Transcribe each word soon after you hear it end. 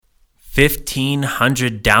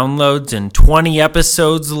1,500 downloads and 20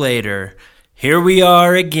 episodes later, here we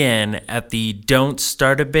are again at the Don't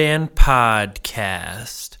Start a Band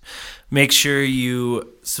podcast. Make sure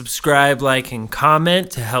you subscribe, like, and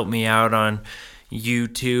comment to help me out on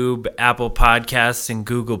YouTube, Apple Podcasts, and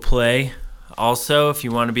Google Play. Also, if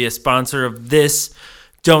you want to be a sponsor of this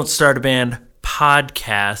Don't Start a Band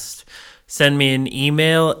podcast, send me an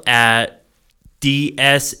email at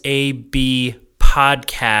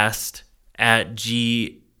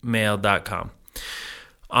dsabpodcast@gmail.com.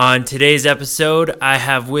 On today's episode, I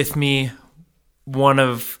have with me one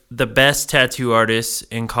of the best tattoo artists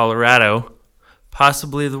in Colorado,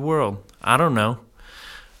 possibly the world. I don't know.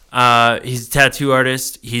 He's a tattoo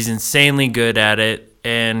artist. He's insanely good at it,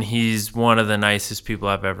 and he's one of the nicest people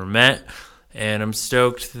I've ever met. And I'm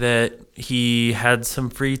stoked that he had some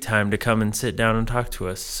free time to come and sit down and talk to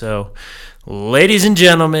us. So, ladies and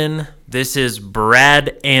gentlemen, this is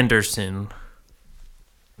Brad Anderson.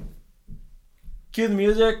 Cue the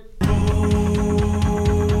music.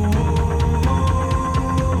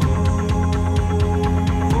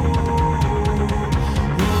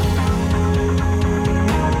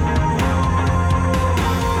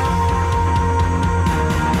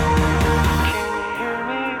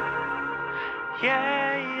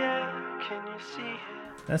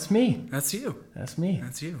 That's me. That's you. That's me.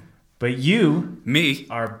 That's you. But you, Me,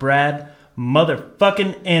 are Brad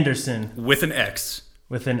motherfucking Anderson with an X.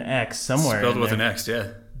 with an X somewhere. Spelled in with there. an X, yeah.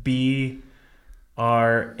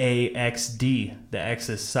 BRAXD. The X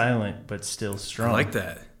is silent but still strong. I like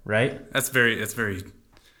that. Right? That's very, I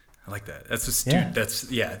like that. That's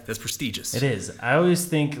that's prestigious. It is. I always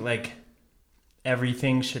think like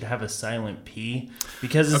everything should have a silent P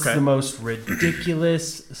because it's the most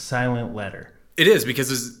ridiculous silent letter. It is,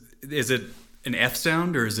 because is it an F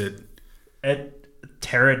sound or is it?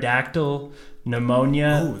 Pterodactyl,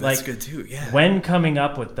 pneumonia. Oh, that's good too, yeah. When coming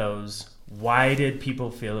up with those, why did people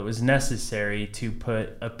feel it was necessary to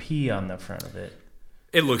put a P on the front of it?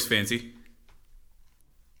 It looks fancy.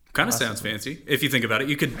 Kind of sounds fancy. If you think about it,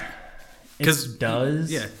 you could. It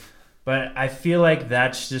does. Yeah. But I feel like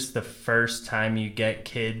that's just the first time you get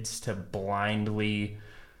kids to blindly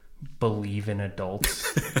believe in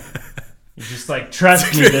adults. You're just like,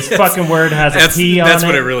 trust me, this fucking word has a P on it. That's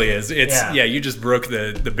what it really is. It's Yeah. you just broke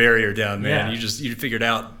the barrier down, man. Yeah. You figured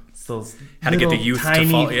out It's those how to get the little youth to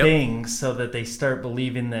tiny follow. Yep. things so that they start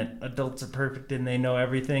believing that adults are perfect and they know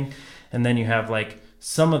everything. And then you have like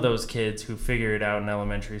some of those kids who figure it out in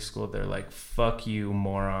elementary school. They're like, fuck you,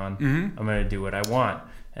 moron. Mm-hmm. I'm going to do what I want.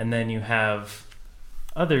 And then you have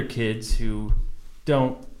other kids who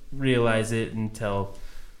don't realize it until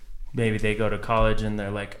maybe they go to college and they're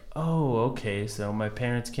like, oh, okay, so my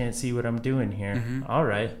parents can't see what I'm doing here. Mm-hmm. All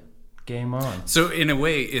right, game on. So in a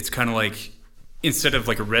way, it's kind of like, instead of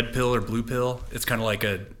like a red pill or blue pill, it's kind of like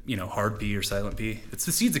a hard P or silent P. It's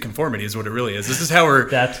the seeds of conformity is what it really is. This is how we're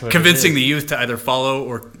convincing the youth to either follow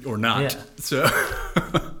or not.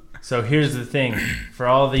 Yeah. So here's the thing. For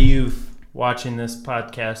all the youth watching this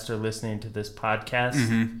podcast or listening to this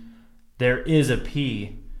podcast, there is a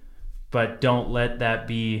P, but don't let that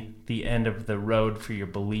be the end of the road for your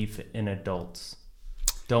belief in adults.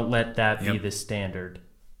 Don't let that be the standard,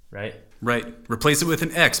 right? Right. Replace it with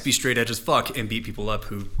an X, be straight edge as fuck, and beat people up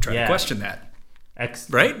who try to question that.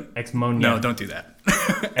 Right? Exmonia. No, don't do that.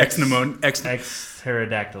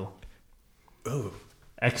 Pterodactyl. Oh.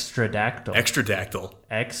 Extradactyl. Extradactyl.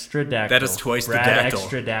 Extradactyl. That is twice Brad the dactyl.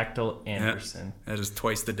 Extradactyl Anderson. That is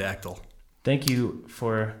twice the dactyl. Thank you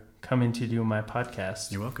for coming to do my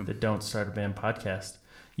podcast. You're welcome. The Don't Start a Band podcast.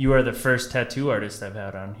 You are the first tattoo artist I've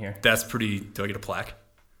had on here. That's pretty... Do I get a plaque?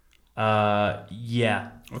 Yeah.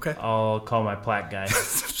 Okay. I'll call my plaque guy.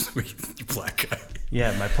 Sweet. You plaque guy.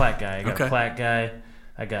 Yeah, my plaque guy. I got Okay. a plaque guy.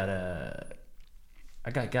 I got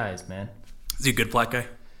guys, man. Is he a good plaque guy?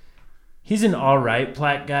 He's an all right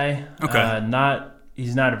plaque guy. Okay.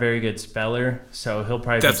 He's not a very good speller, so he'll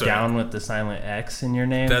probably be down with the silent X in your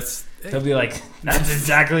name. He'll be like, that's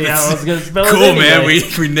exactly how I was going to spell it. Cool, anyway.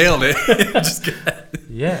 man. We nailed it. Just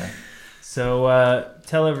Yeah. So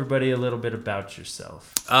tell everybody a little bit about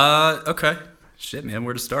yourself. Okay. Shit, man.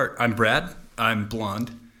 Where to start? I'm Brad. I'm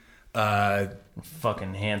blonde.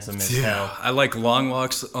 Fucking handsome as hell. I like long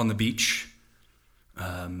walks on the beach.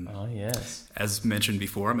 Oh, yes. As mentioned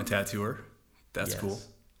before, I'm a tattooer. That's Yes. cool.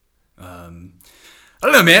 I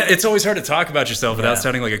don't know, man. It's always hard to talk about yourself without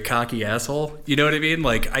sounding like a cocky asshole. You know what I mean?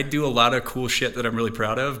 Like, I do a lot of cool shit that I'm really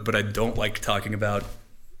proud of, but I don't like talking about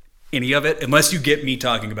any of it unless you get me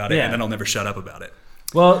talking about it, and then I'll never shut up about it.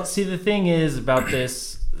 Well, see, the thing is about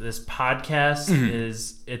this podcast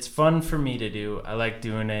is it's fun for me to do. I like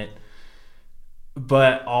doing it.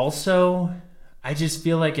 But also, I just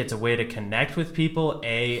feel like it's a way to connect with people,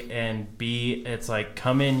 A, and B, it's like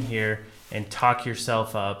come in here and talk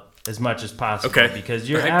yourself up as much as possible. Okay. Because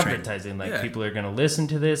you're The hype train. advertising. Like, Yeah. people are going to listen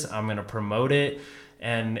to this. I'm going to promote it.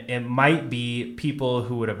 And it might be people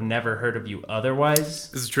who would have never heard of you otherwise.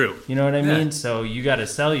 This is true. You know what I Yeah. mean? So you got to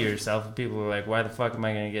sell yourself. And people are like, why the fuck am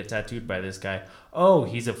I going to get tattooed by this guy? Oh,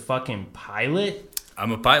 he's a fucking pilot?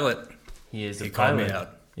 I'm a pilot. He is a He pilot. called me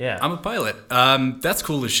out. Yeah. I'm a pilot. That's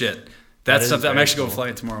cool as shit. That's is something I'm very actually going cool.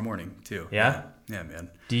 flying tomorrow morning too. Yeah? Yeah, man.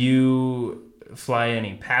 Do you fly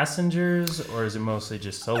any passengers, or is it mostly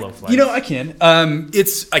just solo flights? You know, I can.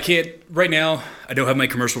 I can't right now. I don't have my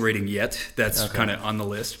commercial rating yet. That's Okay. kind of on the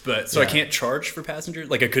list, but so I Yeah. can't charge for passengers.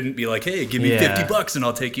 Like I couldn't be like, hey, give me Yeah. $50 and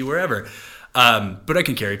I'll take you wherever. But I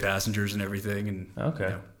can carry passengers and everything, and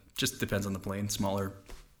Okay. just depends on the plane. Smaller.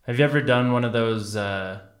 Have you ever done one of those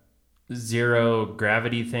zero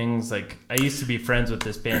gravity things? Like, I used to be friends with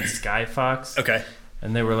this band Skyfox. Okay.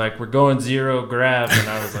 And they were like, we're going zero grav. And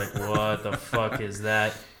I was like, what the fuck is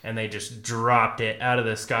that? And they just dropped it out of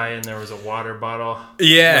the sky, and there was a water bottle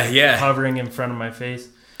Yeah. hovering in front of my face.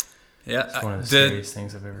 Yeah. It's one of the scariest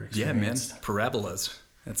things I've ever Yeah, man. experienced. Parabolas.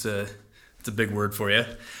 That's a big word for you.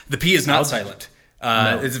 The P is not silent.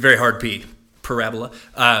 No. It's a very hard P. Parabola.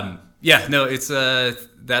 Yeah, no, it's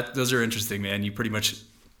those are interesting, man. You pretty much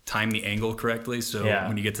time the angle correctly, so Yeah.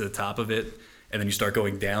 when you get to the top of it and then you start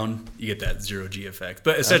going down, you get that zero G effect.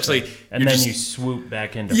 But essentially, And you're then just, you swoop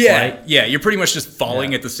back into yeah, flight. yeah, you're pretty much just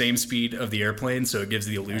falling Yeah. at the same speed of the airplane, so it gives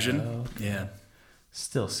the illusion. Okay. Yeah.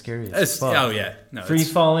 Still scary as It's, fuck. oh yeah, no, Free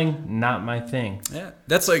it's- falling, not my thing. yeah,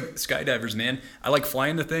 that's like skydivers, man. I like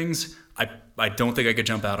flying the things. I don't think I could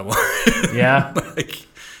jump out of one. Yeah? Like,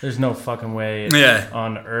 There's no fucking way Yeah.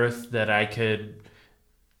 on Earth that I could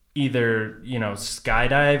either,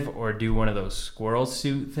 skydive or do one of those squirrel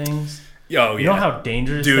suit things. oh You yeah, know how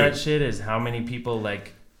dangerous Dude. that shit is? How many people,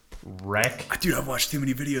 wreck? dude, I've watched too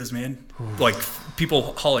many videos, man. Like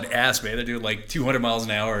people hauling ass, man. They're doing like 200 miles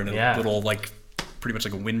an hour in a Yeah. little pretty much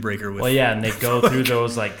like a windbreaker with. Well, yeah, and they go through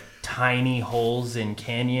those, tiny holes in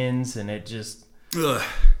canyons, and it just... Ugh.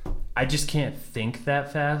 I just can't think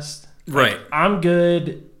that fast. Right. I'm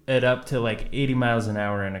good at up to 80 miles an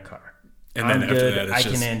hour in a car. And then I'm after good. that, it's I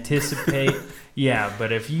just- can anticipate. Yeah,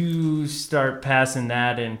 but if you start passing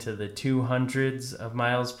that into the 200s of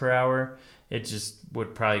miles per hour, it just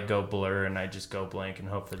would probably go blur, and I just go blank and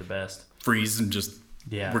hope for the best. Freeze and just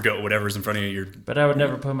Yeah. whatever's in front of you. You're. But I would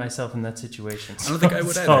never put myself in that situation. I don't think I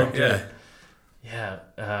would It's all either. Yeah. good. Yeah,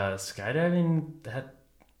 skydiving, that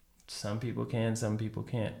some people can, some people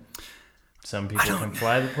can't. Some people can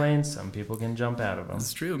fly the planes, some people can jump out of them.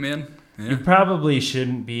 That's true, man. You Yeah. probably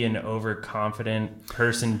shouldn't be an overconfident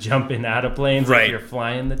person jumping out of planes Right. if you're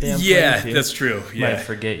flying the damn Yeah, plane. too. that's true. You might Yeah.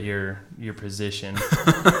 forget your position.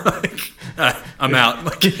 I'm out.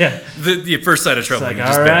 Like, Yeah. the first sign of trouble. It's like, you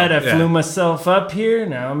just all right, bail. I Yeah. flew myself up here,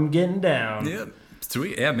 now I'm getting down. Yeah.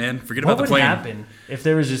 Sweet. Yeah, man. Forget What about the would plane. happen if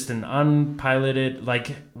there was just an unpiloted,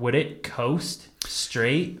 would it coast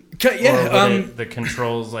straight? Yeah. Or would the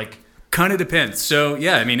controls, Kind of depends. So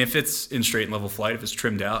yeah, I mean, if it's in straight and level flight, if it's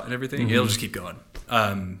trimmed out and everything, Mm-hmm. it'll just keep going.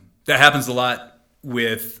 That happens a lot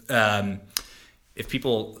with if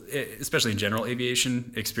people, especially in general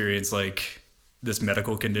aviation, experience this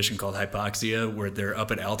medical condition called hypoxia, where they're up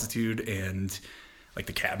at altitude and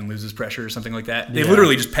the cabin loses pressure or something like that. They Yeah.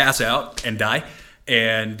 literally just pass out and die,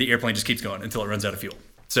 and the airplane just keeps going until it runs out of fuel.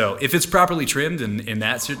 So if it's properly trimmed and in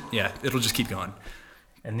that, yeah, it'll just keep going.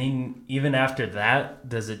 and then even after that,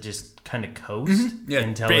 does it just kind of coast? Yeah,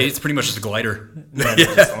 Until it's pretty much just a glider. then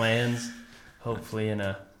it just lands, hopefully in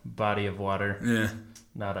a body of water, Yeah,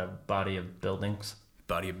 not a body of buildings.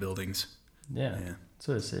 body of buildings. Yeah, Yeah. that's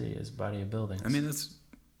what a city is, body of buildings. I mean,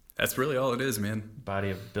 that's really all it is, man.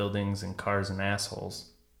 body of buildings and cars and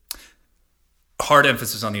assholes. Hard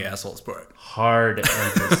emphasis on the assholes part. Hard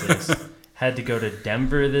emphasis. Had to go to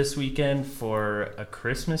Denver this weekend for a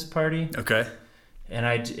Christmas party. Okay. And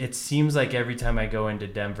it seems like every time I go into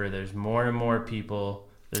Denver, there's more and more people.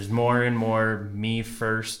 There's more and more me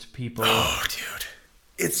first people. Oh, dude,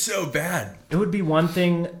 it's so bad. It would be one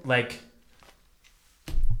thing,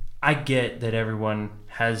 I get that everyone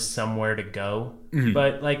has somewhere to go. Mm-hmm.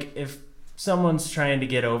 But, if someone's trying to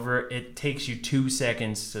get over, it takes you 2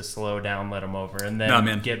 seconds to slow down, let them over, and then Nah,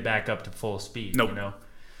 man. get back up to full speed, Nope. you know?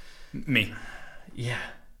 Me, Yeah.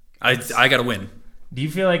 I gotta win. Do you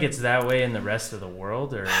feel like it's that way in the rest of the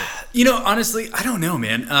world, or? You know, honestly, I don't know,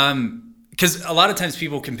 man. Because a lot of times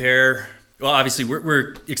people compare, Well, obviously,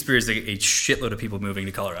 we're experiencing a shitload of people moving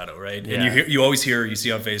to Colorado, right? Yeah. And you always hear, you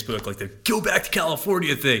see on Facebook, like the "go back to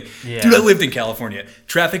California" thing. Yeah. Dude, I lived in California.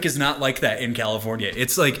 Traffic is not like that in California.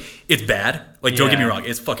 It's like, it's bad. Like, don't get me wrong,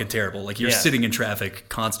 it's fucking terrible. Like, you're sitting in traffic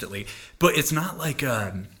constantly. But it's not like...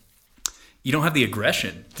 you don't have the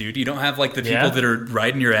aggression, dude. You don't have like the people that are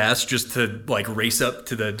riding your ass just to like race up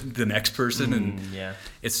to the next person. And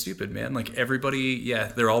it's stupid, man. Like everybody,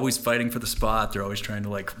 they're always fighting for the spot. They're always trying to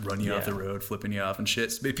like run you off the road, flipping you off and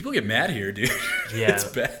shit. People get mad here, dude. Yeah. It's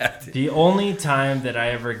bad. The only time that I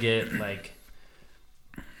ever get like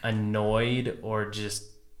annoyed or just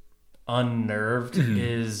unnerved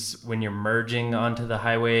is when you're merging onto the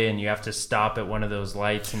highway and you have to stop at one of those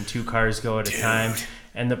lights and 2 cars go at a time.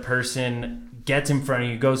 And the person gets in front of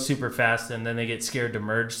you, goes super fast, and then they get scared to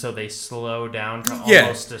merge, so they slow down to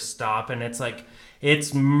almost a stop. And it's like,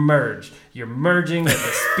 it's merge. You're merging at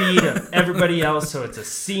the speed of everybody else, so it's a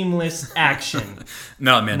seamless action.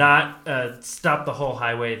 No, man. Not stop the whole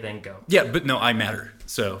highway, then go. Yeah, but no, I matter.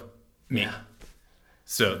 So, me. Yeah.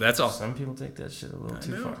 So, that's all. Some people take that shit a little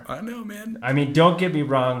too far. I know, man. I mean, don't get me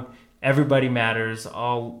wrong. Everybody matters.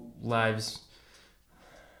 All lives...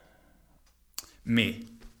 Me.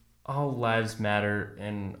 All lives matter,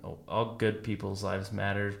 and all good people's lives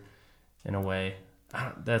matter in a way.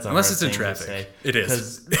 That's a unless hard it's in thing traffic. to say. It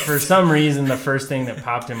is. Because for some reason, the first thing that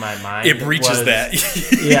popped in my mind it breaches was, that.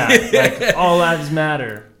 like all lives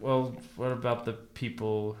matter. Well, what about the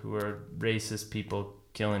people who are racist people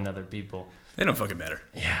killing other people? They don't fucking matter.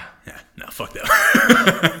 Yeah. No, fuck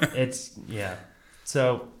that.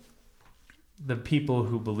 So the people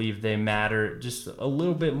who believe they matter just a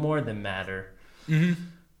little bit more than matter. Mm-hmm.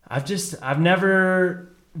 I've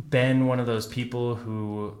never been one of those people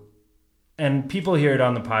who, and people hear it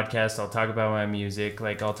on the podcast, I'll talk about my music,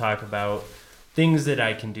 like I'll talk about things that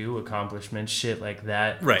I can do, accomplishments, shit like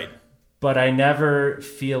that. Right. But I never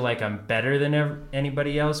feel like I'm better than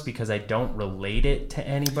anybody else because I don't relate it to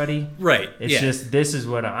anybody. Right. It's just, this is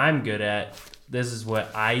what I'm good at. This is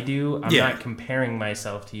what I do. I'm not comparing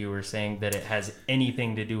myself to you or saying that it has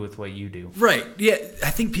anything to do with what you do. Right. Yeah. I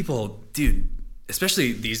think people, dude,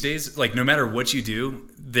 especially these days, like no matter what you do,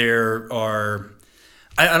 there are,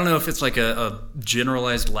 I don't know if it's like a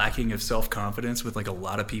generalized lacking of self-confidence with like a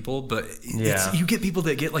lot of people, but you get people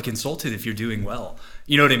that get like insulted if you're doing well.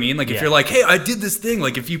 You know what I mean? Like if you're like, hey, I did this thing.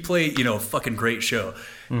 Like if you play, a fucking great show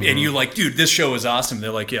and you're like, dude, this show is awesome.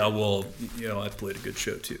 They're like, yeah, well, I played a good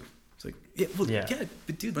show too. It's like,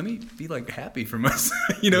 but dude, let me be like happy for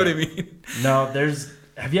myself. You know what I mean? No,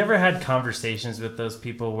 have you ever had conversations with those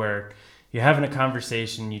people where you're having a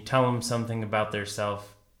conversation, you tell them something about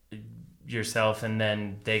yourself, and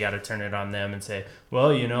then they got to turn it on them and say,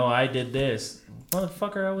 well, I did this.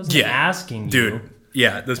 Motherfucker, I wasn't asking you. Dude,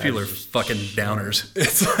 yeah, those people are fucking downers.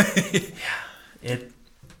 It's like...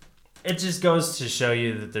 It just goes to show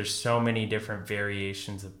you that there's so many different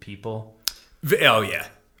variations of people. Oh, yeah.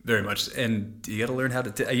 Very much. And you got to learn how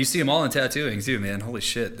to... you see them all in tattooing, too, man. Holy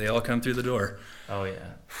shit. They all come through the door. Oh,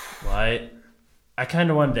 yeah. Well, I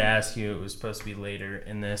kind of wanted to ask you, it was supposed to be later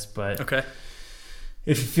in this, but okay.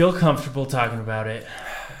 If you feel comfortable talking about it,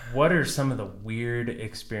 what are some of the weird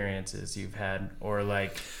experiences you've had, or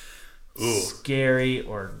like scary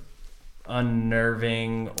or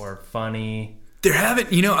unnerving or funny? There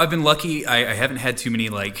haven't, I've been lucky. I haven't had too many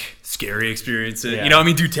like scary experiences. Yeah.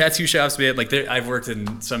 Dude, tattoo shops, man. Like I've worked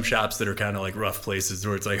in some shops that are kind of like rough places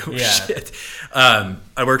where it's like, oh shit.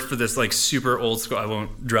 I worked for this like super old school. I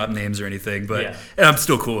won't drop names or anything, but and I'm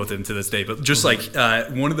still cool with them to this day. But just like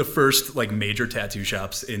one of the first like major tattoo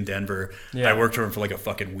shops in Denver, I worked for him for like a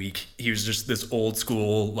fucking week. He was just this old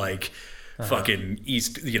school like. Fucking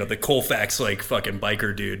East, the Colfax like fucking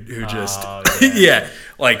biker dude who just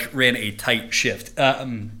like ran a tight shift.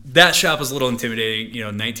 That shop was a little intimidating.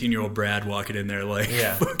 19-year-old Brad walking in there like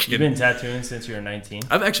fucking, You've been tattooing since you were 19?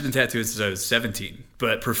 I've actually been tattooing since I was 17,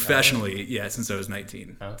 but professionally, since I was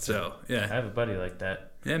 19. Okay. So I have a buddy like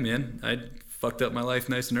that. Yeah, man, I fucked up my life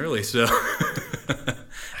nice and early, so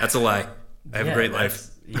that's a lie. I have a great life.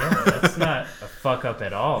 That's not a fuck up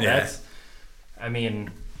at all. Yeah.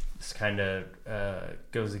 This kind of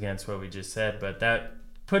goes against what we just said, but that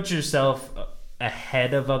puts yourself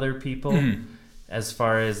ahead of other people as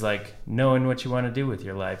far as like knowing what you want to do with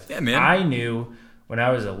your life. Yeah, man. I knew when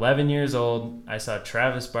I was 11 years old, I saw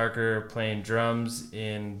Travis Barker playing drums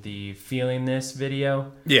in the Feeling This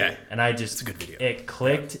video. Yeah. And I just, it's a good video. It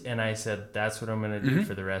clicked and I said, that's what I'm going to do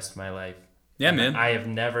for the rest of my life. Yeah, and man. I have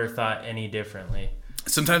never thought any differently.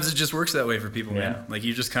 Sometimes it just works that way for people, man. Like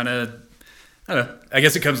you just kind of, I don't know. I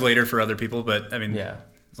guess it comes later for other people, but I mean, as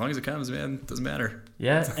long as it comes, man, it doesn't matter.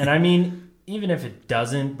 Yeah, and I mean, even if it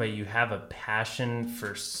doesn't, but you have a passion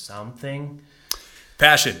for something.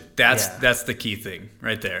 Passion. That's the key thing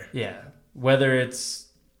right there. Yeah. Whether it's,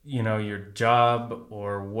 your job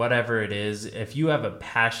or whatever it is, if you have a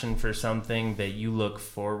passion for something that you look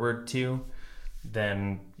forward to,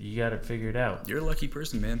 then you got to figure it out. You're a lucky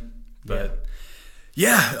person, man. But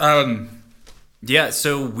yeah,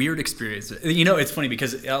 so weird experience. It's funny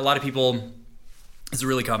because a lot of people, it's a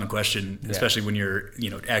really common question, especially when you're,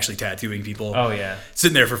 actually tattooing people. Oh, yeah.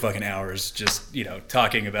 Sitting there for fucking hours, just,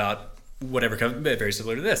 talking about whatever comes, very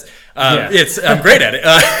similar to this. I'm great at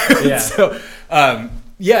it. So,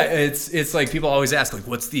 it's like people always ask, like,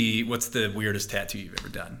 what's the weirdest tattoo you've ever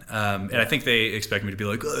done? And I think they expect me to be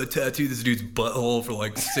like, tattoo this dude's butthole for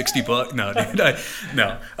like $60. No, dude,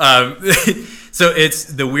 no. So it's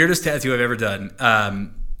the weirdest tattoo I've ever done.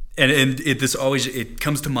 And it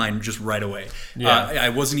comes to mind just right away. I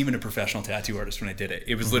wasn't even a professional tattoo artist when I did it.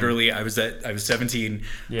 It was literally I was 17,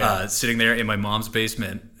 sitting there in my mom's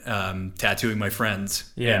basement, tattooing my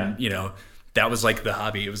friends. And that was like the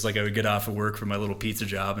hobby. It was like I would get off of work from my little pizza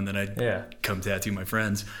job, and then I'd come tattoo my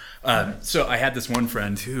friends. So I had this one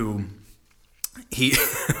friend who he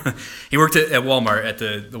worked at Walmart, at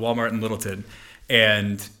the Walmart in Littleton,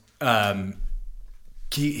 and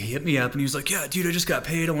he hit me up and he was like, yeah, dude, I just got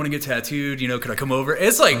paid. I want to get tattooed. Could I come over?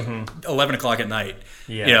 It's like 11 o'clock at night,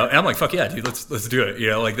 and I'm like, fuck yeah, dude, let's do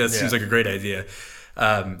it. That seems like a great idea.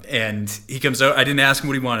 And he comes out, I didn't ask him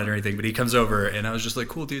what he wanted or anything, but he comes over and I was just like,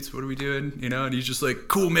 cool, dudes, what are we doing? And he's just like,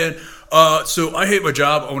 cool, man. So I hate my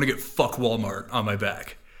job. I want to get fuck Walmart on my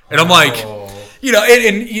back. And I'm like,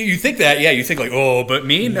 and you think that, you think like, but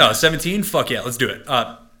me? No, 17? Fuck yeah, let's do it.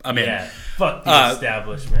 I'm in. Yeah, fuck the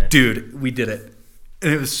establishment. Dude, we did it.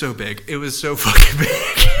 And it was so big. It was so fucking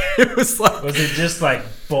big. It was like... Was it just like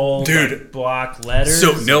bold, like block letters?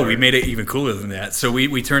 So, no, we made it even cooler than that. So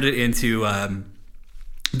we turned it into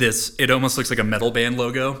this... It almost looks like a metal band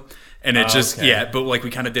logo. And it but like we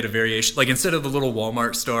kind of did a variation. Like instead of the little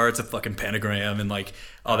Walmart star, it's a fucking pentagram and like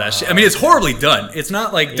all that shit. I mean, it's horribly done. It's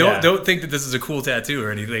not like, don't think that this is a cool tattoo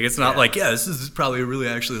or anything. It's not like, this is probably really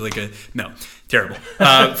actually like no, terrible.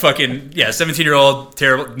 17-year-old,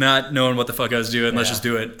 terrible, not knowing what the fuck I was doing. Let's just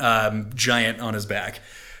do it. Giant on his back.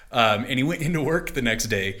 And he went into work the next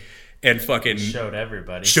day and fucking showed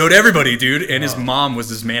everybody, dude. And his mom was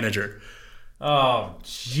his manager. Oh,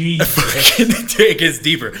 Jesus. It gets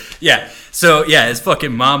deeper. Yeah. So, his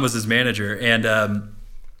fucking mom was his manager, and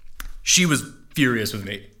she was furious with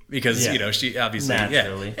me because, she obviously...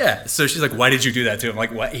 Naturally. Yeah. So she's like, why did you do that to him?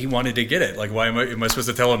 Like, what? He wanted to get it. Like, why am I supposed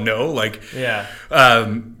to tell him no? Like,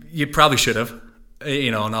 you probably should have.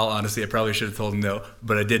 In all honesty, I probably should have told him no,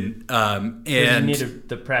 but I didn't. And you needed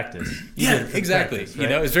the practice. Exactly. Practice,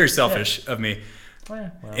 right? It's very selfish of me.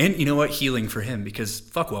 Well. And you know what? Healing for him because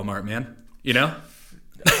fuck Walmart, man.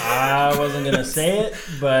 I wasn't going to say it,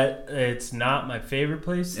 but it's not my favorite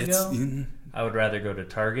place to go. I would rather go to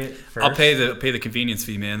Target first. I'll pay the convenience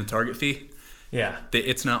fee, man, the Target fee. Yeah. The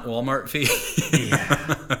it's not Walmart fee.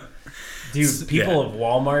 Yeah. Dude, people of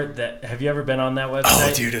Walmart, have you ever been on that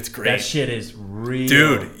website? Oh, dude, it's great. That shit is real.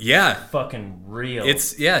 Dude, yeah. Fucking real.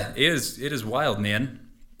 It is wild, man.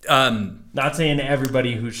 Not saying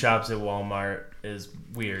everybody who shops at Walmart is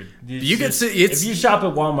weird. If you shop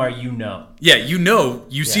at Walmart, you know. Yeah,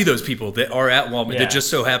 you see those people that are at Walmart that just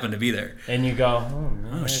so happen to be there. And you go,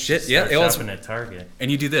 oh shit, shopping at Target. And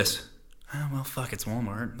you do this. Oh, well, fuck, it's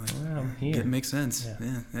Walmart. Like, I'm here. It makes sense.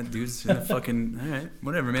 Yeah, that dude's in a fucking... All right,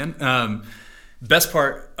 whatever, man. Best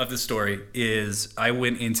part of the story is I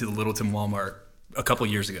went into the Littleton Walmart a couple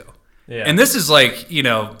years ago. Yeah. And this is like,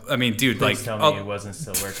 I mean, dude, please tell me he wasn't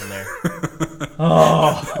still working there.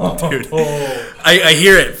 Oh, dude. I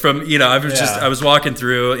hear it from, I was walking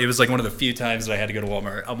through. It was like one of the few times that I had to go to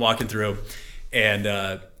Walmart. I'm walking through and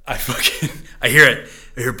I hear it.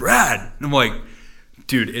 I hear Brad. And I'm like,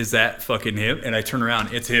 dude, is that fucking him? And I turn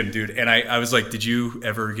around. It's him, dude. And I was like, did you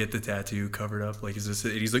ever get the tattoo covered up? Like, is this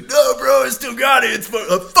it? And he's like, no, bro, I still got it. It's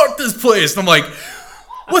fuck this place. And I'm like,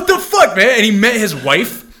 what the fuck, man? And he met his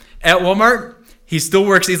wife at Walmart. He still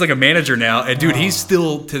works. He's like a manager now. And dude, he's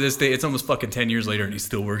still to this day. It's almost fucking 10 years later, and he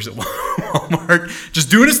still works at Walmart,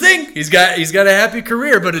 just doing his thing. He's got a happy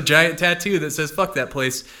career, but a giant tattoo that says "fuck that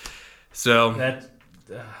place." So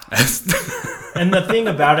and the thing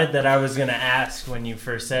about it that I was gonna ask when you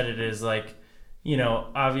first said it is like,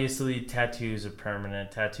 obviously tattoos are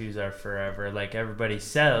permanent. Tattoos are forever, like everybody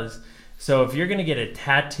says. So if you're gonna get a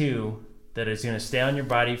tattoo that is going to stay on your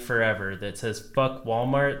body forever that says fuck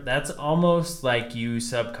Walmart, that's almost like you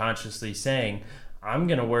subconsciously saying, I'm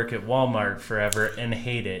going to work at Walmart forever and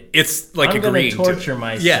hate it. It's like I'm agreeing to torture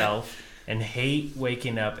myself and hate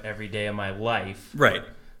waking up every day of my life. Right.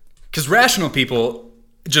 Because rational people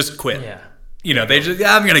just quit. Yeah. You know, they just,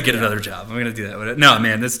 I'm going to get another job. I'm going to do that. No,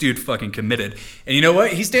 man, this dude fucking committed. And you know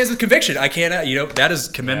what? He stands with conviction. I can't, that is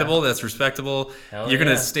commendable. Yeah. That's respectable. Hell You're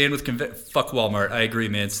going to stand with conviction. Fuck Walmart. I agree,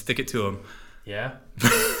 man. Stick it to him. Yeah.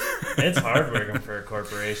 It's hard working for a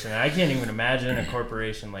corporation. I can't even imagine a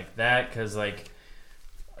corporation like that because, like,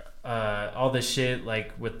 all the shit,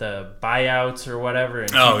 like, with the buyouts or whatever in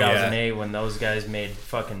 2008 when those guys made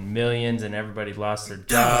fucking millions and everybody lost their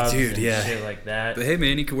jobs and shit like that. But, hey,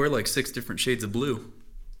 man, you can wear, like, 6 different shades of blue.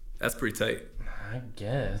 That's pretty tight. I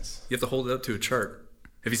guess. You have to hold it up to a chart.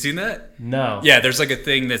 Have you seen that? No. Yeah, there's, like, a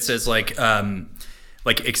thing that says, like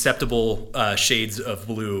acceptable shades of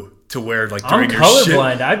blue to wear like during your shit.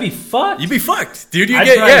 I'm colorblind. I'd be fucked. You'd be fucked, dude. I'd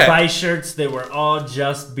try to buy shirts that were all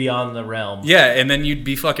just beyond the realm. Yeah, and then you'd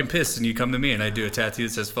be fucking pissed, and you'd come to me, and I'd do a tattoo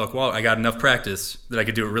that says "fuck Walmart." I got enough practice that I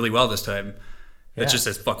could do it really well this time. That just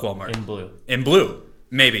says "fuck Walmart" in blue. In blue,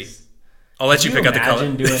 maybe. I'll let you pick out the color.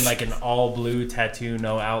 Imagine doing like an all blue tattoo,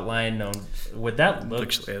 no outline, no. Would that look?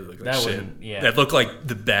 Actually, that look like that shit. Wouldn't. Yeah. That look like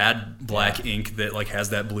the bad black ink that like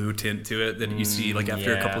has that blue tint to it that you see like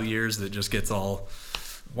after a couple of years that just gets all.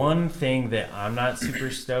 One thing that I'm not super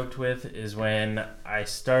stoked with is when I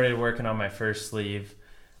started working on my first sleeve,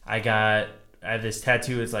 I have this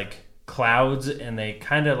tattoo. It's like clouds, and they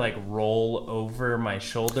kind of like roll over my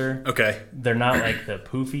shoulder. Okay. They're not like the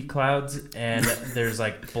poofy clouds, and there's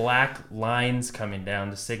like black lines coming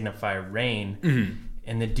down to signify rain. Mm-hmm.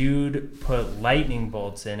 And the dude put lightning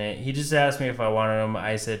bolts in it. He just asked me if I wanted them.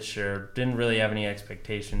 I said sure. Didn't really have any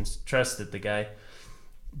expectations. Trusted the guy.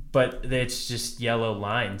 But it's just yellow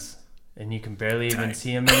lines, and you can barely even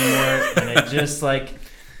see them anymore. And it just like,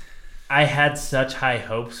 I had such high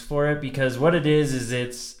hopes for it because what it is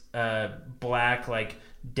it's black like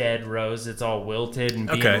dead rose. It's all wilted and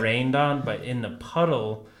being rained on, but in the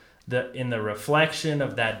puddle, in the reflection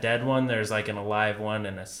of that dead one, there's like an alive one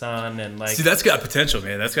and a sun and like. See, that's got potential,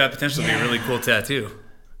 man. That's got potential to be a really cool tattoo.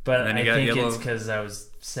 But I think it's because I was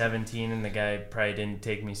 17 and the guy probably didn't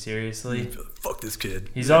take me seriously. Fuck this kid.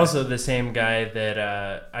 He's also the same guy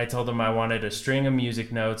that I told him I wanted a string of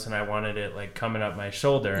music notes and I wanted it like coming up my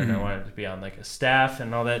shoulder and I wanted it to be on like a staff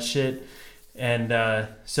and all that shit. And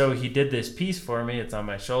so he did this piece for me. It's on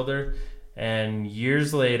my shoulder. And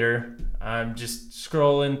years later, I'm just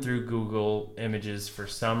scrolling through Google Images for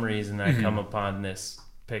some reason. I come upon this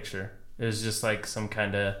picture. It was just like some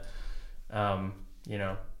kind of,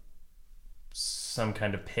 some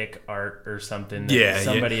kind of pic art or something that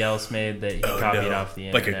somebody else made that he copied off the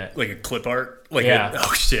internet. Like a clip art? Like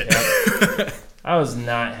oh shit. Yep. I was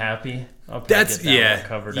not happy. I'll probably get that one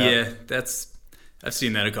covered up. Yeah, I've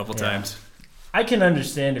seen that a couple times. I can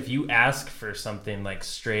understand if you ask for something like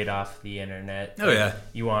straight off the internet.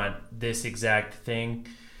 You want this exact thing.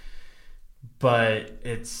 But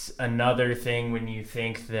it's another thing when you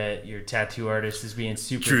think that your tattoo artist is being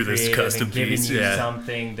super creative and giving you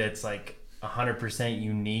something that's like 100%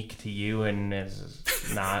 unique to you and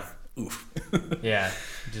it's not. Oof.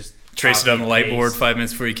 Just traced it on the light board 5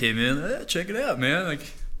 minutes before you came in. Check it out, man.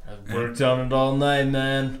 Like I worked on it all night,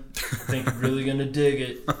 man. I think you're really gonna dig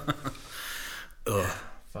it. Ugh.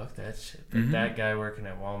 Fuck that shit. But that guy working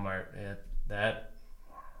at Walmart, gotta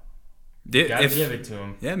give it to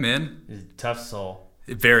him. Yeah, man. He's a tough soul.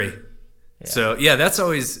 Very. Yeah. So, that's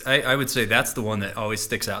always, I would say that's the one that always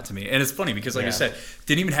sticks out to me. And it's funny because, like I said,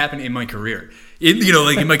 didn't even happen in my career.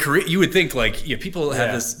 In my career, you would think, like, people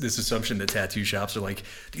have this assumption that tattoo shops are, like,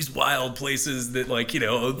 these wild places that, like,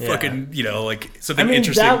 fucking, like, something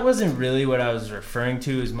interesting. That wasn't really what I was referring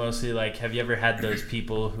to. Is mostly, like, have you ever had those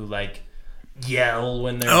people who, like, yell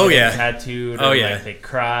when they're getting tattooed or, like, they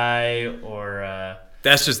cry or...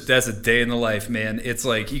 That's a day in the life, man. It's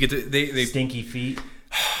like, you get to... They stinky feet.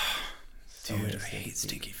 Dude, I hate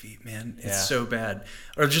stinky feet, man. It's so bad.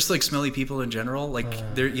 Or just like smelly people in general. Like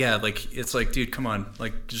like it's like, dude, come on.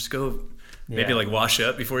 Like just go maybe like wash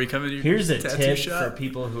up before you come in your Here's a tip shop. for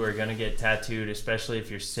people who are gonna get tattooed, especially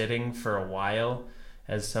if you're sitting for a while.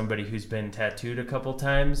 As somebody who's been tattooed a couple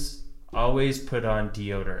times, always put on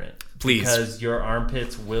deodorant. Please. Because your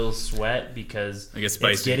armpits will sweat because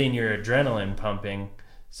it's getting your adrenaline pumping.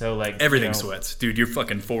 So like everything sweats, dude. Your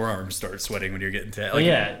fucking forearms start sweating when you're getting tattooed.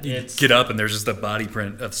 Like, you get up and there's just a body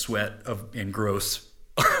print of sweat and gross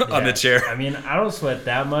on the chair. I mean, I don't sweat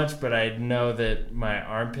that much, but I know that my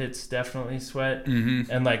armpits definitely sweat. Mm-hmm.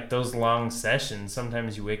 And like those long sessions,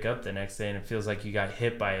 sometimes you wake up the next day and it feels like you got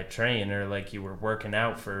hit by a train or like you were working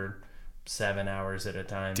out for 7 hours at a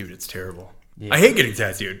time. Dude, it's terrible. Yeah. I hate getting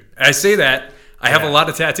tattooed. I say that. I have a lot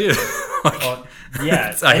of tattoos. Well,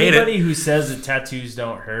 yeah, I hate anybody it. who says that tattoos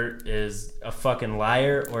don't hurt is a fucking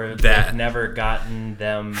liar, or That. they've never gotten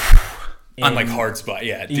them On like hard spot,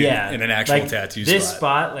 yeah, dude, yeah, in an actual like tattoo this spot.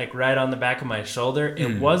 spot, like right on the back of my shoulder,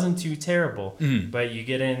 it wasn't too terrible. But you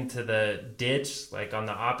get into the ditch, like on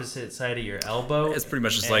the opposite side of your elbow. It's pretty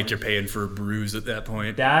much just and like you're paying for a bruise at that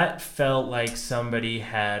point. that felt like somebody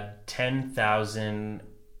had 10,000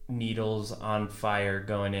 needles on fire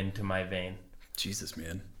going into my vein. Jesus,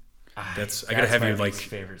 man. I That's gotta have my you like. least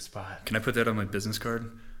favorite spot. Can I put that on my business card?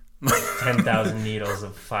 10,000 needles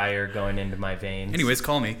of fire going into my veins. Anyways,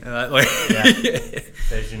 call me. Yeah.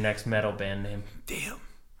 There's your next metal band name. Damn.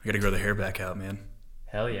 I gotta grow the hair back out, man.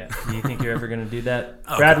 Hell yeah. Do you think you're ever going to do that?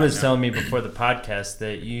 Oh, Brad God, was no. telling me before the podcast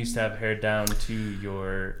that you used to have hair down to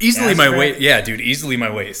your Easily ass my crack. waist. Yeah, dude. Easily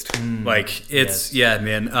my waist. Like it's yeah,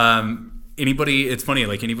 man. Anybody? It's funny.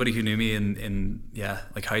 Like anybody who knew me in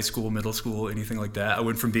like high school, middle school, anything like that. I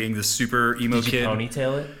went from being this super emo Did you kid.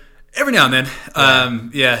 ponytail it? Every now and then.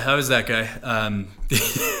 I was that guy.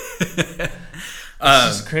 It's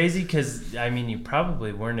just crazy because, I mean, you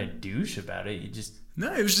probably weren't a douche about it. You just...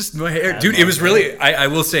 No, it was just my hair. I Dude, it was love really, I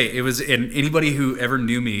will say, it was, and anybody who ever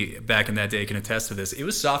knew me back in that day can attest to this. It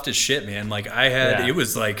was soft as shit, man. Like, Yeah. it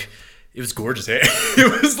was like, it was gorgeous hair.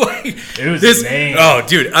 It was like, It was this, amazing. oh,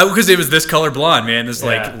 dude, because it was this color blonde, man. This Yeah.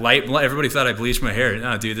 like light blonde. Everybody thought I bleached my hair.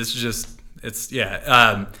 No, dude, this is just, it's, yeah.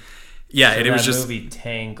 So and it was that just, movie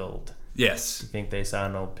Tangled. yes. You think they saw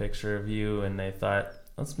an old picture of you and they thought,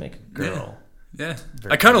 let's make a girl. Yeah,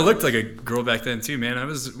 I kind of looked like a girl back then too, man.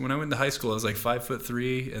 When I went to high school, I was like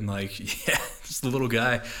 5'3" and like just a little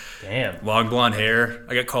guy, Damn. long blonde hair.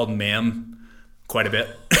 I got called ma'am quite a bit.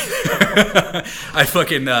 I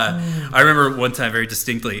remember one time very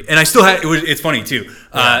distinctly, and I still had. It's funny too.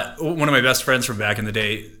 One of my best friends from back in the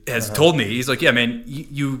day has told me, he's like, yeah, man,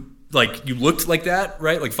 you looked like that,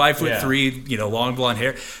 right? Like 5'3", long blonde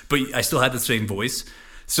hair, but I still had the same voice.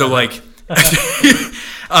 So like.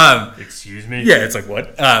 Excuse me? Yeah, it's like,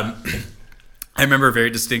 what? I remember very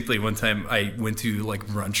distinctly one time I went to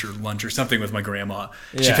like lunch or something with my grandma.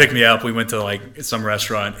 She Yeah. picked me up. We went to like some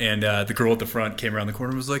restaurant, and the girl at the front came around the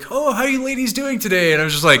corner and was like, "Oh, how you ladies doing today?" And I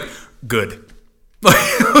was just like, "Good."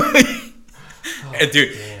 And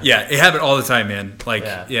dude, damn. yeah, it happened all the time, man. Like,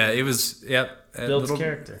 Yeah. it was, yeah. Builds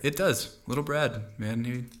character. It does. Little Brad,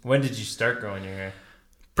 man. When did you start growing your hair?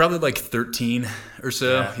 Probably like 13 or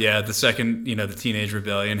so. Yeah. Yeah, the second, the teenage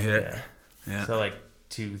rebellion hit. Yeah. Yeah. So like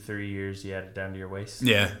 2-3 years you had it down to your waist?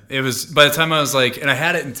 Yeah, it was by the time I was like, and I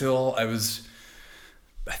had it until I was,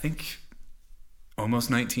 I think, almost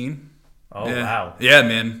 19. Oh, yeah. wow. Yeah,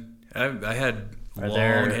 man, I had Are long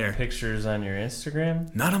there hair. pictures on your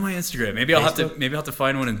Instagram? Not on my Instagram. Maybe I'll have Facebook? to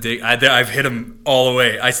find one and dig. I've hit them all the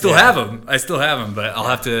way. I still have them. But I'll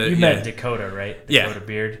have to. You met Dakota, right? Yeah. Dakota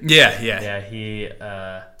Beard. Yeah. Yeah, he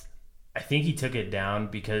I think he took it down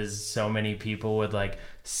because so many people would like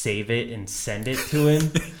save it and send it to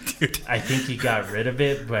him. Dude. I think he got rid of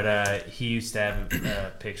it, but he used to have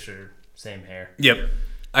a picture, same hair. Yep,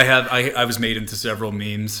 I was made into several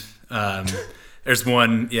memes. There's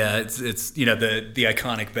one, yeah, it's the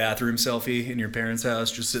iconic bathroom selfie in your parents'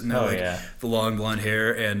 house, just sitting there the long blonde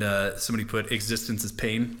hair, and somebody put "existence is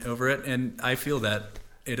pain" over it, and I feel that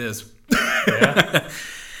it is. Yeah.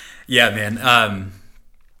 Yeah, man.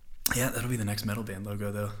 Yeah, that'll be the next metal band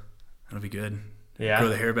logo, though. That'll be good. Yeah. Grow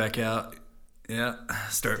the hair back out. Yeah,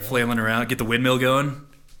 start flailing around, get the windmill going.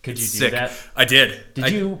 Could you It's do sick. that? I did.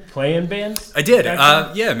 Did you play in bands? I did. back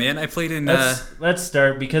then? Yeah, man. I played in. Let's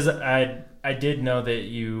start because I did know that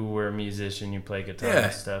you were a musician. You play guitar Yeah.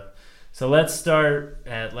 and stuff. So let's start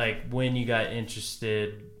at like when you got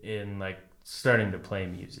interested in like starting to play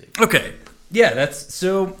music. Okay. Yeah, that's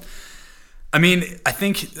so. I mean, I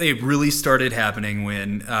think they really started happening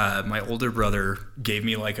when my older brother gave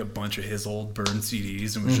me like a bunch of his old burned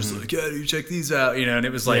CDs and was just like, "Yeah, you check these out," and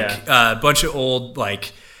it was like a bunch of old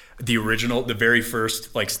like the very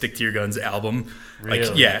first like Stick to Your Guns album, Really?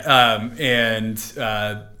 like and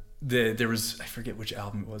there was, I forget which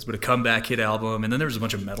album it was, but a Comeback Kid album, and then there was a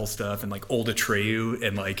bunch of metal stuff and like old Atreyu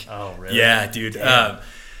and like Oh, really? yeah, dude.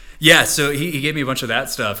 Yeah, so he gave me a bunch of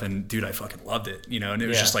that stuff, and dude, I fucking loved it, and it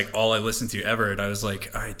was just like all I listened to ever, and I was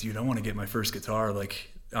like, all right, dude, I want to get my first guitar,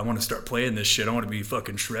 like I want to start playing this shit, I want to be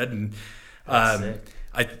fucking shredding. Sick.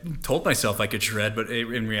 I told myself I could shred, but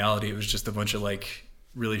in reality, it was just a bunch of like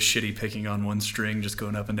really shitty picking on one string, just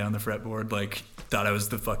going up and down the fretboard, like thought I was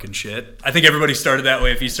the fucking shit. I think everybody started that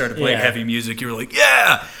way. If you started playing heavy music, you were like,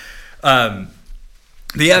 yeah. But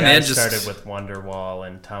yeah, man, I just started with Wonderwall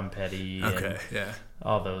and Tom Petty. okay, and yeah.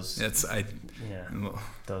 all those. Those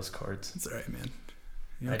Those chords. It's all right, man.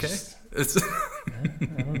 You okay? I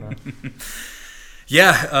don't know.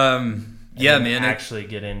 Yeah. Yeah, man. Actually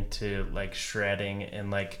get into like shredding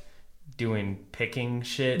and like doing picking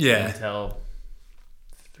shit until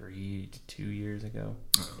 3 to 2 years ago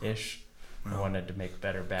ish. I wanted to make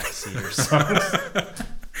better backseater songs.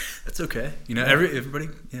 That's okay. You know, everybody,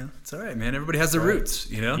 it's all right, man. Everybody has their roots,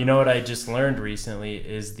 you know? You know what I just learned recently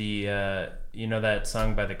is you know that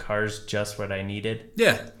song by the Cars, Just What I Needed?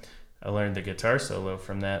 Yeah. I learned the guitar solo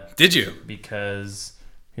from that. Did you? Because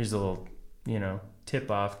here's a little, tip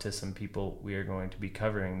off to some people. We are going to be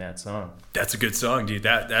covering that song. That's a good song, dude.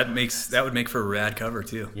 That would make for a rad cover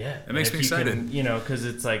too. Yeah, it makes me excited. Because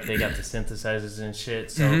it's like they got the synthesizers and shit.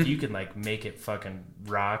 So if you can like make it fucking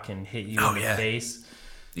rock and hit you in the face,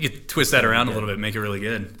 you could twist that around a little bit, make it really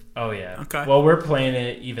good. Oh yeah. Okay. Well, we're playing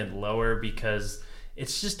it even lower because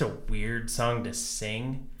it's just a weird song to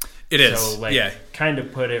sing. It is. So kind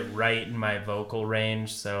of put it right in my vocal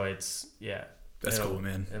range. So it's That's cool,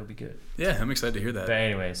 man. It'll be good. Yeah, I'm excited to hear that. But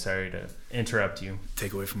anyway, sorry to interrupt you.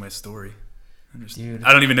 Take away from my story. Dude.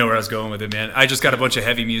 I don't even know where I was going with it, man. I just got a bunch of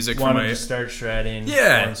heavy music for my... to start shredding.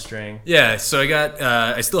 One string. Yeah, so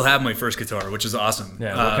I still have my first guitar, which is awesome.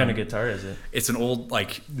 Yeah, what kind of guitar is it? It's an old,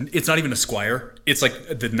 it's not even a Squire. It's like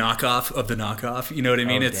the knockoff of the knockoff. You know what I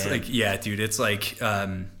mean? It's damn. dude, it's like...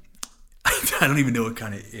 I don't even know what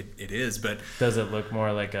kind of it is, but... Does it look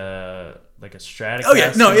more like a Stratocaster? Oh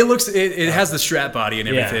yeah, no, it has the Strat body and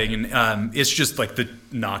everything, and it's just like the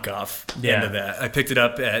knockoff end of that. I picked it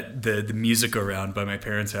up at the music around by my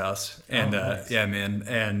parents' house, and nice. man,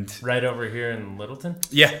 and right over here in Littleton.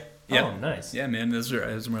 Yeah. Oh, nice. Yeah, man, those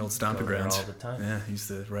are my old stomping grounds. All the time. Yeah, I used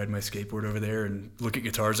to ride my skateboard over there and look at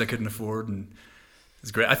guitars I couldn't afford, and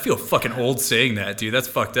it's great. I feel fucking old saying that, dude. That's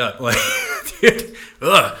fucked up. Like, dude,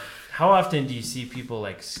 ugh. How often do you see people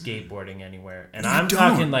like skateboarding anywhere? And I'm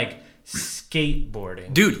talking like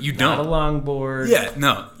skateboarding. Dude, you don't. Not a longboard. Yeah,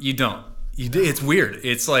 no, you don't. It's weird.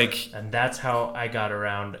 It's like... And that's how I got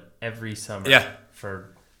around every summer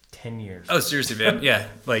for 10 years. Oh, seriously, man. Yeah,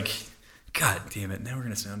 like... God damn it. Now we're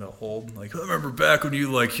going to sound all old. Like, I remember back when you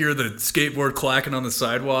like hear the skateboard clacking on the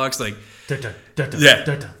sidewalks. Like,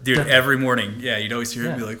 dude, every morning. Yeah, you'd always hear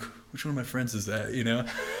it and be like, which one of my friends is that, you know?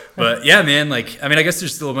 But yeah, man, like, I mean, I guess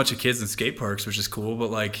there's still a bunch of kids in skate parks, which is cool.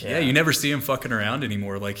 But like, you never see them fucking around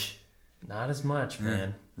anymore. Like, not as much,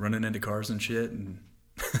 man. Running into cars and shit and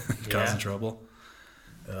causing trouble.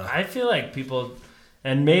 I feel like people...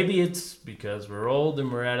 And maybe it's because we're old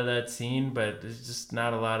and we're out of that scene, but there's just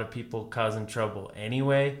not a lot of people causing trouble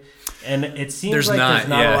anyway. And it seems there's not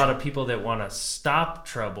a lot of people that want to stop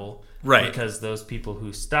trouble. Right. Because those people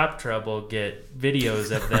who stop trouble get videos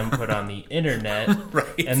of them put on the internet.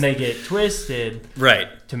 Right. And they get twisted. Right.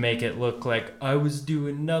 To make it look like I was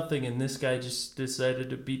doing nothing and this guy just decided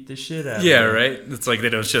to beat the shit out of me. Yeah, me. right. It's like they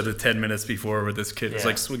don't show the 10 minutes before where this kid was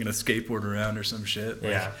like swinging a skateboard around or some shit.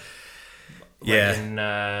 Like, in,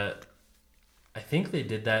 I think they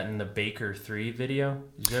did that in the Baker 3 video.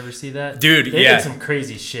 Did you ever see that? Dude, they did some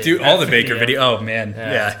crazy shit. Dude, all the Baker video. Oh, man.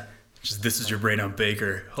 Yeah. Just This Is Your Brain on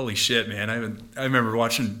Baker. Holy shit, man. I remember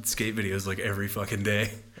watching skate videos like every fucking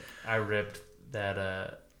day. I ripped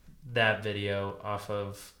that video off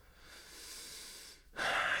of,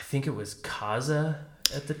 I think it was Kazaa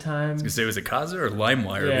at the time. I was going to say, was it Kazaa or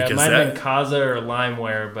LimeWire? Yeah, it might have been Kazaa or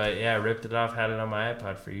LimeWire, but yeah, I ripped it off, had it on my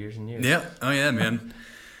iPod for years and years. Yeah. Oh, yeah, man.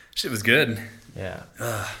 Shit was good. Yeah.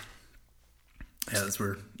 Yeah, those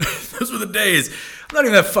were the days. I'm not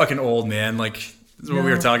even that fucking old, man. Like, this is what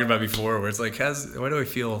we were talking about before, where it's like, why do I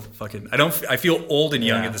feel fucking... I feel old and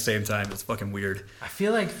young at the same time. It's fucking weird. I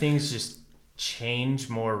feel like things just change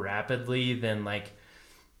more rapidly than like...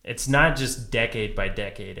 It's not just decade by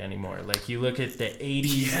decade anymore. Like, you look at the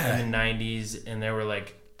 80s and the 90s, and there were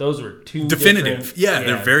like, those were two definitive.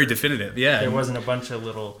 They're very definitive. Yeah. There wasn't a bunch of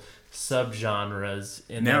little subgenres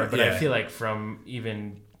in there. But I feel like from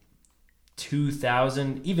even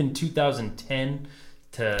 2000, even 2010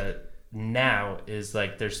 to now is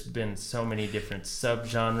like, there's been so many different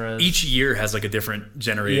subgenres. Each year has like a different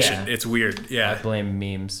generation. Yeah. It's weird. Yeah. I blame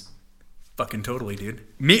memes. Fucking totally, dude.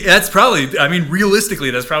 That's probably, I mean, realistically,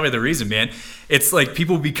 that's probably the reason, man. It's like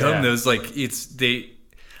people become those, like, I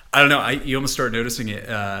don't know, you almost start noticing it,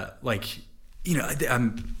 like, you know,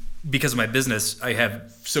 because of my business, I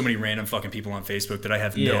have so many random fucking people on Facebook that I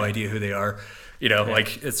have no idea who they are. You know, like,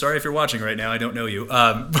 sorry if you're watching right now, I don't know you.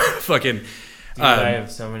 Fucking... Dude, I have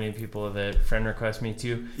so many people that friend request me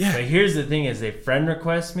too. Yeah. But here's the thing is they friend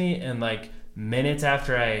request me and like minutes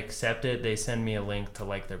after I accept it, they send me a link to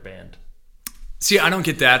like their band. See, I don't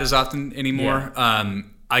get that as often anymore. Yeah.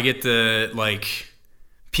 I get the like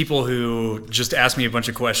people who just ask me a bunch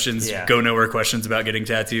of questions, go nowhere questions about getting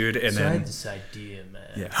tattooed, and so then I had this idea, man.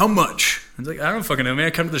 Yeah, how much? I was like, I don't fucking know, man.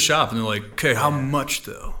 I come to the shop, and they're like, okay, how much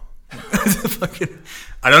though?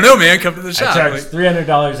 I don't know, man. Come to the shop. I charge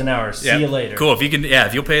 $300 an hour. See you later. Cool.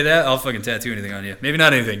 If you'll pay that, I'll fucking tattoo anything on you. Maybe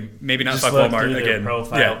not anything. Maybe not. Just fuck look Walmart through their again.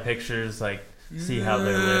 profile pictures, like see how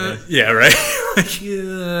they're living. Yeah, right.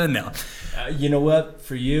 No. You know what?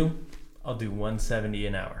 For you, I'll do $170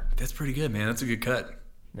 an hour. That's pretty good, man. That's a good cut.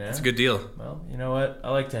 Yeah. That's a good deal. Well, you know what?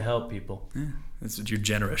 I like to help people. Yeah, you're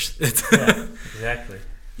generous. Yeah, exactly.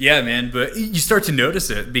 Yeah, man, but you start to notice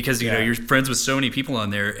it because you know you're friends with so many people on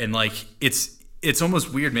there, and like it's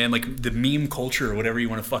almost weird, man. Like the meme culture or whatever you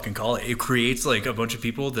want to fucking call it, it creates like a bunch of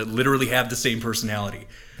people that literally have the same personality.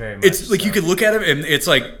 Very much. It's like you could look at them and it's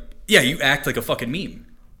like, yeah, you act like a fucking meme.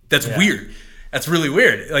 That's weird. That's really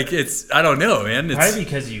weird. Like I don't know, man. It's probably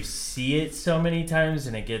because you see it so many times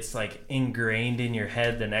and it gets like ingrained in your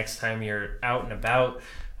head the next time you're out and about.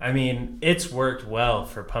 I mean, it's worked well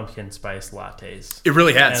for pumpkin spice lattes. It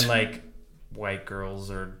really has. And like white girls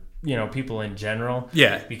or, you know, people in general.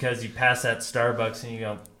 Yeah. Because you pass that Starbucks and you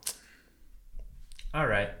go, all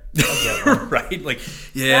right, I'll get one. Right? Like,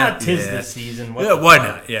 tis the season. Why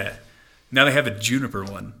not? Yeah. Now they have a juniper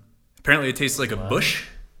one. Apparently it tastes like a bush.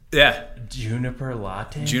 Yeah. Juniper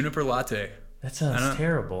latte? Juniper latte. That sounds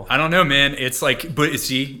terrible. I don't know, man. It's like, but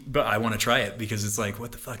I want to try it because it's like,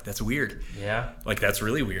 what the fuck? That's weird. Yeah. Like, that's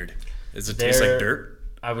really weird. Does it taste like dirt?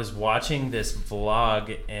 I was watching this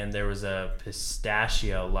vlog and there was a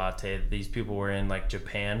pistachio latte. These people were in like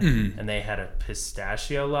Japan and they had a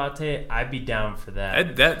pistachio latte. I'd be down for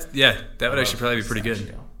that. That would actually probably be pretty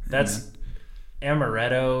good. That's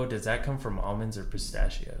amaretto. Does that come from almonds or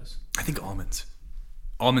pistachios? I think almonds.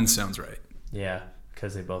 Almonds sounds right. Yeah,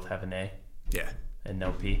 because they both have an A. Yeah. And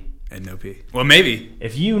no P. And no P. Well, maybe.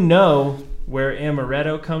 If you know where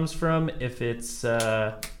amaretto comes from, if it's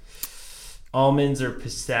almonds or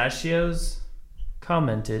pistachios,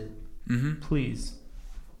 comment it, please.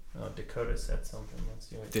 Oh, Dakota said something. Let's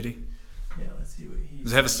see what. Did he? Yeah, let's see what he.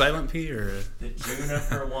 Does it have a silent P or? The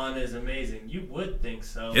juniper one is amazing. You would think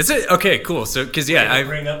so. Is it? Okay, cool. So, because I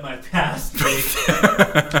bring up my past.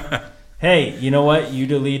 Hey, you know what? You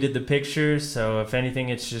deleted the pictures, so if anything,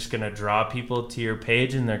 it's just gonna draw people to your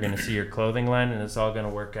page, and they're gonna see your clothing line, and it's all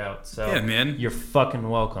gonna work out. So yeah, man, you're fucking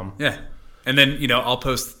welcome. Yeah, and then I'll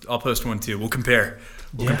post one too. We'll compare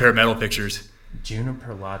metal pictures.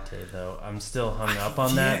 Juniper latte though, I'm still hung up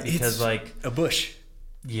on that because like a bush.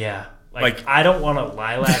 Yeah, like I don't want a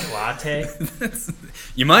lilac latte.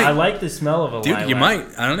 You might. I like the smell of a lilac. Dude, you might.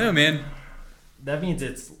 I don't know, man. That means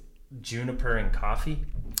it's juniper and coffee.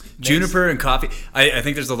 Juniper and coffee. I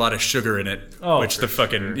think there's a lot of sugar in it, which the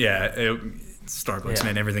fucking sure. Starbucks,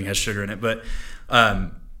 man, everything has sugar in it. But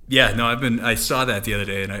I saw that the other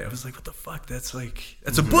day and I was like, what the fuck? That's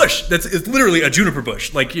a bush. It's literally a juniper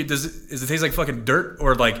does it taste like fucking dirt,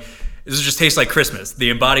 or like does it just taste like Christmas,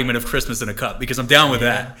 the embodiment of Christmas in a cup? Because I'm down with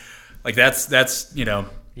that. Like that's that's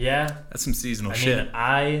some seasonal shit. I mean,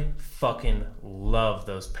 I fucking love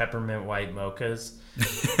those peppermint white mochas.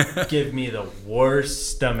 Give me the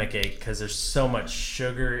worst stomach ache because there's so much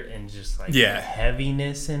sugar and just like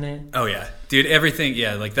heaviness in it. Oh yeah, dude, everything.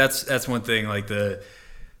 Yeah, like that's one thing. Like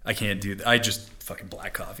I can't do. I just fucking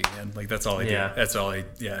black coffee, man. Like that's all I do. That's all I.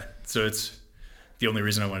 Yeah. So it's the only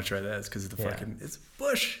reason I want to try that is because of the fucking. It's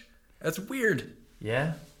bush. That's weird.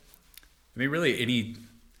 Yeah. I mean, really,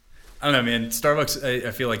 I don't know, man. Starbucks.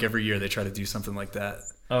 I feel like every year they try to do something like that.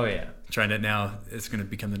 Oh yeah, trying it now. It's going to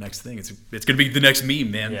become the next thing. It's going to be the next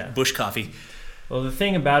meme, man. Yeah. Bush coffee. Well, the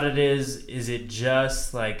thing about it is it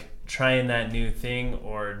just like trying that new thing,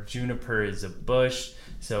 or juniper is a bush,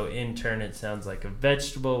 so in turn it sounds like a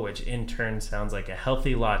vegetable, which in turn sounds like a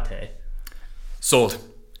healthy latte. Sold.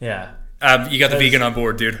 Yeah. You got the vegan on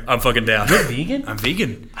board, dude. I'm fucking down. You're vegan? I'm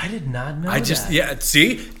vegan. I did not know that.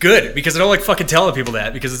 See? Good. Because I don't like fucking telling people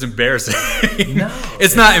that because it's embarrassing. No.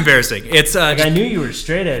 It's not embarrassing. It's I knew you were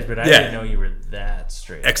straight edge, but I didn't know you were that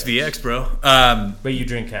straight edge. XVX, bro. But you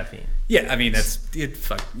drink caffeine. Yeah, I mean,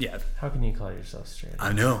 fuck, yeah. How can you call yourself straight edge?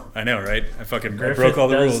 I know, right? I broke all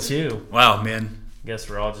the rules. Too. Wow, man. Guess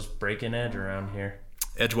we're all just breaking edge around here.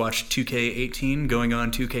 Edgewatch 2K18 going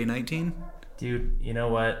on 2K19. Dude, you know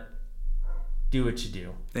what? Do what you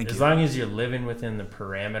do. Thank you. As long as you're living within the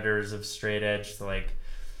parameters of straight edge, so like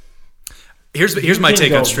here's my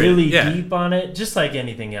take on straight. Really deep on it, just like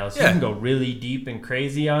anything else. You can go really deep and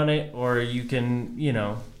crazy on it, or you can,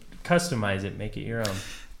 customize it, make it your own.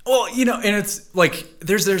 Well, and it's like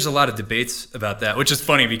there's a lot of debates about that, which is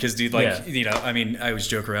funny because, dude, I mean, I always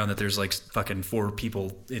joke around that there's like fucking 4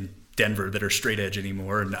 people in Denver that are straight edge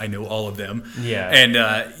anymore, and I know all of them. Yeah. And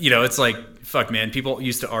it's like, fuck, man, people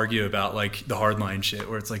used to argue about like the hardline shit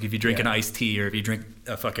where it's like if you drink an iced tea or if you drink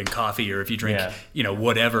a fucking coffee or if you drink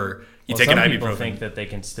whatever, you take an ibuprofen. Some people think that they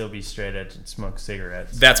can still be straight edge and smoke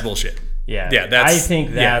cigarettes. That's bullshit. Yeah, I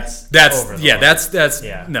think that's that's that's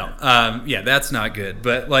not good.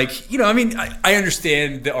 But like, I mean, I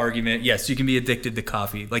understand the argument. Yes, you can be addicted to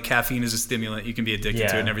coffee. Like caffeine is a stimulant. You can be addicted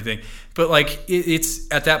to it and everything. But like, it's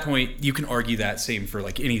at that point you can argue that same for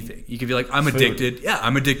like anything. You could be like, I'm addicted. Yeah,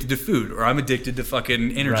 I'm addicted to food, or I'm addicted to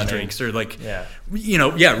fucking energy drinks, or like,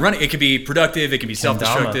 running. It could be productive. It can be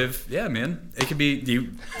self-destructive. Yeah, man. It could be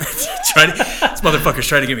you. This motherfucker's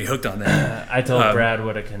trying to get me hooked on that. I told Brad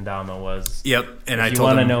what a kendama was. Yep, and if you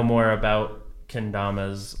want to know more about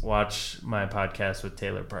kendamas, watch my podcast with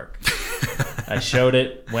Taylor Park. I showed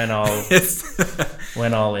it, went all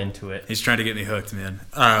into it. He's trying to get me hooked, man.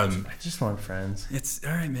 I just want friends. It's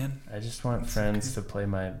all right, man. I just want friends to play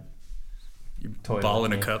my toy ball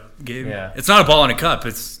in a cup game. Yeah, it's not a ball in a cup.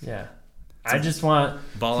 I just want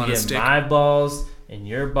ball to on a get stick. my balls and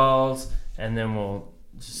your balls, and then we'll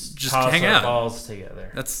just toss hang our out. balls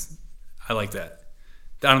together. I like that.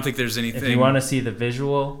 I don't think there's anything. If you want to see the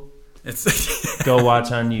visual, it's go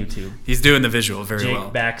watch on YouTube. He's doing the visual very Jake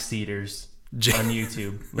well. Backseaters on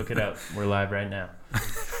YouTube. Look it up. We're live right now.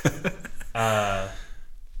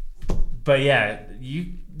 But yeah,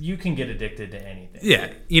 you can get addicted to anything.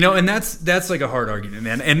 Yeah, and that's like a hard argument,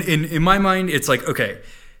 man. And in my mind, it's like, okay,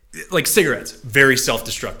 like cigarettes, very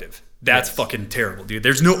self-destructive. That's fucking terrible, dude.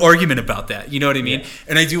 There's no argument about that. You know what I mean? Yeah.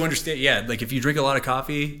 And I do understand, like if you drink a lot of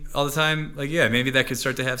coffee all the time, like, maybe that could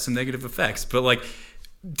start to have some negative effects. But like,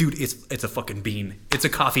 dude, it's a fucking bean. It's a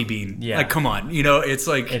coffee bean. Yeah. Like, come on. It's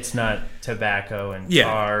like... It's not tobacco and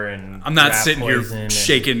tar and I'm not sitting here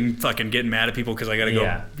shaking, fucking getting mad at people because I got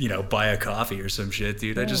to go, buy a coffee or some shit,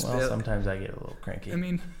 dude. Sometimes I get a little cranky. I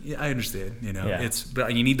mean, I understand,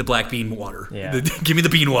 but you need the black bean water. Yeah. Give me the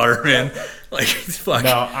bean water, man. Like, fuck.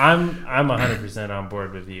 No, I'm 100% on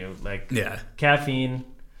board with you. Like, caffeine,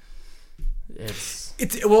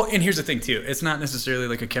 well, and here's the thing too. It's not necessarily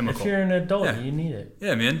like a chemical. If you're an adult, you need it.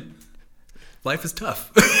 Yeah, man. Life is tough.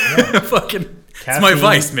 Fucking, it's my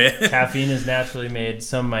vice, man. Caffeine is naturally made.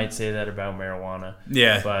 Some might say that about marijuana.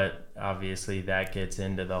 Yeah. But obviously that gets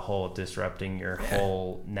into the whole disrupting your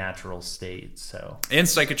whole natural state. So. And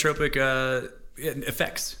psychotropic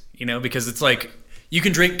effects, because it's like, you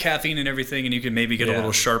can drink caffeine and everything, and you can maybe get a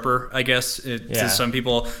little sharper, I guess. To some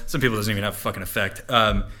people. Some people it doesn't even have a fucking effect.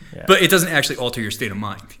 But it doesn't actually alter your state of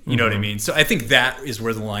mind. You know what I mean? So I think that is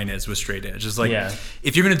where the line is with straight edge. It's like,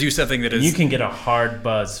 if you're going to do something that is... You can get a hard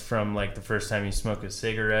buzz from like the first time you smoke a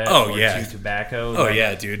cigarette or chew tobacco. Oh,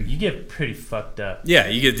 yeah, dude. You get pretty fucked up. Yeah,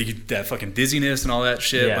 you get that fucking dizziness and all that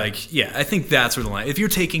shit. Yeah. I think that's where the line... If you're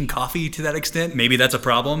taking coffee to that extent, maybe that's a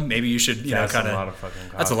problem. Maybe you should, kind of... That's a lot of fucking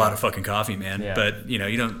coffee. That's a lot of fucking coffee, man. Yeah. But,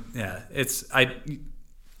 you don't... Yeah, it's...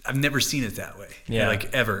 I've never seen it that way,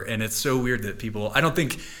 like ever, and it's so weird that people. I don't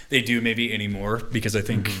think they do maybe anymore because I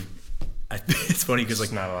think it's funny because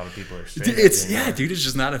like not a lot of people are straight. Dude, it's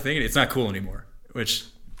just not a thing. It's not cool anymore. Which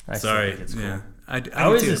I think it's cool. Yeah, I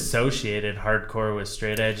always associated hardcore with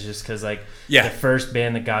straight edge just because like the first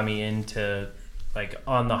band that got me into like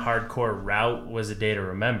on the hardcore route was A Day to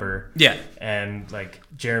Remember. Yeah, and like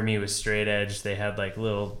Jeremy was straight edge. They had like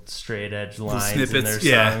little straight edge lines snippets in their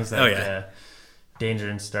songs. Like, Danger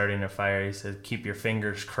in Starting a Fire, he said, keep your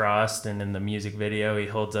fingers crossed, and in the music video he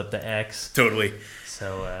holds up the X. Totally.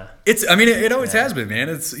 So it always has been, man.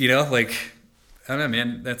 It's like, I don't know,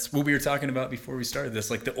 man, that's what we were talking about before we started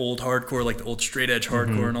this, like the old hardcore, like the old straight edge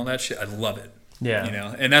hardcore and all that shit. I love it.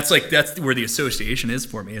 Yeah. And that's where the association is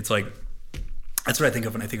for me. It's like, that's what I think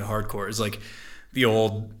of when I think of hardcore, is like the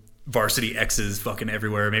old Varsity X's fucking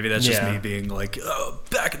everywhere. Maybe that's just me being like, oh,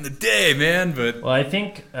 back in the day, man. But well, I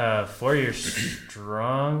think 4 Year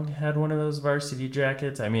Strong had one of those varsity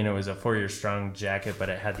jackets. I mean, it was a 4 Year Strong jacket, but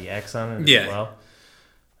it had the X on it as well.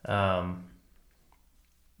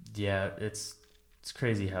 It's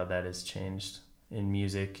crazy how that has changed in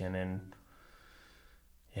music and in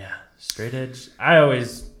straight edge.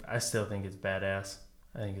 I still think it's badass.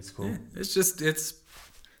 I think it's cool.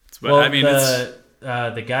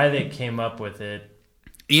 Yeah, the guy that came up with it,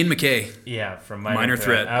 Ian MacKaye. Yeah, from Minor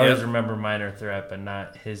Threat. I always remember Minor Threat, but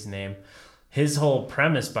not his name. His whole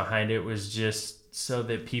premise behind it was just so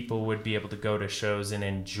that people would be able to go to shows and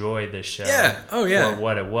enjoy the show for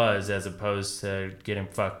what it was, as opposed to getting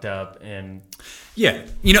fucked up and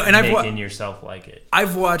making yourself like it.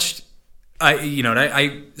 I've watched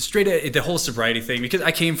I straight at the whole sobriety thing, because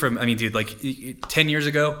I came from, I mean, dude, like 10 years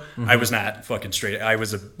ago, I was not fucking straight. I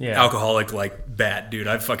was a alcoholic, like bad dude.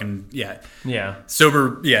 I fucking,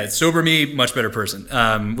 sober me, much better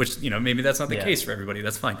person. Which, maybe that's not the case for everybody.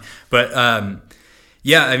 That's fine. But,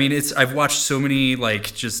 I mean, I've watched so many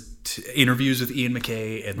like just interviews with Ian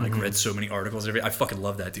MacKaye and like read so many articles. I fucking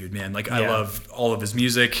love that dude, man. Like I love all of his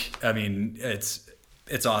music. I mean,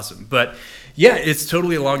 it's awesome. But yeah, it's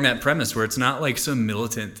totally along that premise where it's not like some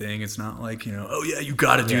militant thing. It's not like, oh yeah, you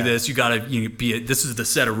got to do this. You got to this is the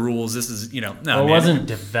set of rules. This is, no. Well, it wasn't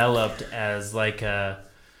developed as like a,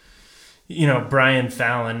 Brian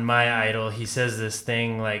Fallon, my idol, he says this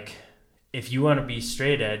thing like, if you want to be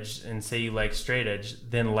straight edge and say you like straight edge,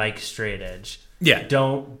 then like straight edge. Yeah.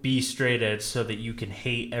 Don't be straight edge so that you can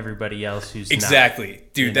hate everybody else who's exactly.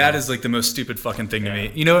 not. Dude, that is like the most stupid fucking thing to me.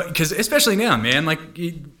 Because especially now, man, like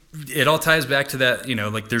it all ties back to that,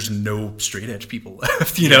 like there's no straight edge people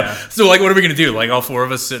left, So like, what are we going to do? Like all four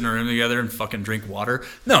of us sit in a room together and fucking drink water?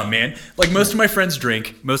 No, man. Like most of my friends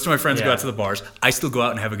drink. Most of my friends go out to the bars. I still go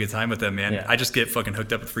out and have a good time with them, man. Yeah. I just get fucking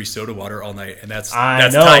hooked up with free soda water all night. And that's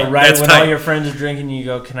tight. Right? That's when tight. All your friends are drinking, you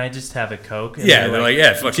go, can I just have a Coke? And they're like,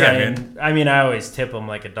 yeah, fuck yeah, man. I mean, I always tip them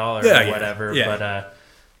like $1 or whatever, but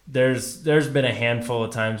there's been a handful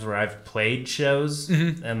of times where I've played shows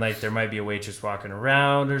and like there might be a waitress walking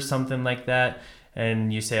around or something like that,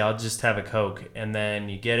 and you say, I'll just have a Coke, and then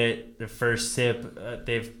you get it, the first sip,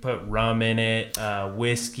 they've put rum in it,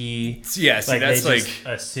 whiskey. Yeah, see, like that's they like just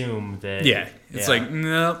assume that. Yeah, it's like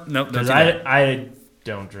nope. Because I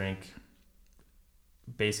don't drink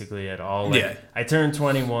basically at all. Like, I turned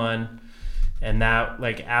 21. And that,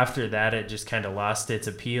 like, after that, it just kind of lost its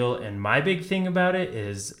appeal. And my big thing about it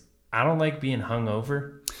is I don't like being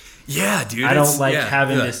hungover. Yeah, dude. I don't like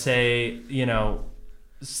having to say,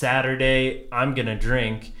 Saturday, I'm going to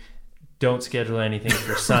drink. Don't schedule anything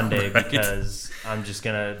for Sunday because I'm just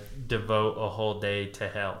going to devote a whole day to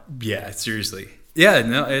hell. Yeah, seriously. Yeah,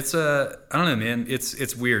 no, it's I don't know, man.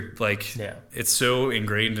 It's weird. Like, it's so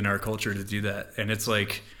ingrained in our culture to do that. And it's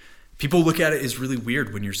like, people look at it as really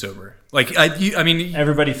weird when you're sober. Like, I mean...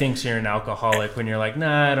 Everybody thinks you're an alcoholic when you're like,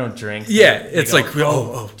 nah, I don't drink. Yeah, it's like,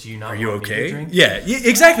 oh, do you not are you want okay? Me to drink? Yeah,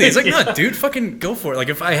 exactly. It's like, no, dude, fucking go for it. Like,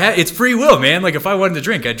 if I had... It's free will, man. Like, if I wanted to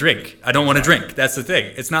drink, I'd drink. I don't want to drink. That's the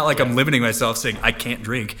thing. It's not like I'm limiting myself saying I can't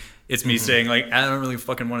drink. It's me saying, like, I don't really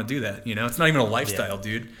fucking want to do that, It's not even a lifestyle,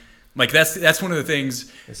 dude. Like, that's one of the things...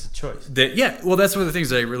 It's a choice. That's one of the things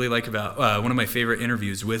that I really like about one of my favorite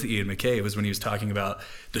interviews with Ian MacKaye was when he was talking about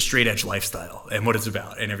the straight edge lifestyle and what it's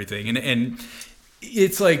about and everything. And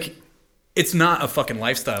it's like, it's not a fucking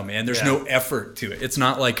lifestyle, man. There's no effort to it. It's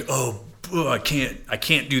not like, I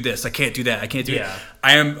can't do this. I can't do that. I can't do it.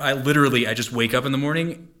 I just wake up in the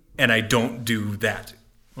morning and I don't do that.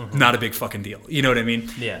 Not a big fucking deal. You know what I mean?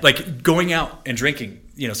 Yeah. Like going out and drinking,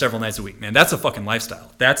 several nights a week, man, that's a fucking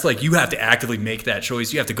lifestyle. That's like, you have to actively make that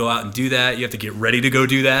choice. You have to go out and do that. You have to get ready to go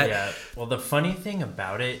do that. Yeah. Well, the funny thing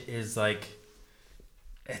about it is like,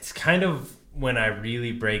 it's kind of when I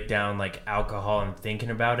really break down like alcohol and thinking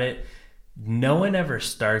about it, no one ever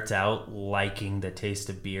starts out liking the taste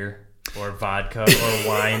of beer or vodka or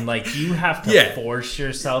wine. Like, you have to force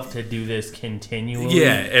yourself to do this continually.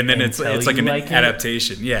 Yeah, and then it's like an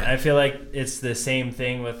adaptation. Yeah. I feel like it's the same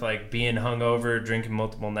thing with like being hungover, drinking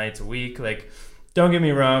multiple nights a week. Like, don't get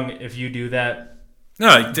me wrong, if you do that,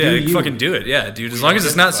 fucking do it. Yeah, dude. As long as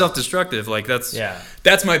it's not self-destructive, like that's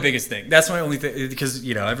my biggest thing. That's my only thing, because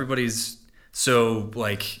everybody's so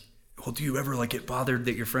like, well, do you ever like get bothered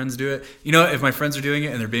that your friends do it? If my friends are doing it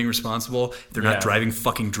and they're being responsible, they're not driving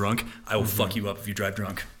fucking drunk, I will fuck you up if you drive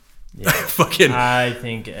drunk. Yeah. I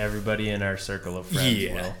think everybody in our circle of friends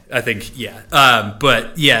will. I think,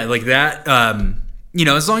 but yeah, like that,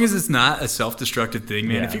 as long as it's not a self-destructive thing,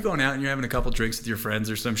 man. If you're going out and you're having a couple drinks with your friends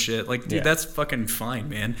or some shit, like, dude, that's fucking fine,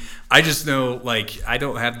 man. I just know, like, I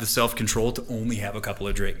don't have the self-control to only have a couple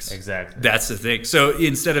of drinks. Exactly. That's the thing. So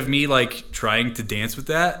instead of me, like, trying to dance with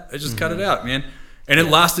that, I just cut it out, man. And it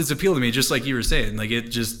lost its appeal to me, just like you were saying. Like, it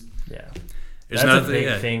just... Yeah. That's a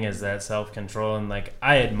big thing, is that self-control. And, like,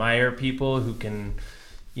 I admire people who can,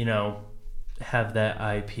 have that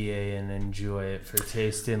IPA and enjoy it for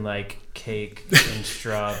tasting like cake and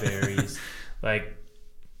strawberries. Like,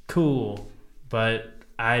 cool. But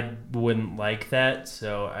I wouldn't like that,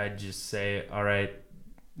 so I'd just say, all right,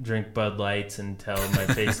 drink Bud Lights until my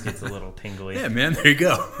face gets a little tingly. Yeah, man, there you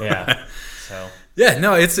go. Yeah. So. Yeah,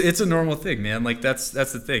 no, it's a normal thing, man. Like, that's the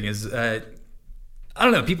thing is, I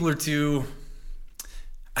don't know, people are too...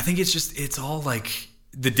 I think it's all like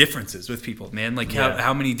the differences with people, man. Like Yeah.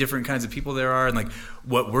 how many different kinds of people there are, and like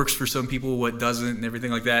what works for some people, what doesn't, and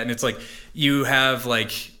everything like that. And it's like you have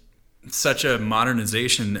like such a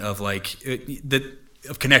modernization of like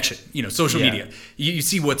of connection, social Yeah. media. You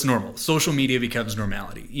see what's normal. Social media becomes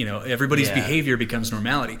normality. Everybody's Yeah. behavior becomes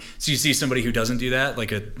normality. So you see somebody who doesn't do that, like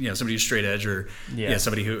somebody who's straight edge, or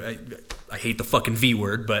somebody who I hate the fucking V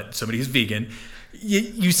word, but somebody who's vegan.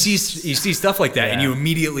 You see stuff like that, and you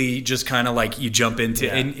immediately just kind of like you jump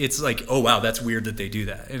into, and it's like, oh wow, that's weird that they do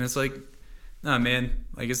that, and it's like, nah, man,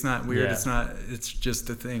 like it's not weird. Yeah. It's not. It's just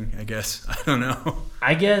a thing, I guess. I don't know.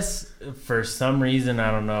 I guess for some reason,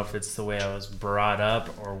 I don't know if it's the way I was brought up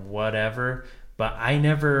or whatever, but I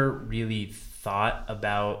never really thought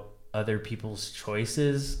about other people's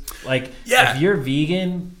choices. Like, Yeah. if you're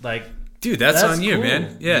vegan, like, Dude, that's on you, cool.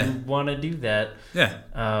 man. Yeah. You want to do that. Yeah.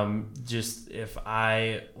 Just if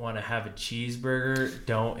I want to have a cheeseburger,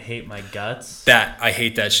 don't hate my guts. I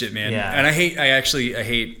hate that shit, man. Yeah. And I hate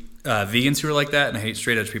vegans who are like that, and I hate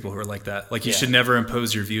straight edge people who are like that. Like you should never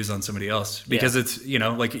impose your views on somebody else, because it's,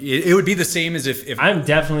 like it would be the same as if I'm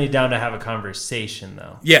definitely down to have a conversation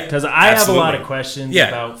though. Yeah, because I have a lot absolutely. of questions Yeah.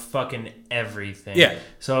 about fucking everything. Yeah.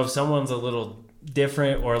 So if someone's a little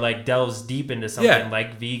different or like delves deep into something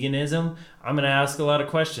like veganism, I'm gonna ask a lot of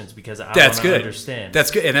questions because I want to understand. That's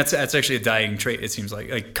good, and that's actually a dying trait. It seems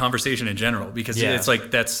like conversation in general, because it's like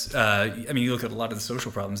that's. You look at a lot of the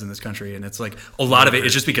social problems in this country, and it's like a lot of it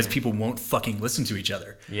is just because people won't fucking listen to each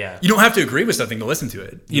other. Yeah, you don't have to agree with something to listen to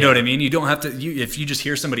it. You know what I mean? You don't have to. If you just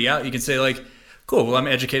hear somebody out, you can say like, cool, well, I'm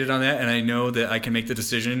educated on that, and I know that I can make the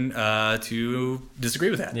decision to disagree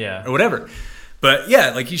with that, or whatever. But yeah,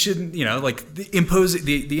 like you shouldn't, like the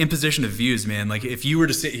imposition of views, man. Like if you were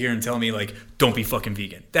to sit here and tell me like, don't be fucking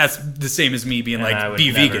vegan, that's the same as me being like, be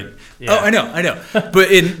vegan. Yeah. Oh, I know. But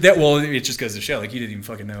it just goes to show, like you didn't even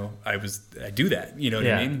fucking know I do that. You know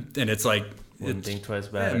what I mean? And it's like, wouldn't think twice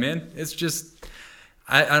about it, man. It's just,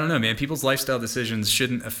 I don't know, man. People's lifestyle decisions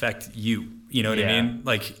shouldn't affect you. You know what I mean?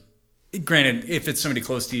 Like, granted, if it's somebody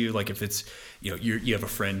close to you, like if it's, you have a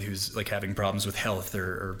friend who's like having problems with health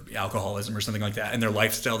or alcoholism or something like that, and their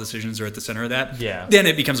lifestyle decisions are at the center of that, then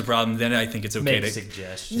it becomes a problem. Then I think it's okay make to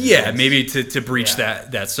suggestions. Maybe to breach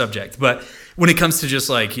that subject. But when it comes to just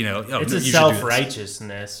like, it's a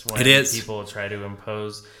self-righteousness when it is. People try to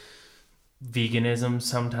impose veganism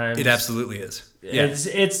sometimes. It absolutely is. Yeah.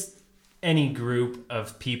 It's any group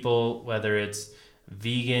of people, whether it's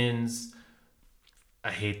vegans. I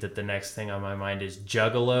hate that the next thing on my mind is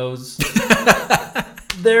juggalos.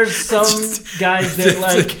 There's some guys that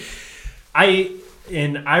like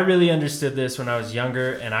I really understood this when I was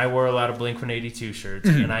younger, and I wore a lot of Blink-182 shirts,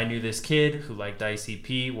 and I knew this kid who liked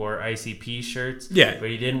ICP, wore ICP shirts, but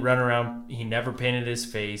he didn't run around, he never painted his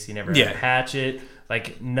face, he never had a hatchet,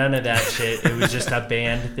 like none of that shit. It was just a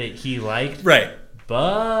band that he liked. Right.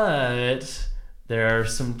 But there are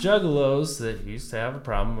some juggalos that used to have a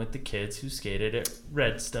problem with the kids who skated at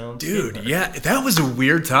Redstone. Dude, that was a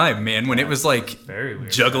weird time, man, when it was like very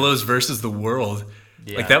weird juggalos versus the world.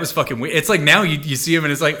 Yeah. Like that was fucking weird. It's like now you see him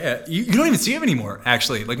and it's like you don't even see him anymore,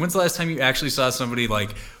 actually. Like when's the last time you actually saw somebody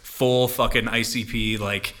like full fucking ICP,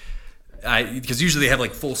 like because usually they have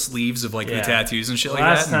like full sleeves of like the tattoos and shit like that.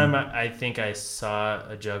 Last time I think I saw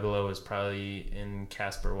a juggalo was probably in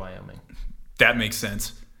Casper, Wyoming. That makes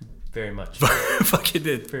sense. Very much. Fucking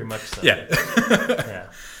did. Very much so. Yeah.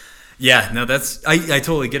 Yeah, no, that's I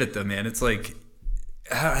totally get it though, man. It's like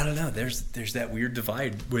I don't know. There's that weird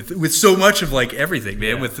divide with so much of like everything,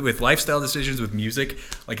 man. Yeah. With lifestyle decisions, with music,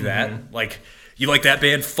 like that. Like you like that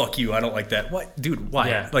band? Fuck you. I don't like that. What, dude? Why?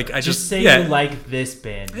 Yeah. Like I just say you like this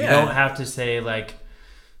band. You don't have to say like.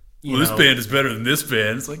 This band is better than this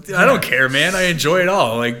band. It's like I don't care, man. I enjoy it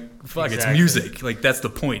all. Like fuck, It's music. Like that's the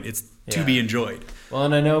point. It's to be enjoyed. Well,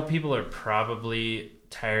 and I know people are probably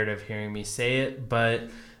tired of hearing me say it, but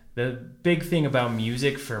the big thing about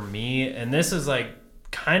music for me, and this is like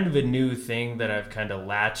kind of a new thing that I've kind of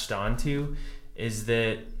latched onto, is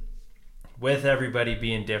that with everybody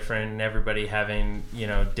being different and everybody having,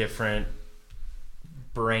 different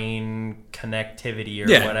brain connectivity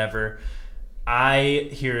or whatever, I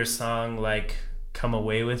hear a song like Come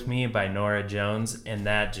Away With Me by Norah Jones, and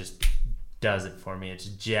that just does it for me. It's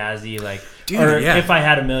jazzy, like, dude, If I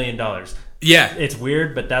Had $1 Million. Yeah, it's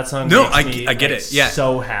weird, but that song makes me I get it. Yeah,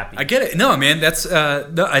 so happy. I get it. No, man, that's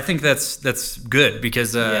no, I think that's good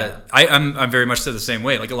because I'm very much so the same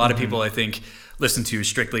way. Like a lot of people, I think, listen to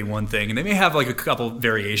strictly one thing, and they may have like a couple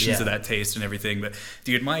variations of that taste and everything. But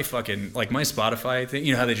dude, my fucking like my Spotify thing,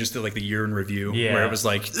 you know how they just did like the year in review, where it was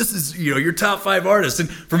like this is your top 5 artists, and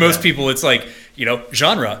for most people, it's like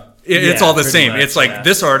genre. It's all the pretty same. much, It's like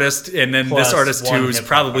this artist, and then Plus this artist one too is hip-hop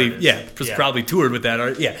probably artist. probably toured with that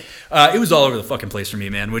art. Yeah, it was all over the fucking place for me,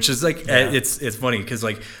 man. Which is like it's funny because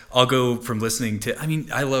like I'll go from listening to. I mean,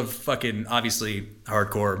 I love fucking obviously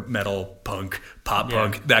hardcore metal, punk, pop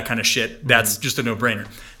punk, that kind of shit. That's just a no brainer.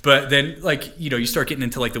 But then like you start getting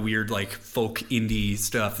into like the weird like folk indie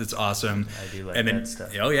stuff. That's awesome. I do like and then, that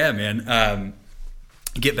stuff. Oh yeah, man.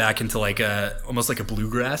 Get back into like almost like a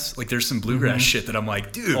bluegrass. Like there's some bluegrass shit that I'm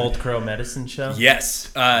like, dude. Old Crow Medicine Show.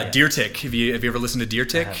 Yes, Deer Tick. Have you ever listened to Deer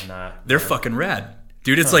Tick? I have not. They're fucking rad,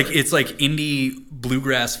 dude. It's like indie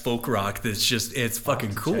bluegrass folk rock. That's just it's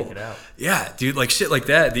fucking cool. Check it out. Yeah, dude. Like shit like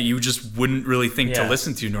that you just wouldn't really think to Yeah.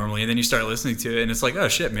 listen to normally, and then you start listening to it, and it's like, oh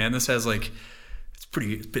shit, man, this has like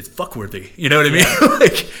it's fuck worthy. You know what I mean?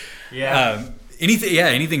 Like,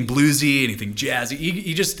 anything bluesy, anything jazzy.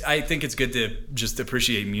 You just, I think it's good to just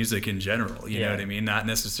appreciate music in general. You know what I mean? Not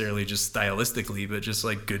necessarily just stylistically, but just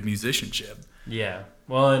like good musicianship. Yeah.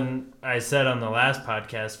 Well, and I said on the last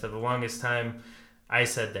podcast, for the longest time, I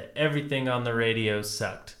said that everything on the radio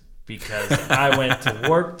sucked because I went to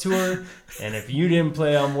Warped Tour, and if you didn't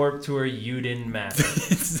play on Warped Tour, you didn't matter.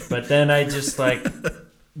 But then I just like,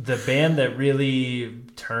 the band that really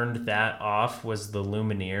turned that off was the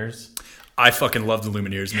Lumineers. I fucking love the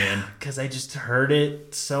Lumineers, man. Because I just heard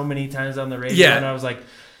it so many times on the radio, and I was like,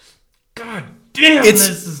 God damn, It's-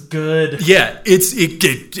 this is good. Yeah,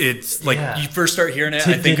 it's like you first start hearing it.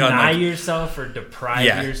 To I think deny on like, yourself or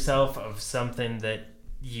deprive yourself of something that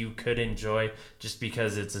you could enjoy just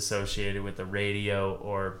because it's associated with the radio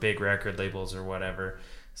or big record labels or whatever.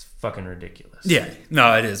 It's fucking ridiculous. Yeah,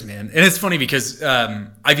 no, it is, man, and it's funny because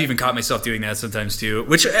I've even caught myself doing that sometimes too.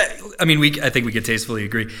 Which I mean, I think we could tastefully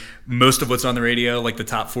agree. Most of what's on the radio, like the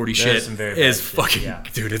top 40 shit, some very is bad shit,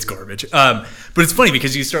 fucking dude. It's garbage. But it's funny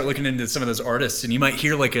because you start looking into some of those artists, and you might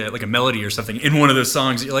hear like a melody or something in one of those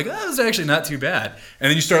songs. That you're like, oh, it's actually not too bad. And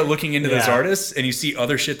then you start looking into those artists, and you see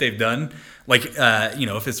other shit they've done, like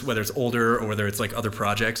if it's whether it's older or whether it's like other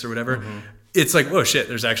projects or whatever. It's like, whoa, shit,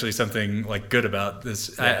 there's actually something like good about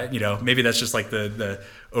this. Maybe that's just like the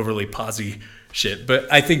overly posy shit.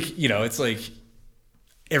 But I think, it's like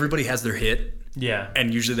everybody has their hit. Yeah.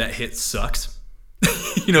 And usually that hit sucks.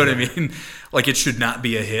 You know what I mean? Like it should not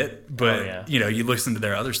be a hit, but you listen to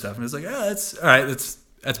their other stuff and it's like, oh, that's all right.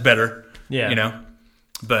 That's better. Yeah.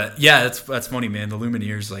 But yeah, that's funny, man. The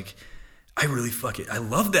Lumineers, like I really I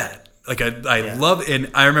love that. Like I love,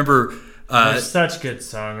 and I remember, they're such good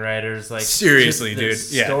songwriters, like seriously,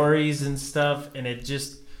 just the dude. stories and stuff, and it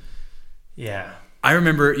just, I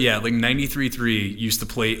remember, like 93.3 used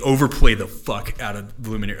to overplay the fuck out of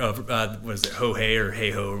Lumineer. Was it Ho Hey or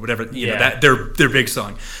Hey Ho or whatever? You know, that their big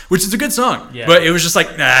song, which is a good song, but it was just like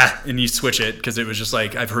and you switch it because it was just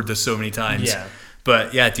like I've heard this so many times. Yeah.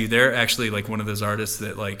 But yeah, dude, they're actually like one of those artists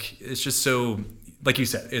that like it's just so, like you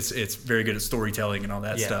said, it's very good at storytelling and all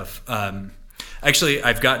that stuff. Actually, I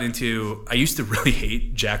used to really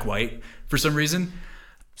hate Jack White for some reason.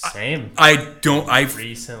 Same. I've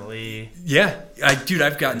recently. Yeah,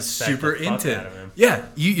 I've gotten super into him. Yeah,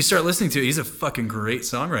 you start listening to it. He's a fucking great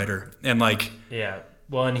songwriter, and like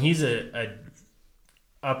well, and he's he's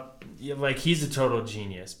a total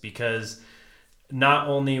genius because not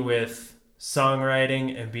only with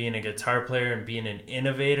songwriting and being a guitar player and being an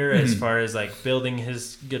innovator as far as like building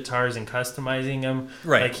his guitars and customizing them.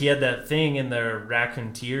 Right. Like he had that thing in the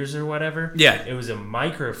Raconteurs or whatever. Yeah. It was a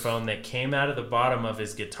microphone that came out of the bottom of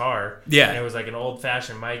his guitar. Yeah. And it was like an old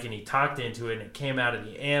fashioned mic and he talked into it and it came out of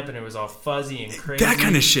the amp and it was all fuzzy and crazy. That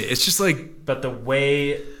kind of shit. It's just like. But the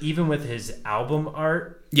way, even with his album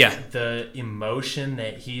art, the emotion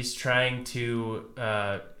that he's trying to,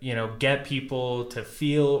 get people to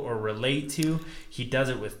feel or relate to, he does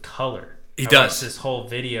it with color. He does. Watched this whole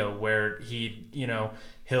video where he,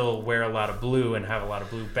 he'll wear a lot of blue and have a lot of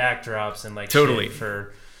blue backdrops and like totally shit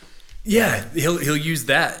for. Yeah, he'll use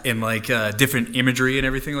that in like different imagery and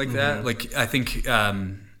everything like that. Like I think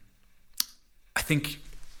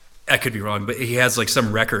I could be wrong, but he has like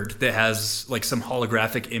some record that has like some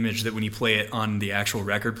holographic image that when you play it on the actual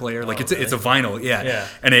record player, like it's a vinyl,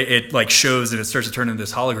 and it like shows and it starts to turn into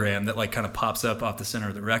this hologram that like kind of pops up off the center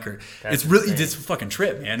of the record. It's really a fucking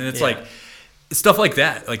trip, man, and it's like stuff like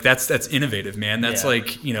that. Like that's innovative, man. That's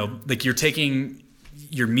like like you're taking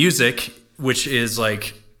your music, which is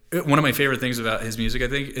like. One of my favorite things about his music, I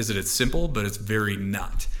think, is that it's simple, but it's very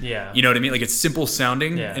not. Yeah. You know what I mean? Like it's simple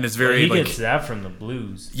sounding, and it's very he gets that from the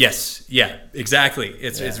blues. Yes. Yeah. Exactly.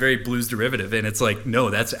 It's very blues derivative, and it's like no,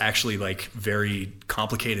 that's actually like very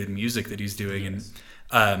complicated music that he's doing, and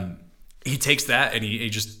he takes that and he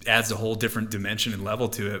just adds a whole different dimension and level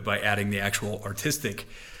to it by adding the actual artistic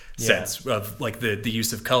sense of like the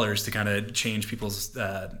use of colors to kind of change people's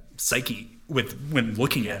psyche when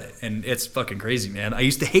looking at it, and it's fucking crazy, man. I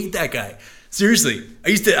used to hate that guy. Seriously, I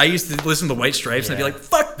used to listen to the White Stripes and I'd be like,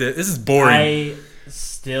 fuck this is boring. I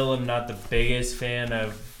still am not the biggest fan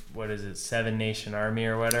of, what is it, Seven Nation Army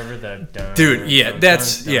or whatever.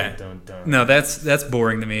 No, that's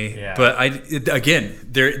boring to me. Yeah. But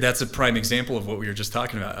that's a prime example of what we were just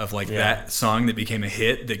talking about, of like that song that became a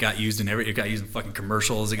hit that got used it got used in fucking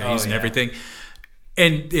commercials, it got used in everything,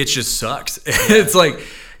 and it just sucks. It's like,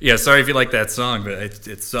 sorry if you like that song, but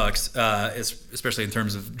it sucks, especially in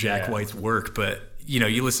terms of Jack White's work. But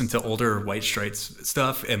you listen to older White Stripes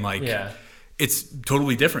stuff and like it's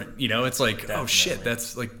totally different. It's like, definitely. Oh shit,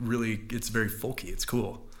 that's like really, it's very folky. It's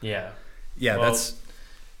cool. Yeah. Well,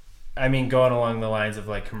 going along the lines of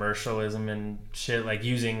like commercialism and shit, like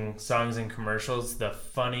using songs in commercials, the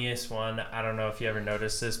funniest one, I don't know if you ever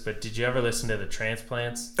noticed this, but did you ever listen to the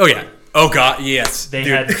Transplants? Oh yeah. Oh god, yes. They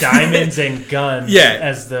had Diamonds and Guns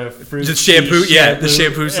as the fruit. The shampoo, the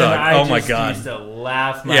shampoo song. Oh my god. I used to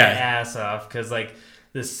laugh my ass off because like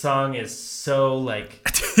this song is so like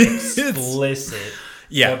explicit.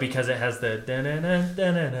 Yeah, but because it has the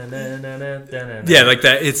like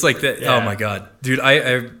that. It's like that. Yeah. Oh my god, dude!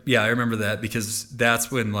 I remember that because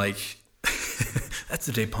that's when like that's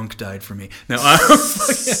the day punk died for me. No,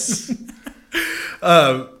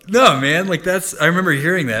 no man, like that's, I remember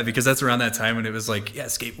hearing that because that's around that time when it was like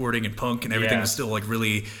skateboarding and punk and everything was still like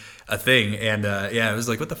really a thing, and it was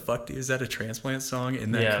like, what the fuck, dude, is that a Transplant song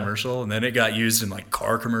in that commercial? And then it got used in like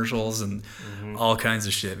car commercials and all kinds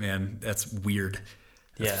of shit, man. That's weird.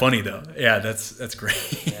 It's funny though. Yeah, that's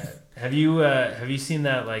great. Yeah. Have you seen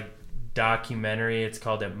that like documentary? It's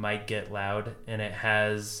called It Might Get Loud, and it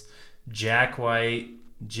has Jack White,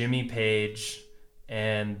 Jimmy Page,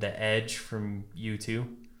 and The Edge from U2.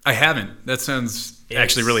 I haven't. That sounds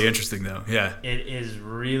actually really interesting though. Yeah. It is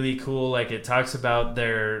really cool. Like it talks about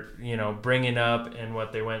their, bringing up and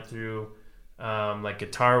what they went through, like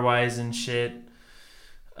guitar wise and shit.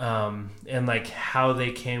 And like how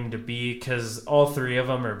they came to be, because all three of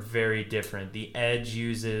them are very different. The Edge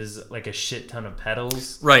uses like a shit ton of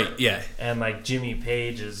pedals, right? Yeah, and like Jimmy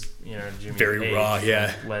Page is very Page raw,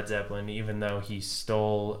 Led Zeppelin, even though he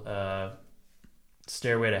stole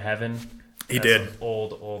Stairway to Heaven. He did.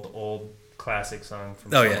 Old classic song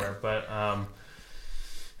from somewhere. But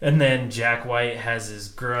and then Jack White has his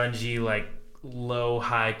grungy like low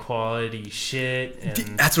high quality shit, and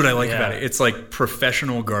that's what I like about it. It's like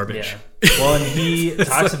professional garbage. Well, and he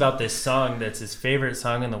talks about this song that's his favorite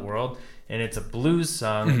song in the world, and it's a blues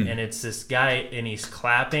song, and it's this guy and he's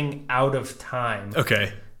clapping out of time.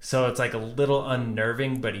 Okay, so it's like a little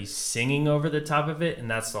unnerving, but he's singing over the top of it,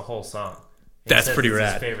 and that's the whole song. That's pretty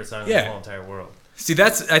rad. His favorite song in the whole entire world. See,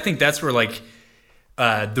 I think that's where like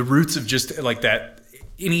the roots of just like that,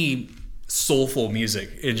 any soulful music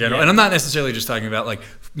in general, and I'm not necessarily just talking about like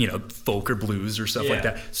folk or blues or stuff like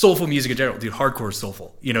that. Soulful music in general, dude. Hardcore is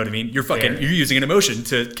soulful. You know what I mean? You're using an emotion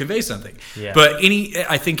to convey something. Yeah. But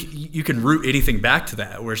I think you can root anything back to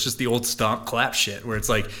that, where it's just the old stomp clap shit, where it's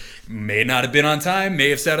like may not have been on time,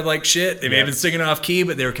 may have sounded like shit, they may have been singing off key,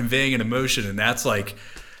 but they were conveying an emotion, and that's like,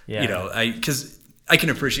 because I can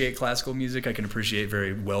appreciate classical music. I can appreciate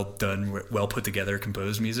very well done, well put together,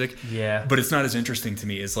 composed music. Yeah. But it's not as interesting to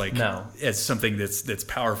me as like as something that's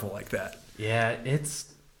powerful like that. Yeah,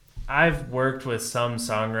 I've worked with some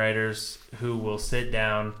songwriters who will sit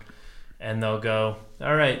down and they'll go,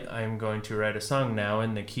 all right, I'm going to write a song now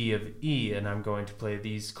in the key of E, and I'm going to play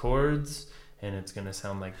these chords, and it's going to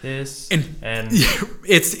sound like this. And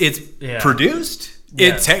it's produced.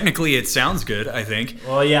 Yeah. Technically it sounds good, I think.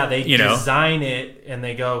 Well, yeah, they design it and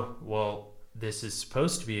they go, well, this is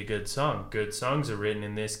supposed to be a good song. Good songs are written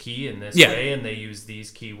in this key in this way, and they use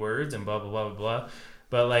these keywords and blah blah blah blah blah.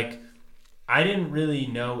 But like, I didn't really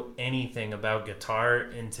know anything about guitar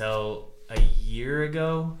until a year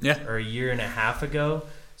ago, or a year and a half ago.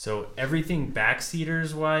 So everything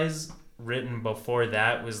Backseaters wise written before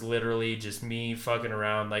that was literally just me fucking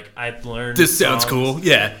around. Like, I'd learned this songs. Sounds cool.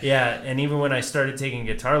 Yeah, and even when I started taking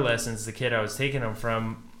guitar lessons, the kid I was taking them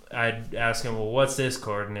from, I'd ask him, well, what's this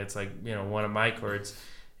chord? And it's like, one of my chords,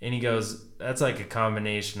 and he goes, that's like a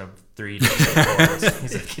combination of 3 different chords.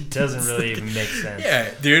 He's like, it doesn't really even make sense.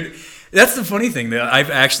 Yeah, dude, that's the funny thing though.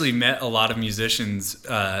 I've actually met a lot of musicians,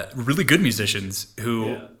 really good musicians,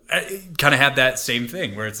 who kind of have that same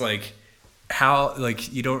thing, where it's like, how,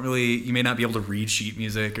 like, you may not be able to read sheet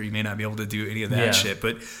music, or you may not be able to do any of that shit,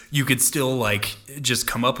 but you could still like just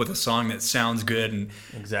come up with a song that sounds good, and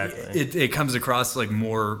exactly it comes across like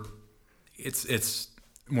more, it's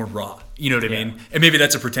more raw. You know what I mean? And maybe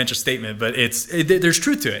that's a pretentious statement, but there's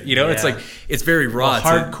truth to it. You know, it's like it's very raw.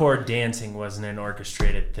 Well, hardcore dancing wasn't an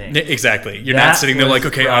orchestrated thing. Exactly. You're not sitting there like,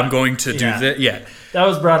 okay, I'm going to do that. Yeah. That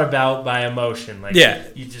was brought about by emotion. Like,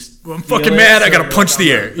 you just I'm fucking mad. I gotta punch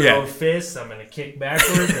the air. Throw fists. I'm gonna kick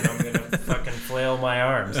backwards, and I'm gonna fucking flail my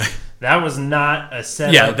arms. That was not a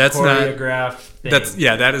set that's choreographed thing.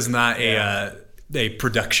 That is not a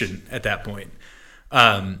production at that point.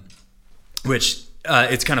 Which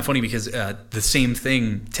it's kind of funny because the same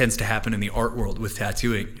thing tends to happen in the art world with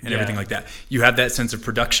tattooing and everything like that. You have that sense of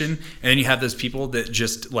production, and then you have those people that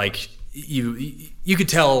just like you could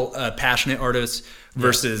tell passionate artists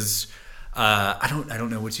versus I don't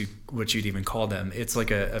know what you'd even call them. It's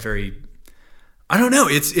like a very I don't know.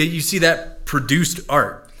 You see that produced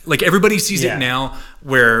art. Like everybody sees it now,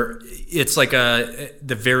 where it's like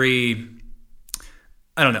the very.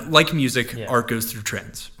 I don't know, like music, art goes through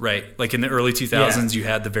trends, right? Like in the early 2000s, you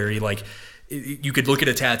had the very like, you could look at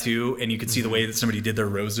a tattoo and you could see the way that somebody did their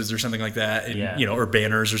roses or something like that, and, you know, or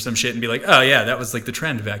banners or some shit, and be like, oh yeah, that was like the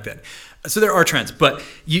trend back then. So there are trends, but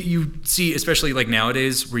you see, especially like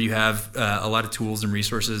nowadays, where you have a lot of tools and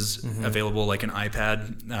resources available, like an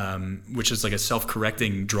iPad, which is like a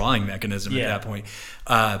self-correcting drawing mechanism at that point.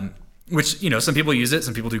 Which, you know, some people use it,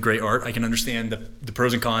 some people do great art. I can understand the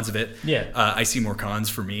pros and cons of it. I see more cons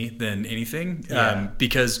for me than anything,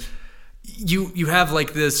 because you have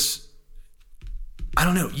like this, I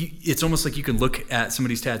don't know, it's almost like you can look at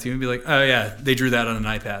somebody's tattoo and be like, oh yeah, they drew that on an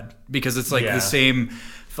iPad, because it's like the same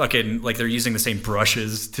fucking, like they're using the same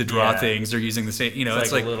brushes to draw things. They're using the same, you know,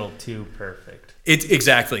 it's like a little too perfect. It's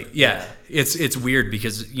exactly. Yeah. It's weird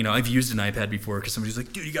because, you know, I've used an iPad before because somebody's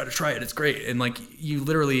like, dude, you got to try it. It's great. And like, you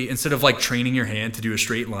literally, instead of like training your hand to do a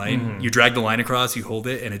straight line, you drag the line across, you hold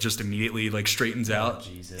it, and it just immediately like straightens out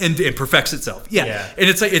and it perfects itself. And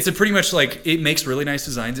it's like, it's a pretty much like, it makes really nice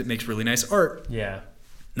designs. It makes really nice art.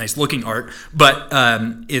 Nice looking art, but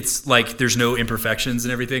it's like there's no imperfections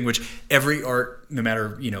and everything, which every art, no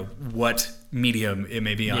matter, you know, what medium it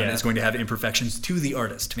may be on, is going to have imperfections to the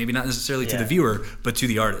artist. Maybe not necessarily to the viewer, but to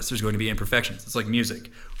the artist. There's going to be imperfections. It's like music.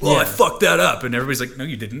 Well, I fucked that up, and everybody's like, no,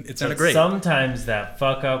 you didn't. It sounded great. Sometimes that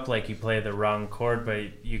fuck up, like you play the wrong chord,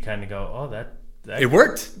 but you kind of go, oh, that it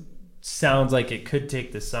worked. Sounds like it could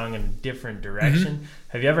take the song in a different direction.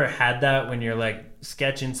 Have you ever had that when you're like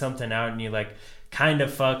sketching something out and you like kind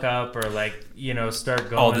of fuck up, or like, you know, start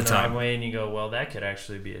going the wrong way, and you go, well, that could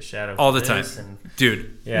actually be a shadow all the time,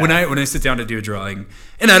 dude. When I sit down to do a drawing,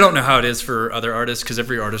 and I don't know how it is for other artists because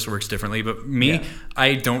every artist works differently, but me,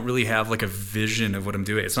 I don't really have like a vision of what I'm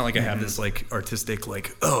doing. It's not like I have this like artistic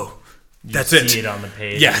like, oh, that's it. See it on the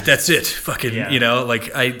page. Yeah, that's it. Fucking, you know,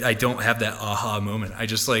 like I don't have that aha moment. I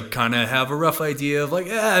just like kind of have a rough idea of like,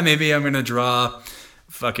 maybe I'm gonna draw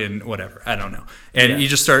fucking whatever, I don't know, and you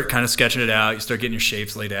just start kind of sketching it out. You start getting your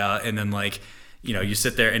shapes laid out, and then like, you know, you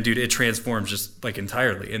sit there and dude, it transforms just like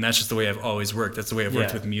entirely. And that's just the way I've always worked. That's the way I've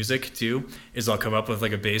worked with music too, is I'll come up with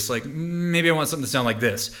like a bass, like maybe I want something to sound like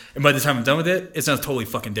this, and by the time I'm done with it, it sounds totally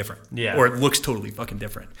fucking different, or it looks totally fucking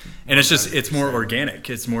different. And it's just, it's more organic.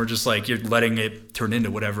 It's more just like you're letting it turn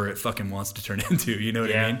into whatever it fucking wants to turn into, you know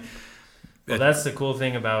what I mean? Well, that's the cool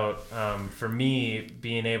thing about for me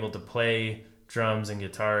being able to play drums and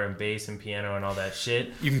guitar and bass and piano and all that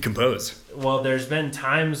shit. You can compose. Well, there's been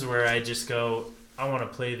times where I just go, I want to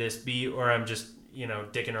play this beat, or I'm just, you know,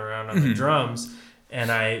 dicking around on the drums, and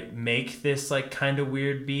I make this like kind of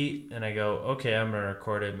weird beat, and I go, okay, I'm gonna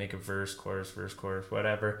record it, make a verse, chorus,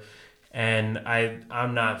 whatever. And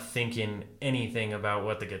I'm not thinking anything about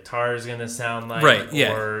what the guitar is gonna sound like,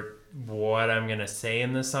 or what I'm gonna say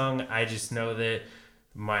in the song. I just know that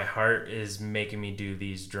my heart is making me do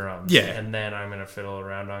these drums, and then I'm gonna fiddle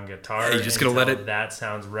around on guitar. You're just gonna let it. That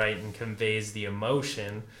sounds right and conveys the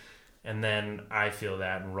emotion, and then I feel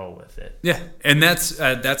that and roll with it. Yeah, and that's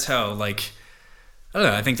how, like, I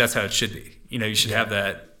don't know. I think that's how it should be. You know, you should have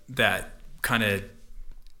that kind of.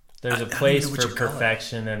 There's a place for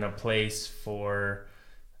perfection and a place for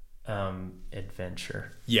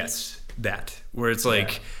adventure. Yes, that where it's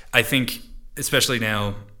like, I think especially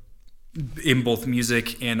now, in both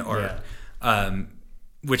music and art,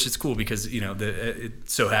 which is cool because, you know, it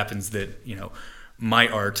so happens that, you know, my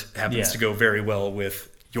art happens to go very well with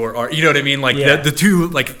your art. You know what I mean? Like the two,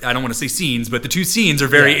 like, I don't want to say scenes, but the two scenes are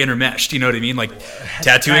very intermeshed. You know what I mean? Like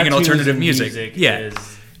tattooing and alternative music.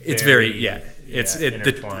 It's very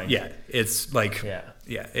intertwined. It's like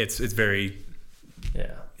it's very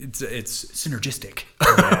it's synergistic.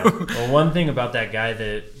 Well, one thing about that guy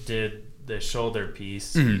that did the shoulder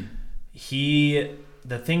piece.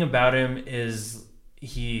 The thing about him is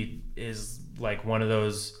he is like one of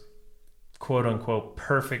those quote unquote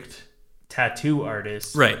perfect tattoo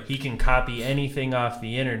artist. Right. He can copy anything off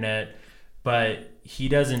the internet, but he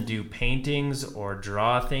doesn't do paintings or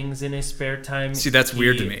draw things in his spare time. See, that's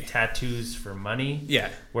weird to me. Tattoos for money. Yeah.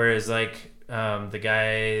 Whereas like the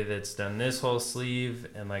guy that's done this whole sleeve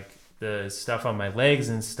and like the stuff on my legs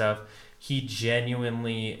and stuff, he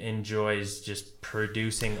genuinely enjoys just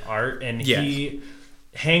producing art, and he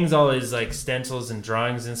hangs all his like stencils and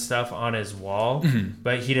drawings and stuff on his wall,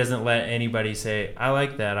 but he doesn't let anybody say, I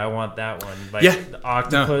like that, I want that one. Like the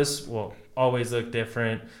octopus will always look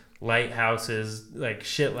different. Lighthouses, like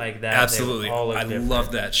shit like that. Absolutely. I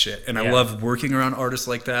love that shit. And I love working around artists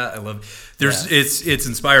like that. It's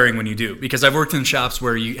inspiring when you do, because I've worked in shops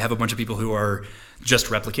where you have a bunch of people who are just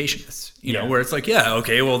replicationists, you know, where it's like,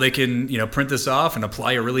 okay, well they can, print this off and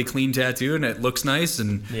apply a really clean tattoo and it looks nice,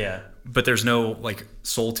 and but there's no like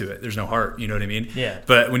soul to it. There's no heart, you know what I mean? Yeah.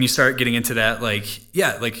 But when you start getting into that,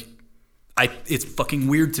 it's fucking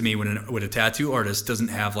weird to me when a tattoo artist doesn't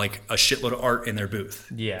have like a shitload of art in their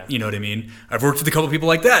booth. Yeah. You know what I mean? I've worked with a couple of people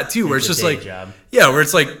like that too, where it's just like, where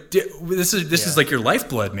it's like, this is like your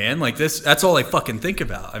lifeblood, man. Like that's all I fucking think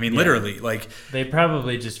about. I mean, literally, like they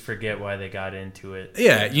probably just forget why they got into it.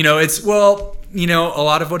 Yeah. A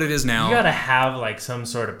lot of what it is now. You gotta have like some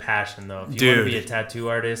sort of passion though. If you want to be a tattoo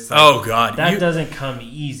artist. Like, oh God. That doesn't come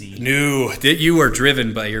easy. No, you are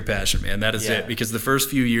driven by your passion, man. That is it. Because the first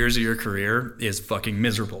few years of your career is fucking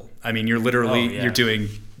miserable. I mean, you're literally you're doing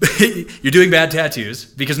bad tattoos,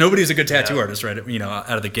 because nobody's a good tattoo artist, right? Out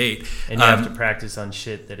of the gate, and you have to practice on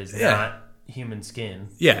shit that is not human skin.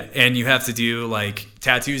 Yeah, and you have to do like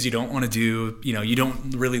tattoos you don't want to do. You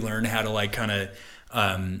don't really learn how to like kind of,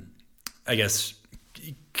 I guess,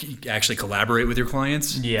 actually collaborate with your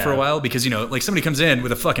clients for a while, because like somebody comes in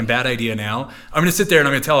with a fucking bad idea now. I'm gonna sit there and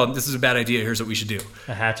I'm gonna tell them, this is a bad idea. Here's what we should do.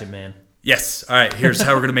 A hatchet man. Yes. All right. Here's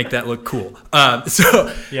how we're gonna make that look cool.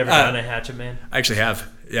 So you ever done a hatchet man? I actually have.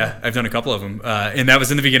 Yeah, I've done a couple of them, and that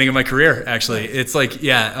was in the beginning of my career. Actually, it's like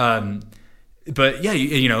but yeah,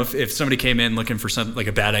 if somebody came in looking for some like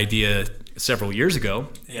a bad idea several years ago,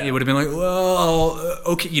 it would have been like, well,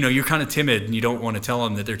 okay, you're kind of timid and you don't want to tell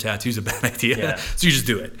them that their tattoo's a bad idea, so you just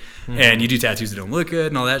do it, and you do tattoos that don't look good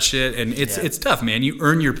and all that shit, and it's tough, man. You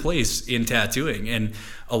earn your place in tattooing, and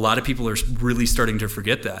a lot of people are really starting to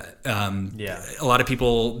forget that. A lot of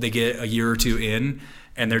people, they get a year or two in,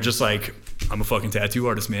 and they're just like, I'm a fucking tattoo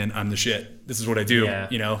artist, man. I'm the shit. This is what I do.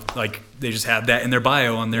 Like they just have that in their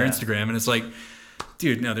bio on their Instagram, and it's like,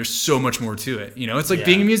 dude, no, there's so much more to it. It's like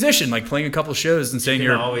being a musician, like playing a couple shows and saying you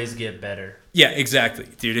can always get better. Yeah, exactly,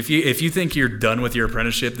 dude. If you think you're done with your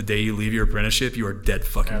apprenticeship the day you leave your apprenticeship, you are dead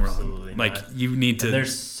fucking Absolutely wrong. Like you need to. And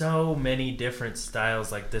there's so many different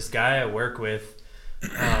styles. Like this guy I work with,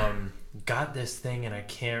 got this thing, and I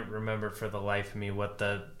can't remember for the life of me what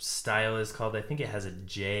the style is called. I think it has a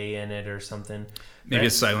J in it or something. Maybe a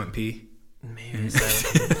silent P. Maybe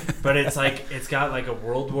so. But it's like it's got like a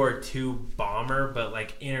World War II bomber, but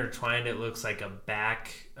like intertwined it looks like a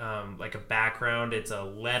background. It's a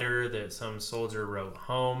letter that some soldier wrote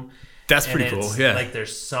home. That's pretty cool. Yeah. Like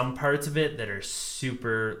there's some parts of it that are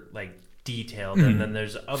super like detailed, and then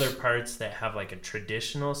there's other parts that have like a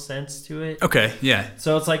traditional sense to it. Okay, yeah.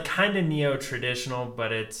 So it's like kind of neo-traditional,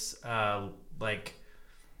 but it's like,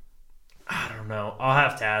 I don't know. I'll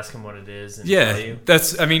have to ask him what it is and tell you.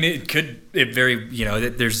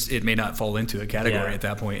 It may not fall into a category at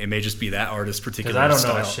that point. It may just be that artist's particular style. Because I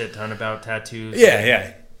don't know a shit ton about tattoos.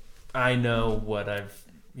 Yeah. I know what I've,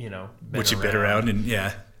 what you've been around, and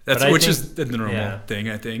which is the normal thing,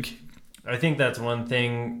 I think. I think that's one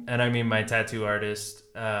thing, and I mean my tattoo artist,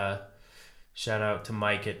 shout out to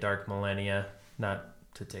Mike at Dark Millennia, not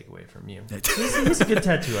to take away from you. He's a good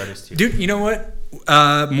tattoo artist too. Dude, you know what?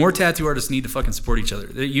 More tattoo artists need to fucking support each other.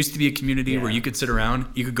 There used to be a community where you could sit around,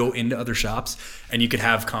 you could go into other shops, and you could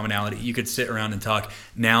have commonality. You could sit around and talk.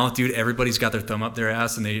 Now, dude, everybody's got their thumb up their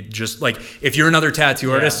ass, and they just like, if you're another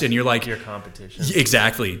tattoo artist and you're like, your competition.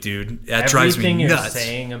 Exactly, dude. That drives me nuts. Everything you're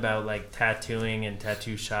saying about like tattooing and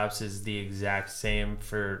tattoo shops is the exact same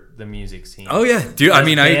for the music scene. Oh yeah, dude. I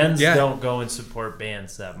mean, bands don't go and support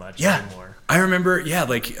bands that much anymore. I remember,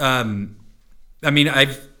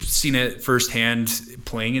 I've seen it firsthand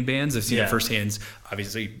playing in bands. I've seen it firsthand,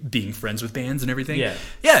 obviously, being friends with bands and everything.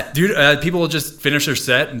 Yeah, dude, people will just finish their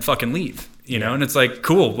set and fucking leave, and it's like,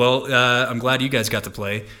 cool, well, I'm glad you guys got to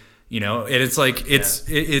play, and it's like, it's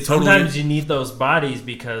totally... Sometimes you need those bodies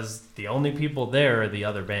because the only people there are the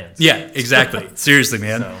other bands. Yeah, exactly. Seriously,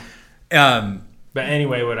 man. But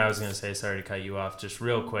anyway, what I was going to say, sorry to cut you off, just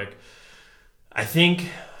real quick, I think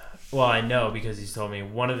Well, I know because he's told me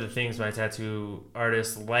one of the things my tattoo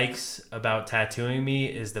artist likes about tattooing me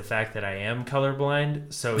is the fact that I am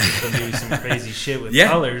colorblind. So he's been doing some crazy shit with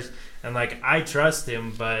colors. And, like, I trust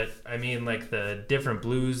him, but, I mean, like, the different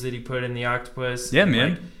blues that he put in the octopus. Yeah, man.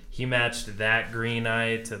 Like, he matched that green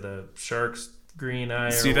eye to the shark's green eye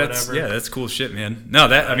See, or that's, whatever. yeah, that's cool shit, man. No,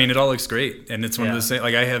 I mean, it all looks great. And it's one of those things,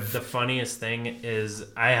 like, I have... The funniest thing is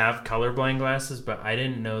I have colorblind glasses, but I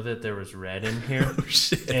didn't know that there was red in here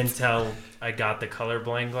until I got the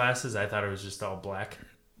colorblind glasses. I thought it was just all black.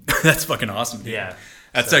 That's fucking awesome, dude. Yeah.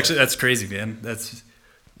 That's crazy, man. That's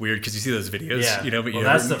weird because you see those videos, yeah. you know, but well,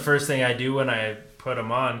 that's the first thing I do when I put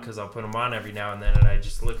them on, because I'll put them on every now and then, and I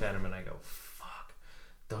just look at them and I go, fuck,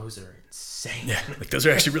 those are insane. Yeah, like those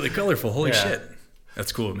are actually really colorful. Holy shit.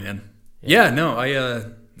 That's cool, man. Yeah, no,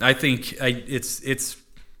 I think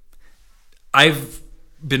I've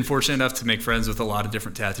been fortunate enough to make friends with a lot of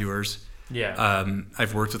different tattooers. Yeah.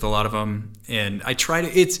 I've worked with a lot of them, and I try to.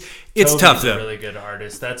 It's Toby's tough though. A really good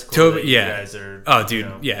artist. That's cool. Toby, that you guys are. Oh, dude, you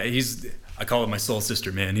know. yeah. I call him my soul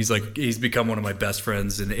sister, man. He's become one of my best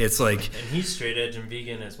friends, and it's like. And he's straight edge and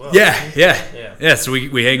vegan as well. Yeah. So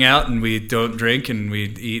we hang out and we don't drink and we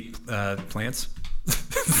eat plants.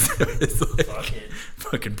 It's like,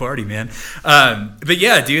 fucking party, man. But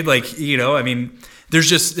yeah, dude, like, you know, I mean,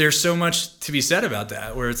 there's so much to be said about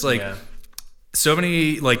that, where it's like. So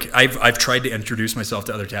many, like, I've tried to introduce myself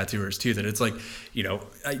to other tattooers too, that it's like, you know,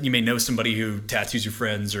 you may know somebody who tattoos your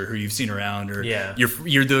friends or who you've seen around, or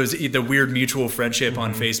you're the weird mutual friendship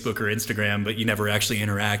on Facebook or Instagram, but you never actually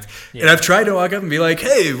interact. And I've tried to walk up and be like,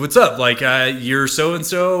 hey, what's up? Like, you're so and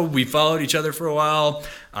so. We followed each other for a while.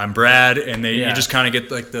 I'm Brad, and you just kind of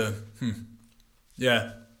get like the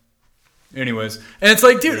Anyways, and it's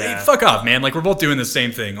like, dude, hey, fuck off, man. Like, we're both doing the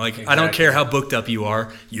same thing. Like, exactly. I don't care how booked up you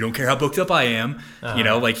are. You don't care how booked up I am. You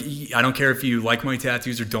know, like, I don't care if you like my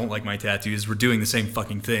tattoos or don't like my tattoos. We're doing the same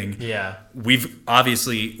fucking thing. Yeah. We've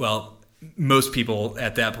obviously, well, most people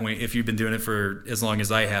at that point, if you've been doing it for as long as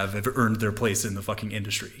I have earned their place in the fucking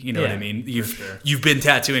industry. You know what I mean? You've been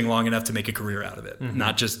tattooing long enough to make a career out of it,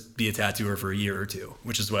 not just be a tattooer for a year or two,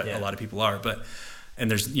 which is what a lot of people are. And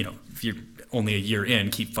there's, you know, if you're only a year in,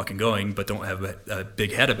 keep fucking going, but don't have a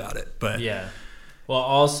big head about it. But yeah. Well,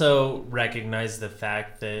 also recognize the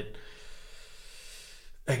fact that,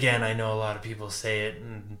 again, I know a lot of people say it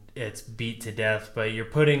and it's beat to death, but you're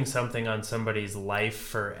putting something on somebody's life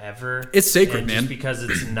forever. It's sacred, man. Just because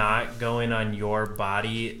it's not going on your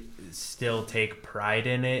body, still take pride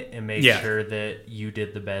in it and make sure that you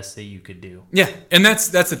did the best that you could do. Yeah, and that's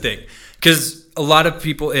the thing, because a lot of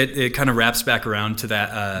people, it kind of wraps back around to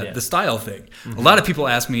that the style thing. A lot of people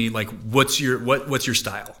ask me, like, what's your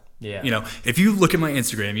style? Yeah. You know, if you look at my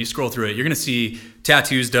Instagram, you scroll through it, you're going to see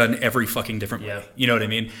tattoos done every fucking different way. You know what I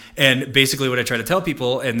mean? And basically what I try to tell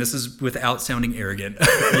people, and this is without sounding arrogant,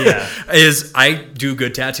 is I do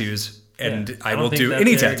good tattoos, and I will do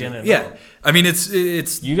any tattoo. Yeah. I mean, it's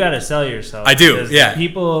you got to sell yourself. I do. Yeah. The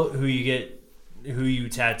people who you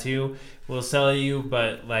tattoo will sell you,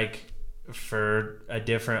 but like for a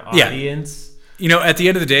different audience. You know, at the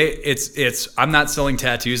end of the day, it's I'm not selling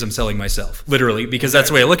tattoos, I'm selling myself, literally, because that's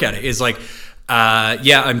the way I look at it. Is like,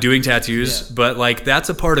 I'm doing tattoos, but like that's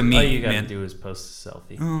a part of me. All you gotta do is post a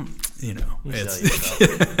selfie. You know,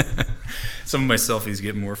 some of my selfies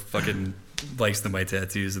get more fucking likes than my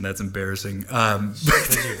tattoos, and that's embarrassing.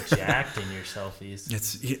 Because you're jacked in your selfies.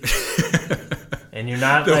 And you're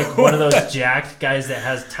not like one of those jacked guys that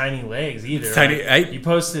has tiny legs either. You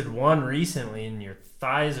posted one recently, and your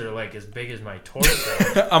thighs are like as big as my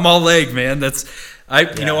torso. I'm all leg, man.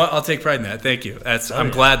 You know what? I'll take pride in that. Thank you. I'm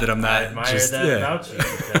glad that I'm not. I admire that about you,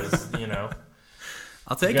 because you know.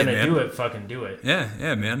 I'll take it, man. You're gonna do it, fucking do it.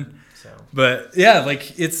 Yeah, man. So, but yeah,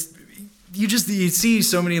 like you see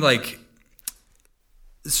so many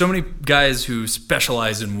guys who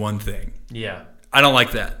specialize in one thing. Yeah, I don't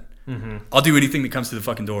like that. I'll do anything that comes to the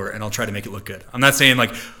fucking door, and I'll try to make it look good. I'm not saying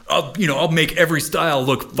like, I'll make every style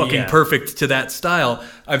look fucking perfect to that style.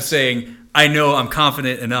 I'm saying I know I'm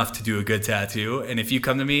confident enough to do a good tattoo, and if you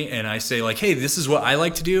come to me and I say like, hey, this is what I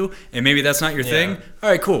like to do, and maybe that's not your thing, all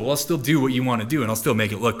right, cool. Well, I'll still do what you want to do, and I'll still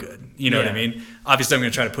make it look good. You know what I mean? Obviously, I'm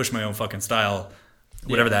going to try to push my own fucking style,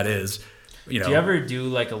 whatever that is. You know. Do you ever do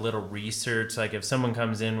like a little research? Like if someone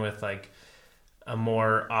comes in with like a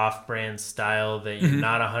more off-brand style that you're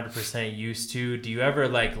not 100% used to, do you ever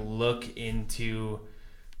like look into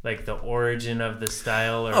like the origin of the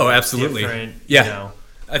style or absolutely different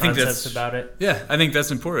I think that's about it? I think that's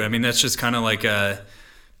important. I mean, that's just kind of like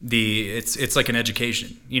it's like an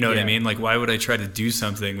education. You know what I mean? Like, why would I try to do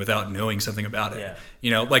something without knowing something about it? Yeah.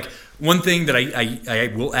 You know, like one thing that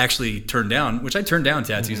I will actually turn down, which I turn down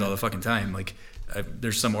tattoos all the fucking time. Like,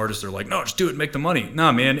 there's some artists that are like, no, just do it and make the money.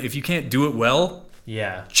 Nah, man, if you can't do it well,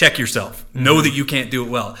 check yourself. Know that you can't do it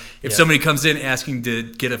well. If somebody comes in asking to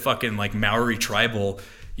get a fucking like Maori tribal,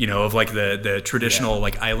 you know, of like the traditional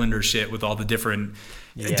like islander shit with all the different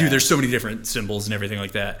dude, there's so many different symbols and everything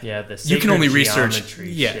like that. Yeah, the you can only research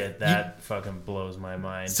shit, that fucking blows my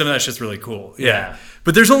mind. Some of that shit's really cool. Yeah.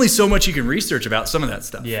 But there's only so much you can research about some of that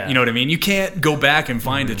stuff. Yeah. You know what I mean? You can't go back and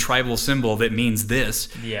find a tribal symbol that means this.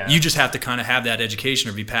 Yeah. You just have to kind of have that education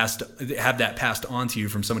or have that passed on to you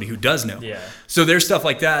from somebody who does know. Yeah. So there's stuff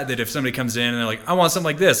like that if somebody comes in and they're like, I want something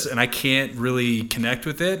like this, and I can't really connect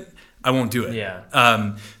with it, I won't do it. Yeah.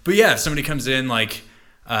 But yeah, if somebody comes in like,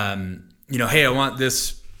 you know, hey, I want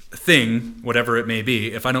this thing, whatever it may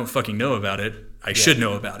be, if I don't fucking know about it, I should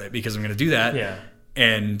know about it because I'm going to do that. Yeah.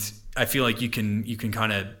 And I feel like you can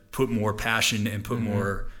kind of put more passion and put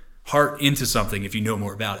more heart into something if you know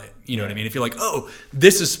more about it. You know what I mean? If you're like, oh,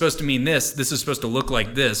 this is supposed to mean this is supposed to look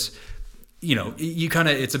like this, you know, you kind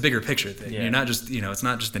of, it's a bigger picture thing. You're not just, you know, it's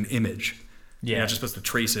not just an image. You're not just supposed to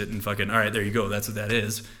trace it and fucking, all right, there you go. That's what that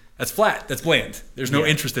is. That's flat. That's bland. There's no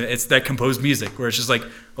interest in it. It's that composed music where it's just like,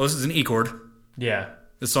 well, this is an E chord. Yeah.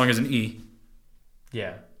 This song is an E.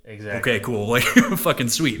 Yeah, exactly. Okay, cool. Like, fucking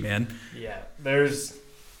sweet, man. Yeah.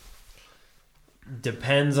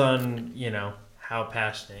 Depends on, you know, how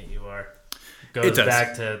passionate you are. Goes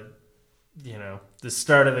back to, you know, the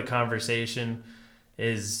start of the conversation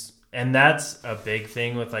and that's a big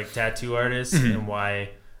thing with like tattoo artists and why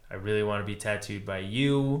I really want to be tattooed by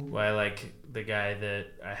you, why I like the guy that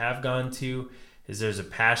I have gone to, is there's a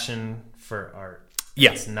passion for art.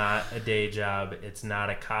 Yeah. It's not a day job. It's not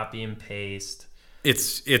a copy and paste.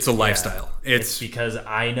 It's a lifestyle. It's because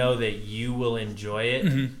I know that you will enjoy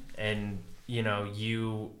it and, you know,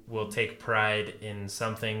 you will take pride in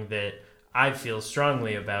something that I feel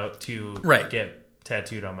strongly about to get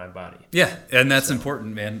tattooed on my body. Yeah, and that's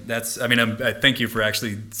important, man. I thank you for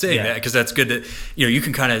actually saying that, because that's good that, you know, you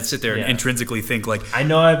can kind of sit there and intrinsically think like, I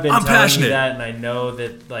know I've been telling passionate. you that, and I know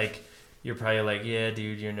that like you're probably like, yeah,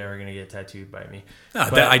 dude, you're never gonna get tattooed by me.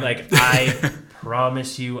 I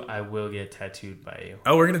promise you, I will get tattooed by you.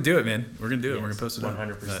 Oh, we're gonna do it, man. We're gonna do it. We're gonna post it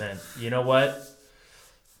 100%. You know what?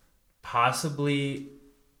 Possibly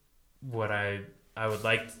what I would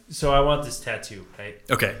like. So I want this tattoo, right?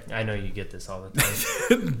 Okay. I know you get this all the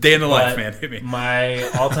time. Day in the life, man. Hit me. My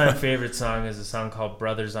all-time favorite song is a song called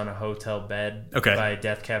 "Brothers on a Hotel Bed" by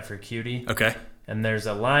Death Cab for Cutie. Okay. And there's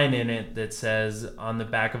a line in it that says, on the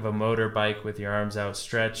back of a motorbike with your arms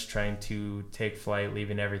outstretched, trying to take flight,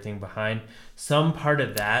 leaving everything behind. Some part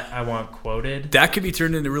of that I want quoted. That could be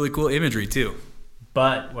turned into really cool imagery too.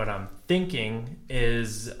 But what I'm thinking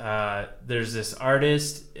is there's this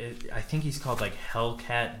artist, I think he's called like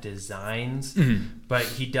Hellcat Designs, but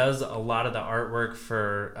he does a lot of the artwork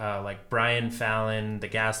for like Brian Fallon, The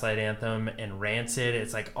Gaslight Anthem, and Rancid.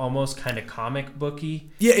 It's like almost kind of comic booky.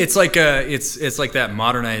 Yeah, it's like it's like that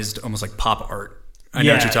modernized, almost like pop art. I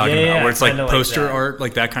know what you're talking about, where it's like poster art,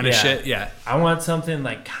 like that kind of shit. Yeah, I want something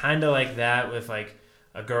like kind of like that with like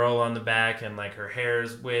a girl on the back and like her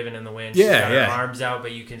hair's waving in the wind. She's got her arms out,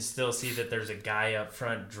 but you can still see that there's a guy up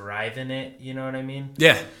front driving it. You know what I mean?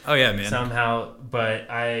 Yeah. Oh yeah, man. Somehow,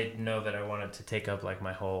 but I know that I want it to take up like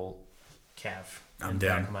my whole calf. I'm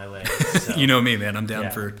down. Back of my leg. So, you know me, man. I'm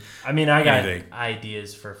down for. I mean, I got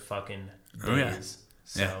ideas for fucking days. Oh yeah.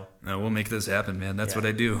 So yeah. No, we'll make this happen, man. That's what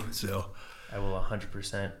I do. So. I will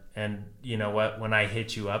 100%. And you know what? When I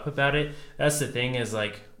hit you up about it, that's the thing is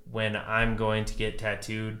like, when I'm going to get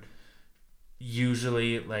tattooed,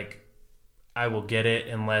 usually like I will get it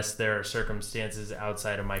unless there are circumstances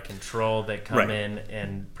outside of my control that come in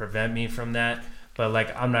and prevent me from that. But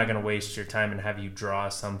like, I'm not going to waste your time and have you draw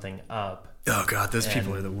something up. Oh God, those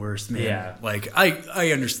people are the worst, man. Yeah. Like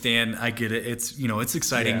I understand. I get it. It's, you know, it's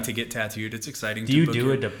exciting to get tattooed. It's exciting to book. Do you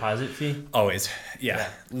do a deposit fee? Always. Yeah.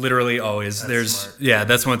 Literally always. That's smart.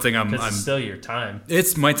 That's one thing I'm it's still your time.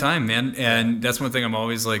 It's my time, man. And that's one thing I'm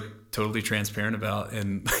always like totally transparent about.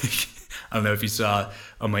 And like, I don't know if you saw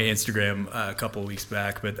on my Instagram a couple of weeks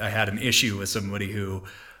back, but I had an issue with somebody who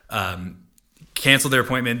canceled their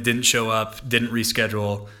appointment, didn't show up, didn't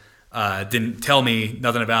reschedule, didn't tell me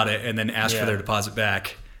nothing about it, and then asked for their deposit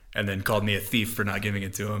back, and then called me a thief for not giving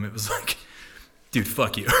it to him. It was like, dude,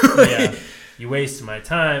 fuck you. You wasted my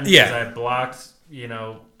time because I blocked, you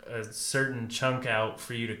know, a certain chunk out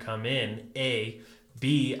for you to come in. A,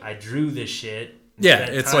 B, I drew this shit. Yeah,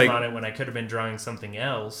 spent it's time like on it when I could have been drawing something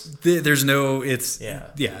else. there's no,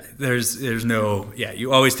 there's no,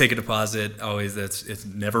 you always take a deposit. Always, it's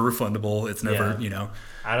never refundable. It's never,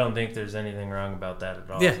 I don't think there's anything wrong about that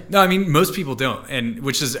at all. Yeah, no, I mean most people don't, and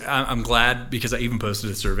which is I'm glad, because I even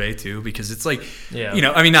posted a survey too, because it's like,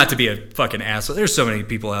 I mean, not to be a fucking asshole. There's so many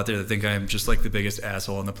people out there that think I'm just like the biggest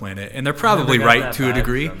asshole on the planet, and they're probably right to a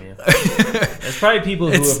degree. There's probably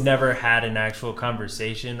people who have never had an actual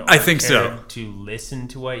conversation. Or I think so. To listen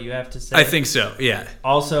to what you have to say. I think so. Yeah.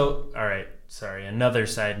 Also, all right. Sorry. Another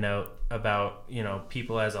side note about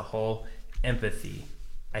people as a whole, empathy.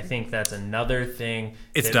 I think that's another thing.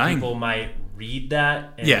 It's that dying. People might read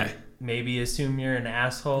that and maybe assume you're an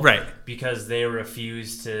asshole, right? Because they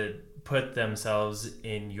refuse to put themselves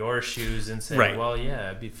in your shoes and say, well,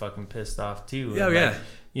 yeah, I'd be fucking pissed off too. Yeah,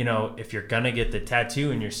 and if you're gonna get the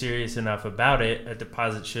tattoo and you're serious enough about it, a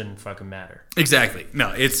deposit shouldn't fucking matter. Exactly.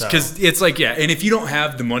 No, it's because it's like, and if you don't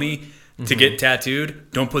have the money to get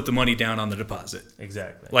tattooed, don't put the money down on the deposit.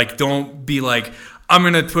 Exactly. Like, don't be like, I'm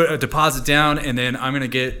going to put a deposit down and then I'm going to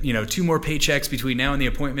get, 2 more paychecks between now and the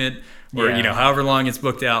appointment, or, however long it's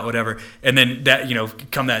booked out, whatever. And then that,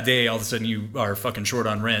 come that day, all of a sudden you are fucking short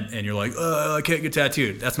on rent and you're like, I can't get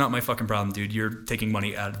tattooed. That's not my fucking problem, dude. You're taking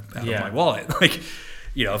money out of my wallet. Like,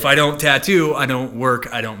 if I don't tattoo, I don't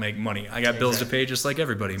work, I don't make money. I got bills to pay just like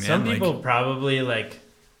everybody, man. Some people probably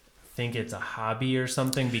think it's a hobby or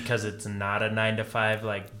something because it's not a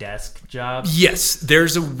 9-to-5 desk job. Yes,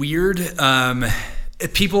 there's a weird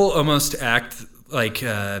people almost act like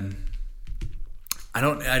I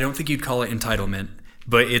don't think you'd call it entitlement,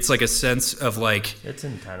 but it's like a sense of it's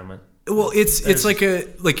entitlement. Well, it's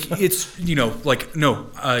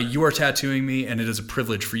no, you are tattooing me and it is a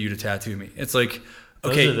privilege for you to tattoo me. It's like,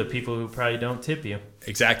 okay, those are the people who probably don't tip you.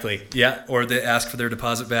 Exactly. Yeah. Or they ask for their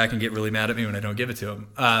deposit back and get really mad at me when I don't give it to them.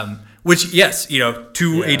 Which, yes,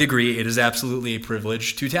 to a degree, it is absolutely a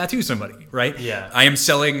privilege to tattoo somebody, right? Yeah. I am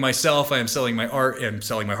selling myself. I am selling my art. I'm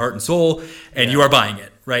selling my heart and soul, and you are buying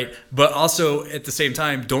it, right? But also, at the same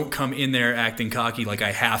time, don't come in there acting cocky like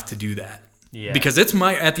I have to do that. Yeah. Because at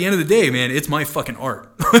the end of the day, man, it's my fucking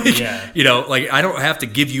art. I don't have to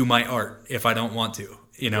give you my art if I don't want to.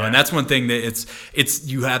 And that's one thing that it's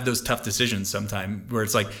you have those tough decisions sometimes where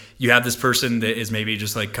it's like you have this person that is maybe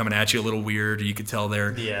just coming at you a little weird, or you could tell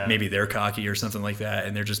maybe they're cocky or something like that,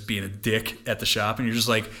 and they're just being a dick at the shop, and you're just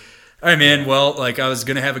like, all right, man, well, I was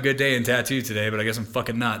gonna have a good day in tattoo today, but I guess I'm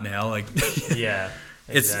fucking not now. Exactly.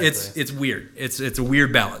 It's weird. It's a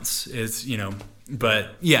weird balance. It's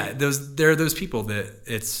but yeah, there are those people that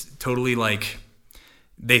it's totally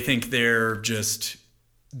they think they're just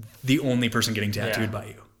the only person getting tattooed by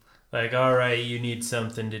you. All right, you need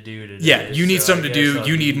something to do today. Yeah, you need something to do.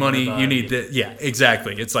 You need money. You need that. Yeah,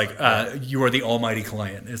 exactly. It's you are the almighty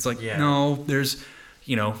client. It's no, there's,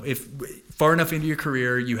 if far enough into your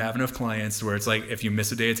career, you have enough clients where it's if you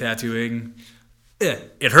miss a day of tattooing,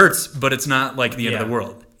 it hurts, but it's not the end of the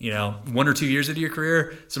world. 1 or 2 years into your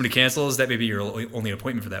career, somebody cancels, that may be your only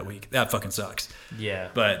appointment for that week. That fucking sucks. Yeah.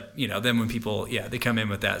 But, then when people, they come in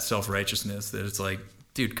with that self-righteousness that it's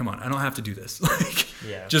dude, come on, I don't have to do this.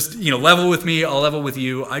 Just, level with me, I'll level with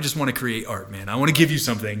you. I just want to create art, man. I want to give you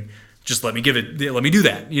something. Just let me do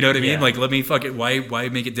that. You know what I mean? Let me why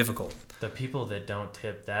make it difficult? The people that don't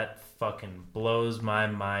tip, that fucking blows my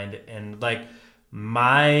mind. And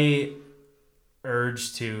my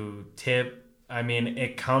urge to tip, I mean,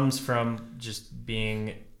 it comes from just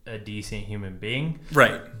being a decent human being,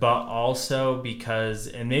 right? But also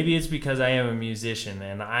and maybe it's because I am a musician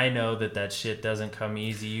and I know that shit doesn't come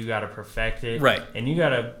easy. You gotta perfect it, right? And you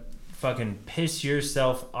gotta fucking piss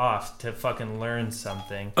yourself off to fucking learn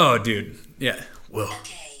something. Oh, dude, yeah. Well,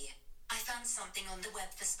 okay, I found something on the web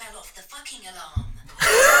to spell off the fucking alarm.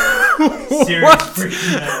 Seriously.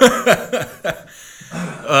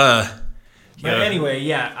 But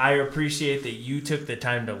anyway, I appreciate that you took the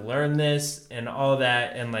time to learn this and all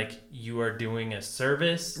that, and you are doing a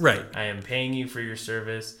service. Right. I am paying you for your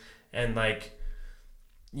service, and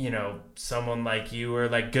someone like you or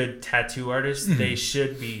good tattoo artists, they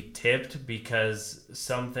should be tipped, because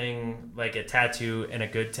something like a tattoo and a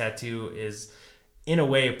good tattoo is in a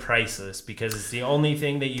way priceless, because it's the only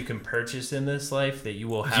thing that you can purchase in this life that you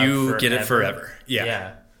will have forever. Get it forever.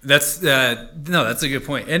 Yeah. That's that's a good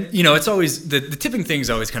point. And it's always the tipping thing is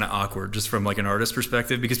always kind of awkward just from an artist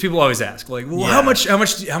perspective, because people always ask how much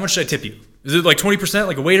should I tip you? Is it like 20%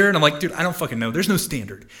 like a waiter? And I'm like, dude, I don't fucking know. There's no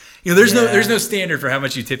standard. There's no standard for how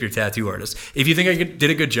much you tip your tattoo artist. If you think I did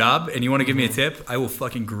a good job and you want to give me a tip, I will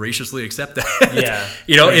fucking graciously accept that.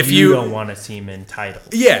 Yeah. If you don't want to seem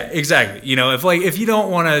entitled. Yeah, exactly. If you don't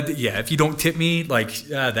want to, if you don't tip me,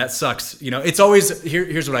 that sucks. It's always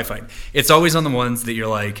here's what I find. It's always on the ones that you're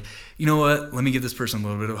like, you know what? Let me give this person a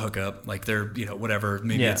little bit of a hookup. Like they're, whatever.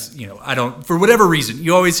 Maybe it's, I don't, for whatever reason,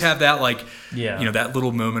 you always have that that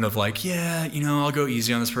little moment of like, I'll go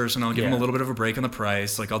easy on this person. I'll give them a little bit of a break on the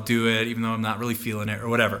price. Like I'll do it even though I'm not really feeling it or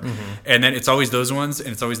whatever. Mm-hmm. And then it's always those ones, and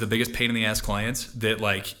it's always the biggest pain in the ass clients that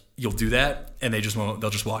like you'll do that and they just won't. They'll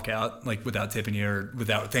just walk out like without tipping you or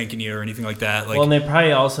without thanking you or anything like that. Like, well, and they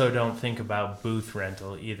probably also don't think about booth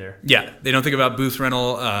rental either. Yeah, they don't think about booth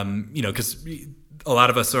rental. Because a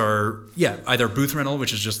lot of us are, either booth rental,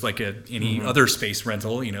 which is just like any other space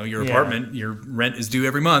rental. Your apartment, your rent is due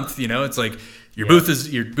every month. It's like your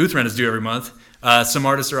booth rent is due every month. Some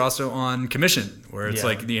artists are also on commission, where it's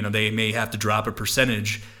like they may have to drop a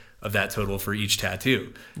percentage of that total for each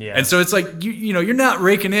tattoo. Yeah. And so it's like you're not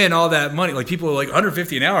raking in all that money. Like people are like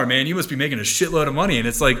 $150 an hour, man. You must be making a shitload of money, and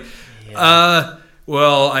it's like,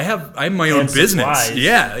 well, I'm my own business. Supplies,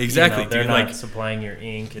 yeah, exactly. They're not supplying your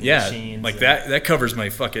ink and machines. Like that covers my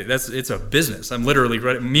fucking. It's a business. I'm literally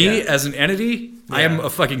as an entity. Yeah. I am a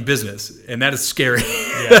fucking business, and that is scary.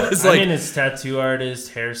 Yeah. It's tattoo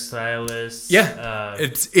artist, hairstylist. Yeah,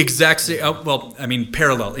 it's exact same.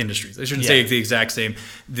 Parallel industries. I shouldn't say the exact same.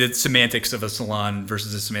 The semantics of a salon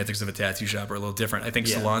versus the semantics of a tattoo shop are a little different. I think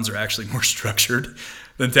salons are actually more structured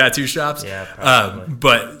than tattoo shops. Yeah, probably.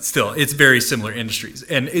 But still, it's very similar industries.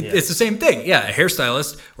 And it's the same thing. Yeah, a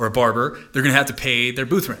hairstylist or a barber, they're going to have to pay their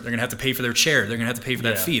booth rent. They're going to have to pay for their chair. They're going to have to pay for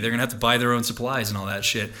that fee. They're going to have to buy their own supplies and all that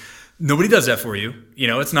shit. Nobody does that for you.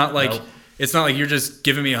 It's not like it's not like you're just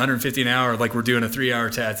giving me $150 an hour like we're doing a 3-hour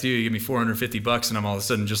tattoo. You give me $450 and I'm all of a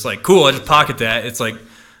sudden just like, cool, I just pocket that. It's like,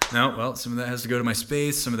 no, well, some of that has to go to my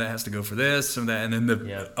space. Some of that has to go for this. Some of that. And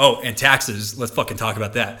then and taxes. Let's fucking talk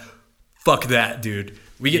about that. Fuck that, dude.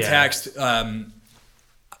 We get taxed on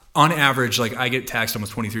average. Like I get taxed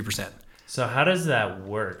almost 23%. So how does that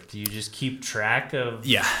work? Do you just keep track of?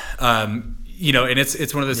 Yeah. And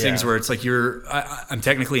it's one of those things where it's like I'm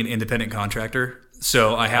technically an independent contractor.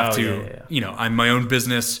 So I have I'm my own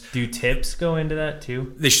business. Do tips go into that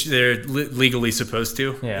too? They're legally supposed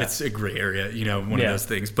to. Yeah. It's a gray area, one of those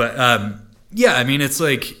things. But it's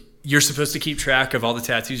like you're supposed to keep track of all the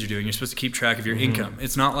tattoos you're doing. You're supposed to keep track of your income.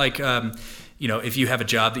 It's not like, if you have a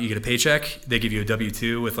job that you get a paycheck, they give you a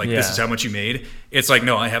W-2 with this is how much you made. It's like,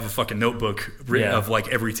 no, I have a fucking notebook of like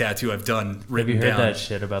every tattoo I've done written down. Have you heard that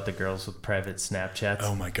shit about the girls with private Snapchats?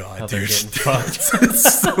 Oh my God, how dude. They're getting fucked.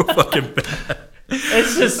 It's so fucking bad.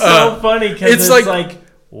 It's just so funny because it's like,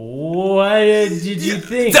 what did you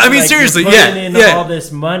think? I mean, seriously, in all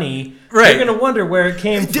this money, right? You're gonna wonder where it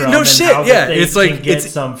came from. No shit, how they it's like get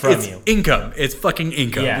some from it's you. Income. It's fucking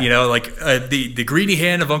income. Yeah. The greedy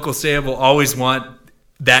hand of Uncle Sam will always want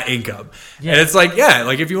that income, and it's like,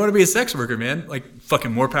 if you want to be a sex worker, man, like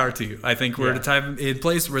fucking more power to you. I think we're at a time in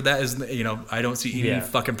place where that is, I don't see any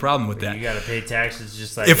fucking problem with that. You got to pay taxes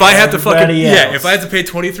just like if I had to fucking if I had to pay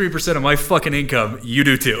 23% of my fucking income, you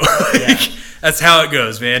do too. That's how it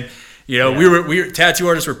goes, man. We were tattoo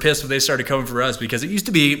artists were pissed when they started coming for us because it used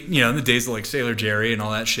to be, in the days of like Sailor Jerry and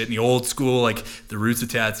all that shit, in the old school, like the roots of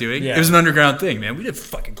tattooing. It was an underground thing, man. We didn't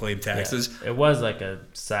fucking claim taxes. It was like a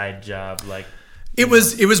side job, like. It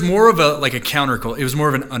was more of a counterculture. It was more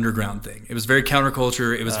of an underground thing. It was very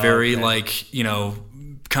counterculture. It was very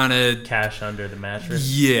kind of cash under the mattress.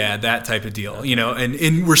 Yeah, that type of deal.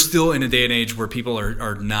 And we're still in a day and age where people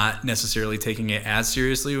are not necessarily taking it as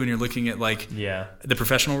seriously when you're looking at the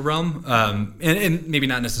professional realm, and maybe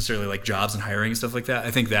not necessarily like jobs and hiring and stuff like that.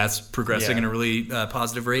 I think that's progressing in a really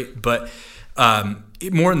positive rate, but.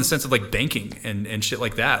 More in the sense of like banking and shit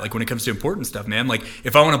like that. Like when it comes to important stuff, man. Like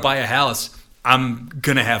if I want to buy a house, I'm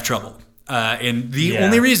gonna have trouble. And the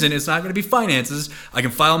only reason it's not going to be finances. I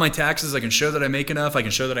can file my taxes. I can show that I make enough. I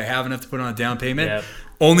can show that I have enough to put on a down payment. Yep.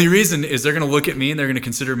 Only reason is they're going to look at me and they're going to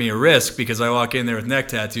consider me a risk because I walk in there with neck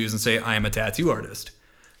tattoos and say I am a tattoo artist.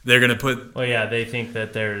 They're going to put... Well, yeah, they think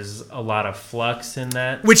that there's a lot of flux in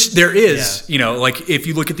that. Which there is. Like if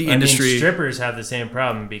you look at the industry... strippers have the same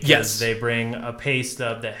problem because they bring a pay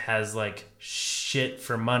stub that has like shit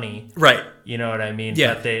for money. Right. You know what I mean?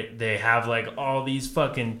 Yeah. But they have like all these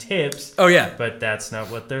fucking tips. Oh, yeah. But that's not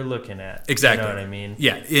what they're looking at. Exactly. You know what I mean?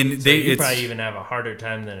 Yeah. And you probably even have a harder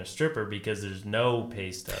time than a stripper because there's no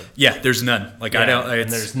pay stub. Yeah, there's none. Like I don't...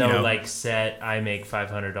 and there's no like set, I make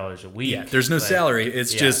 $500 a week. Yeah, there's no salary.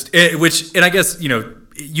 It's just... and I guess,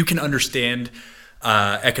 you can understand...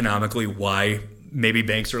 economically why maybe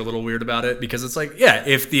banks are a little weird about it, because it's like, yeah,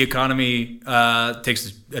 if the economy takes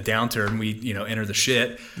a downturn, we enter the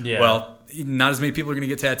shit. Yeah. Well, not as many people are going to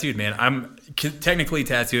get tattooed, man. Technically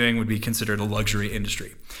tattooing would be considered a luxury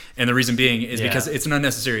industry, and the reason being is because it's an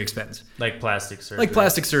unnecessary expense, like plastic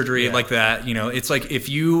surgery, like that. It's like if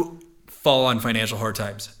you fall on financial hard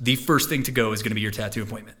times, the first thing to go is going to be your tattoo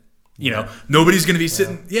appointment. Nobody's going to be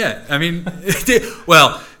sitting. Yeah, I mean,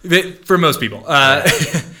 well, for most people,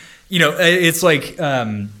 it's like,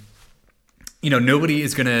 nobody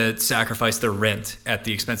is going to sacrifice their rent at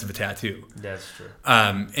the expense of a tattoo. That's true.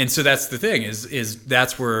 And so that's the thing is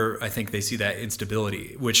that's where I think they see that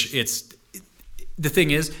instability, which the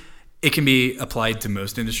thing is, it can be applied to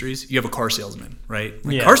most industries. You have a car salesman, right?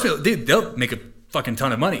 Car salesman, they'll make a fucking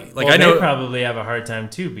ton of money. Like, I know they probably have a hard time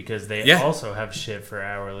too, because they also have shit for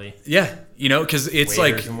hourly. Yeah, because it's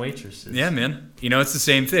waiters and waitresses. Yeah, man. It's the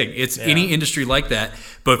same thing. It's any industry like that,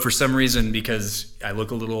 but for some reason, because I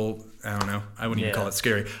look a little, I don't know, I wouldn't even call it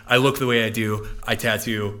scary. I look the way I do. I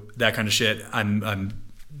tattoo, that kind of shit. I'm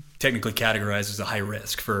technically categorized as a high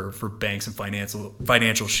risk for banks and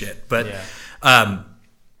financial shit. But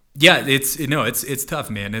it's tough,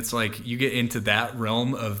 man. It's like you get into that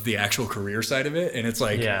realm of the actual career side of it, and it's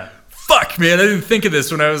like, fuck, man, I didn't think of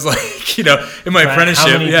this when I was like, in my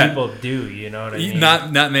apprenticeship. How many people do? You know what I mean?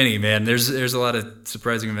 Not many, man. There's a lot of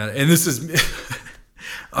surprising amount, and this is.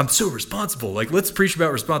 I'm so responsible. Like, let's preach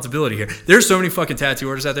about responsibility here. There's so many fucking tattoo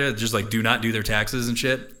artists out there that just like do not do their taxes and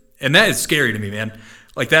shit, and that is scary to me, man.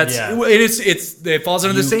 Like, that's it falls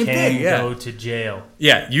under the same thing. Yeah, go to jail.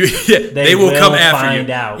 Yeah, they will come after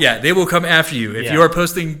you. Out. Yeah, they will come after you if you are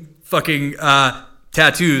posting fucking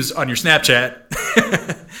tattoos on your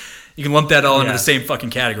Snapchat. You can lump that all into the same fucking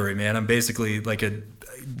category, man. I'm basically like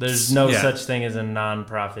There's no such thing as a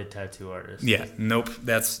non-profit tattoo artist. Yeah, nope.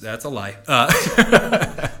 That's a lie.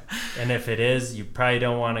 And if it is, you probably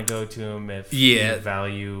don't want to go to them if you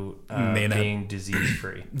value being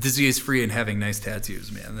disease-free. Disease-free and having nice tattoos,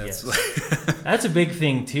 man. That's that's a big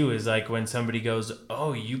thing, too, is like when somebody goes,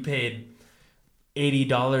 oh, you paid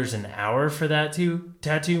 $80 an hour for that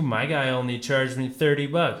tattoo. My guy only charged me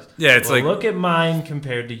 $30. Yeah, it's like, look at mine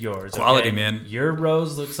compared to yours. Quality, okay? man. Your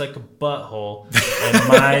rose looks like a butthole, and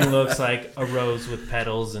mine looks like a rose with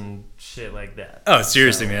petals and shit like that. Oh,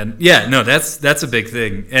 seriously, man. Yeah, no, that's a big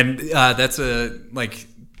thing, and that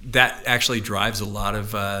actually drives a lot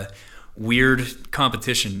of weird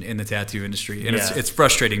competition in the tattoo industry, and it's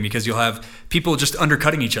frustrating because you'll have people just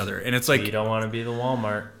undercutting each other, and it's like, you don't want to be the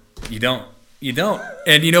Walmart. You don't.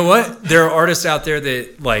 And you know what? There are artists out there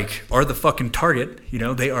that like are the fucking target.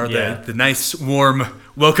 They are the nice, warm,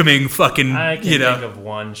 welcoming fucking. I can think of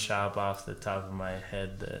one shop off the top of my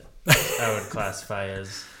head that I would classify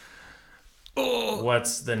as.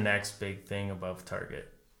 What's the next big thing above Target?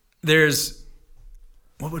 There's.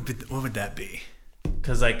 What would that be?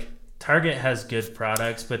 Because like Target has good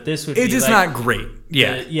products, but this would be it's not great.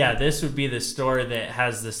 Yeah. This would be the store that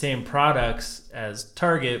has the same products as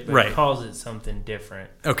Target, but calls it something different.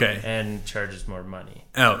 Okay. And charges more money.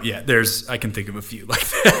 Oh, yeah. I can think of a few like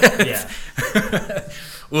that. Yeah.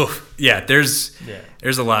 Oof. Yeah, there's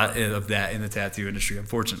a lot of that in the tattoo industry,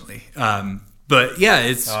 unfortunately. But yeah,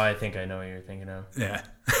 it's... Oh, I think I know what you're thinking of. Yeah.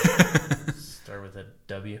 Start with a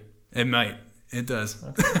W. It might. It does.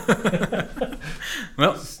 Okay.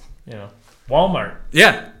 Well... Walmart.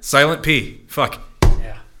 Yeah, silent P. Fuck.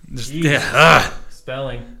 Yeah.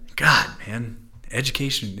 Spelling. God, man,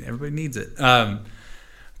 education. Everybody needs it. But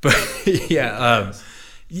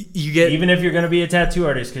you get, even if you're going to be a tattoo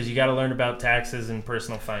artist, because you got to learn about taxes and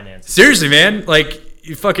personal finance. Seriously, man. Like,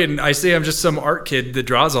 I say I'm just some art kid that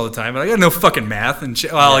draws all the time, but I got no fucking math and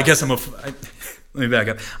shit. Well, I guess let me back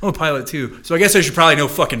up. I'm a pilot too, so I guess I should probably know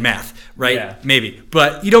fucking math, right? Yeah. Maybe.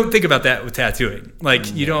 But you don't think about that with tattooing.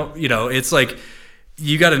 Like, you don't, it's like,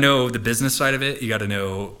 you got to know the business side of it. You got to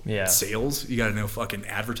know sales. You got to know fucking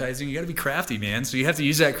advertising. You got to be crafty, man. So you have to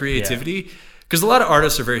use that creativity. Because a lot of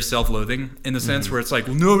artists are very self-loathing in the sense where it's like,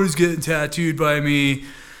 well, nobody's getting tattooed by me.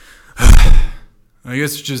 I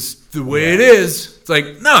guess it's just the way it is. It's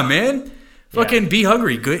like, no, man. Fucking be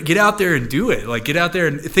hungry. Get out there and do it. Like, get out there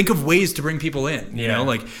and think of ways to bring people in. You know,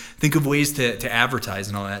 like, think of ways to advertise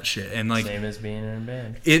and all that shit. And like, same as being in a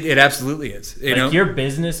band. It absolutely is. You know, your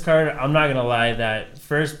business card. I'm not gonna lie. That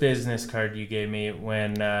first business card you gave me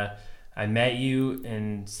when I met you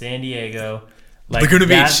in San Diego, Like Laguna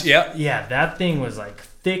that, Beach, yeah. Yeah, that thing was like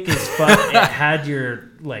thick as fuck. It had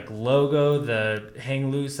your like logo, the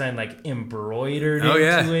Hang Loose sign, like embroidered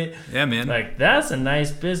into it. Yeah, man. Like that's a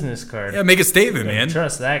nice business card. Yeah, make a statement, man.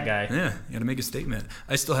 Trust that guy. Yeah, you gotta make a statement.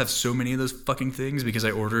 I still have so many of those fucking things because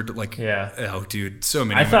I ordered like, oh, dude, so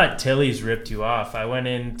many. I thought Tilly's ripped you off. I went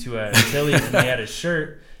into a Tilly's and they had a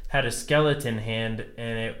shirt, had a skeleton hand,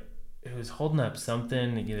 and it was holding up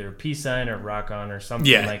something, either a peace sign or rock on or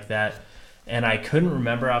something like that. And I couldn't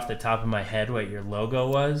remember off the top of my head what your logo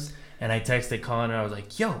was. And I texted Colin and I was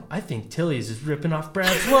like, yo, I think Tilly's is ripping off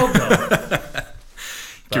Brad's logo.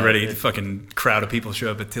 Get ready. The fucking crowd of people show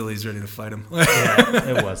up at Tilly's ready to fight him.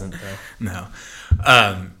 Yeah, it wasn't though. No.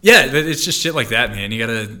 Yeah, it's just shit like that, man. You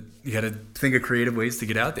gotta think of creative ways to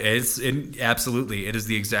get out there. Absolutely. It is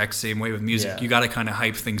the exact same way with music. Yeah. You gotta kind of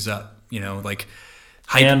hype things up, like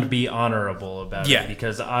hype. And be honorable about it.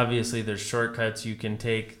 Because obviously there's shortcuts you can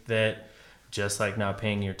take that, just like not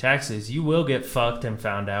paying your taxes, you will get fucked and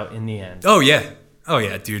found out in the end. Oh,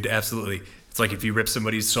 yeah, dude, absolutely. It's like if you rip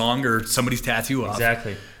somebody's song or somebody's tattoo off.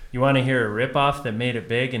 Exactly. You want to hear a rip-off that made it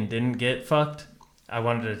big and didn't get fucked? I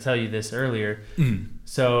wanted to tell you this earlier.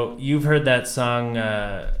 So you've heard that song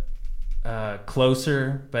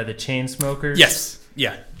Closer by the Chainsmokers? Yes,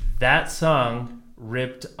 yeah. That song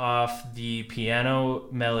ripped off the piano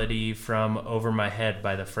melody from Over My Head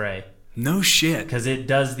by The Fray. No shit. Because it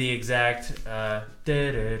does the exact... oh,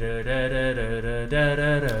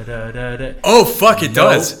 fuck, it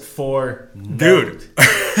does. Note for note. Dude.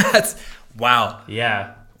 That's... Wow.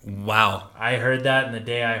 Yeah. Wow. I heard that, and the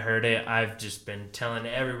day I heard it, I've just been telling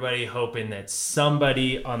everybody, hoping that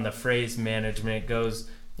somebody on the Phrase management goes,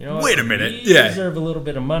 you know what? Wait a minute. We deserve a little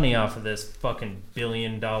bit of money off of this fucking $1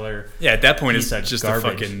 billion. Yeah, at that point, it's just garbage.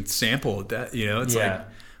 a fucking sample. That it's like,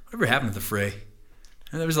 whatever happened to the Fray?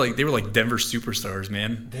 And they were like Denver superstars,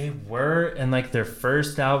 man. They were, and like their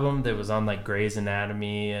first album that was on like Grey's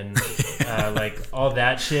Anatomy and like all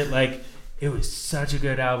that shit, like it was such a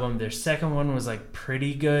good album. Their second one was like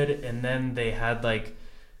pretty good, and then they had like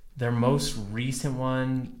their most recent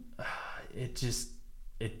one. It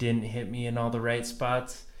didn't hit me in all the right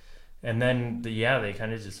spots, and then they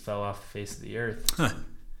kind of just fell off the face of the earth. Huh.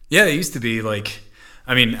 Yeah, they used to be like.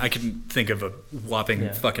 I mean, I can think of a whopping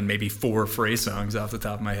fucking maybe 4 Fray songs off the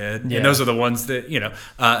top of my head. Yeah. And those are the ones that,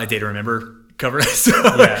 A Day to Remember covered. So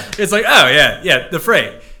it's like, oh, yeah, the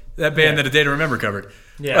Fray. That band that A Day to Remember covered.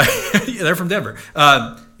 Yeah. They're from Denver.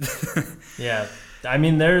 Yeah. I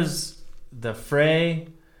mean, there's the Fray,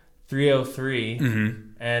 303. Mm-hmm.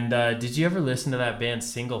 And did you ever listen to that band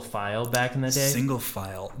Single File back in the day? Single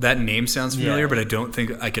File. That name sounds familiar, but I don't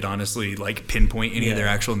think I could honestly like pinpoint any of their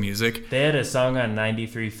actual music. They had a song on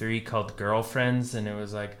 93.3 called Girlfriends, and it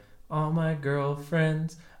was like, all my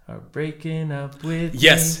girlfriends are breaking up with me.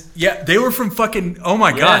 Yeah, they were from fucking, oh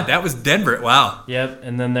my God, that was Denver. Wow. Yep,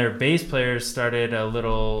 and then their bass players started a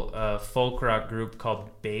little folk rock group called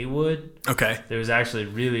Baywood. Okay. It was actually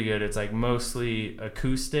really good. It's like mostly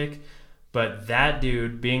acoustic. But that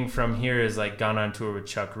dude, being from here, has like gone on tour with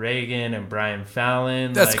Chuck Reagan and Brian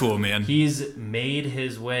Fallon. That's cool, man. He's made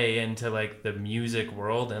his way into like the music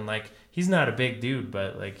world, and like he's not a big dude,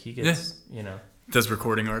 but like he gets, does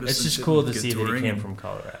recording artists. It's just cool to see that he came from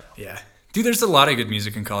Colorado. Yeah, dude, there's a lot of good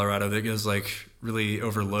music in Colorado that goes like really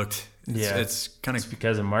overlooked. It's kind of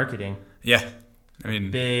because of marketing. Yeah, I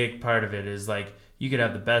mean, big part of it is like you could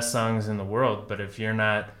have the best songs in the world, but if you're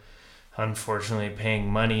not unfortunately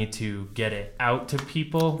paying money to get it out to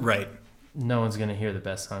people, right, no one's going to hear the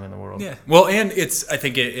best song in the world. Yeah, well, and I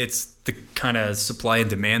think it's the kind of supply and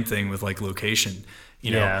demand thing with like location.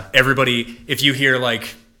 Everybody, if you hear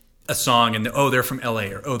like a song and they're from LA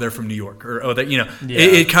or they're from New York or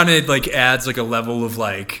it kind of like adds like a level of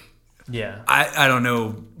like I don't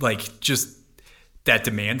know, like just that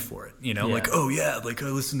demand for it, like, oh yeah, like I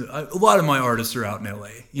listen to a lot of my artists are out in LA,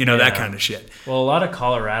 that kind of shit. Well, a lot of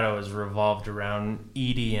Colorado is revolved around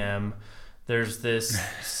EDM. There's this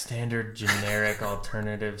standard generic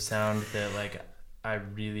alternative sound that like I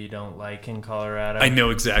really don't like in Colorado. I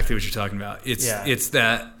know exactly what you're talking about. It's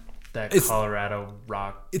that Colorado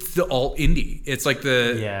rock. It's the alt indie. It's like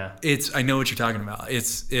it's I know what you're talking about.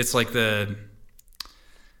 It's like the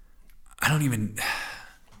I don't even.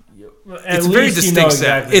 It's a very distinct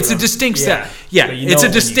sound. It's a distinct sound. Yeah, it's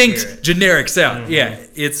a distinct generic sound. Mm-hmm. Yeah,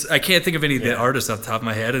 it's. I can't think of any of the artists off the top of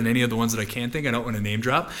my head, and any of the ones that I can think, I don't want to name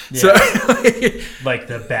drop. Yeah. So, like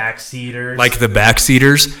the Backseaters.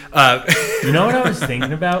 You know what I was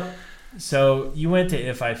thinking about? So you went to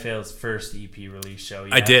If I Fail's first EP release show.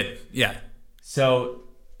 Yeah? I did. Yeah. So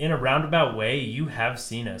in a roundabout way, you have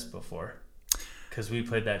seen us before. because we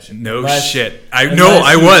played that shit. No Unless- shit. unless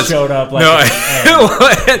I you was. showed up like no,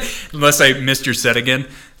 at the end. unless I missed your set again.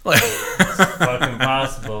 Fucking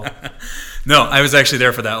possible. No, I was actually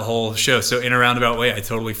there for that whole show. So in a roundabout way, I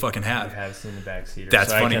totally fucking I have. have seen the backseater. That's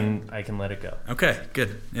so funny. I can let it go. Okay,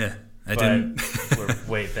 good. Yeah, I But didn't. we're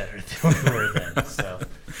way better than we were then. So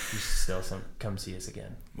you should still come see us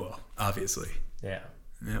again. Well, obviously. Yeah.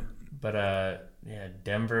 Yep. But yeah,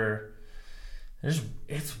 Denver.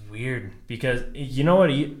 It's weird because you know what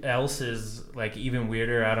else is like even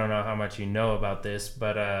weirder. I don't know how much you know about this,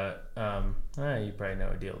 but you probably know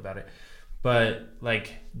a deal about it. But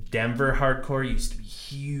like Denver hardcore used to be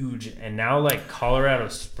huge, and now like Colorado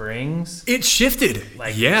Springs, It shifted.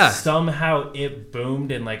 like yeah. somehow it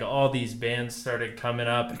boomed, and like all these bands started coming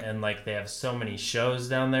up, and like they have so many shows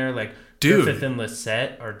down there. Like Dude. Griffith and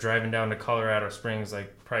Lissette are driving down to Colorado Springs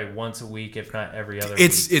like probably once a week, if not every other week.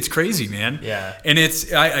 It's crazy, man. Yeah. And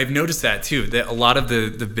I've noticed that too. That a lot of the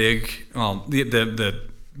big the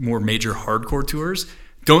more major hardcore tours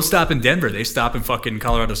don't stop in Denver. They stop in fucking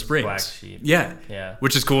Colorado Springs. Black Sheep. Yeah. Yeah.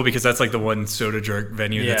 Which is cool because that's like the one soda jerk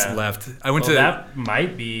venue that's Yeah. left. I went Well, to that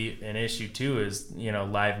might be an issue too. Is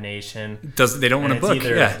Live Nation? they don't want And to it's book.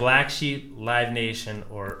 either Yeah. Black Sheep, Live Nation,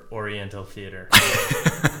 or Oriental Theater.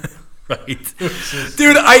 Right.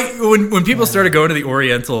 Dude, when people started going to the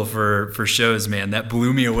Oriental for shows, man, that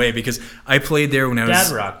blew me away because I played there when I was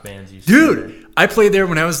Dad rock bands used to do that. Dude, I played there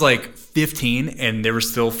when I was like 15 and there were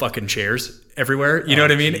still fucking chairs everywhere. You know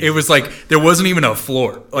what I mean? Jesus. It was like there wasn't even a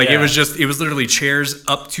floor. Like Yeah. it was literally chairs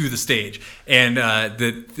up to the stage. And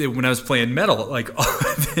when I was playing metal, like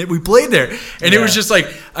we played there. And it was Yeah. just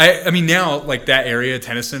like I mean now like that area,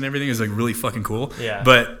 Tennyson and everything is like really fucking cool. Yeah.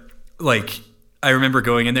 But like I remember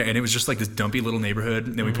going in there and it was just like this dumpy little neighborhood.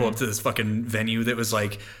 And then we pull Mm-hmm. up to this fucking venue that was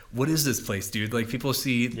like, what is this place, dude? Like people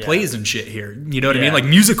see plays and shit here. You know what I mean? Yeah. Like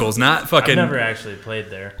musicals, not fucking. I've never actually played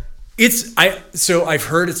there. So I've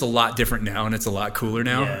heard it's a lot different now and it's a lot cooler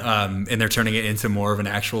now. Yeah. And they're turning it into more of an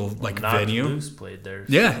actual like Knocked venue. Loose played there.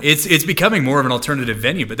 Yeah, it's becoming more of an alternative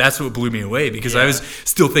venue, but that's what blew me away because I Yeah. was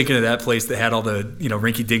still thinking of that place that had all the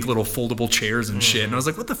rinky dink little foldable chairs and shit, Mm-hmm. and I was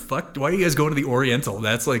like, what the fuck? Why are you guys going to the Oriental?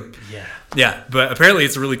 That's like, Yeah. yeah, but apparently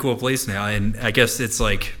it's a really cool place now, and I guess it's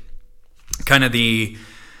like kind of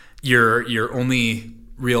your only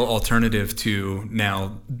real alternative to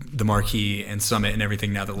now the Marquee and Summit and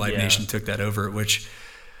everything now that Live Yeah. Nation took that over, which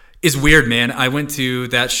is weird, man. I went to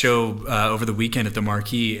that show over the weekend at the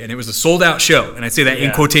Marquee, and it was a sold out show, and I say that in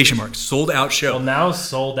Yeah. quotation marks, sold out show. Well, now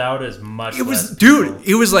sold out is much. It was, less dude, people.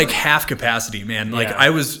 it was like half capacity, man. Like Yeah.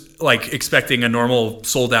 I was like expecting a normal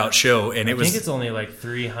sold out show, and it I was. think it's only like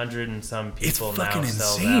 300 and some people It's now. fucking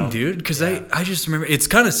sold insane, out. dude. Because Yeah. I just remember it's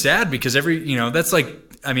kind of sad because that's like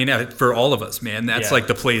I mean for all of us, man. That's Yeah. like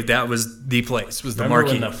the place. That was the place. Was the Remember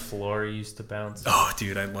Marquee. when the floor used to bounce? Oh,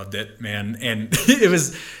 dude, I loved it, man. And it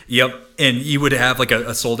was, yep. And you would have like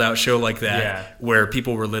a sold out show like that Yeah. where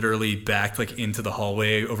people were literally backed like into the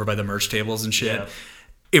hallway over by the merch tables and shit. Yeah.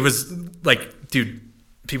 It was like, dude,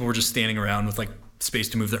 people were just standing around with like space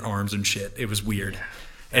to move their arms and shit. It was weird.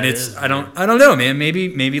 And That it's, is I don't know, man.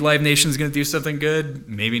 Maybe Live Nation's going to do something good.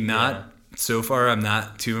 Maybe not. Yeah. So far, I'm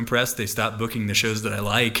not too impressed. They stopped booking the shows that I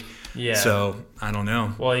like. Yeah. So I don't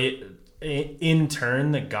know. Well, in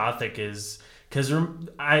turn, the Gothic is because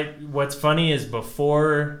what's funny is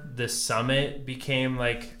before the Summit became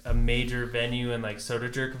like a major venue and like Soda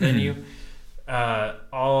Jerk venue,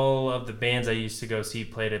 all of the bands I used to go see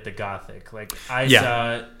played at the Gothic. Like I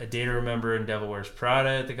saw A Day to Remember and Devil Wears Prada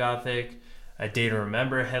at the Gothic. A Day to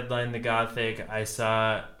Remember headlined the Gothic. I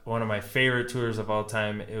saw one of my favorite tours of all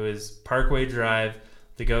time. It was Parkway Drive,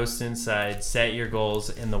 The Ghost Inside, Set Your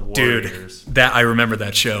Goals, and The Warriors. Dude, I remember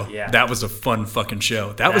that show. Yeah. That was a fun fucking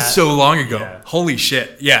show. That was so long ago. Yeah. Holy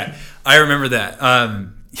shit. Yeah, I remember that.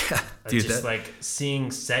 Yeah, dude, Just like seeing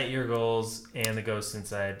Set Your Goals and The Ghost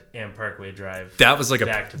Inside and Parkway Drive. that was like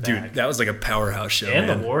back to dude. back. That was like a powerhouse show. And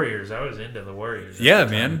man. The Warriors. I was into The Warriors. at Yeah,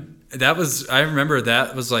 the time. man. That was. I remember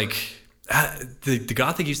that was like the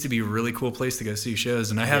Gothic used to be a really cool place to go see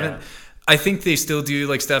shows, and I haven't. Yeah. I think they still do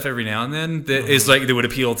like stuff every now and then that is like that would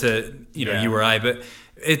appeal to Yeah. you or I, but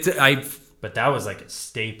But that was like a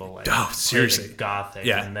staple. Like, Oh, played at seriously. Gothic.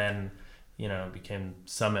 Yeah. And then, became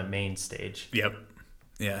Summit main stage. Yep.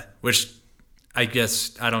 Yeah. Which I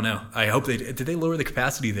guess I don't know. I hope did they lower the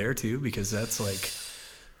capacity there too? Because that's like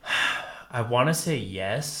I want to say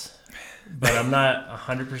yes, but I'm not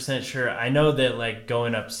 100% sure. I know that like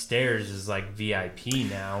going upstairs is like VIP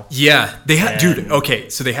now. yeah, they had dude, And okay,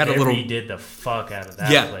 so they had They a little redid the fuck out of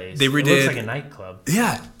that Yeah, place. they It redid- looks like a nightclub.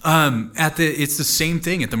 yeah, it's the same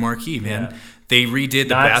thing at the Marquee, man. Yeah. They redid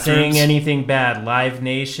the Not bathrooms. saying anything bad. Live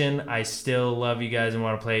Nation, I still love you guys and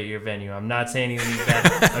want to play at your venue. I'm not saying anything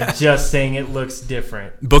bad. I'm just saying it looks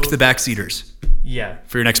different. Book the backseaters Yeah.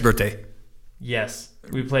 for your next birthday. Yes.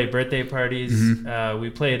 We played birthday parties. Mm-hmm. We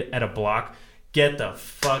played at a block. Get the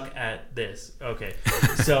fuck at this. Okay.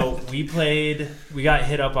 So we got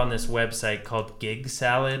hit up on this website called Gig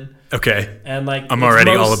Salad. Okay. And like I'm it's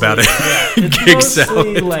already all about it. Yeah, it's Gig mostly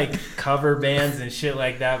Salad. like cover bands and shit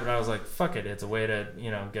like that. But I was like, fuck it, it's a way to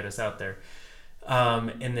get us out there.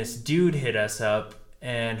 And this dude hit us up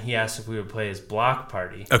and he asked if we would play his block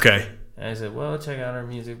party. Okay. And I said, well, check out our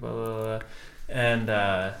music, blah blah blah.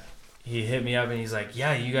 And he hit me up and he's like,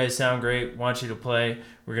 yeah, you guys sound great. Want you to play.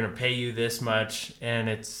 We're gonna pay you this much, and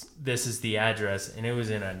this is the address. And it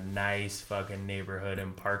was in a nice fucking neighborhood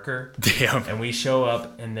in Parker. Damn. And we show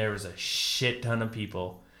up, and there was a shit ton of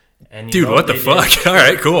people. And you Dude, know what the they fuck? did? All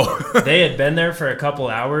right, cool. They had been there for a couple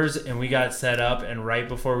hours, and we got set up. And right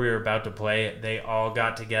before we were about to play, they all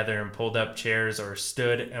got together and pulled up chairs or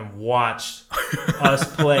stood and watched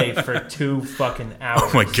us play for 2 fucking hours.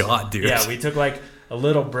 Oh my God, dude. Yeah, we took like a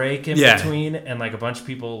little break in between, and like a bunch of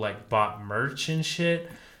people like bought merch and shit.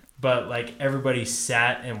 But like everybody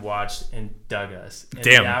sat and watched and dug us. And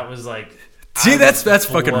Damn. that was like, See, I that's was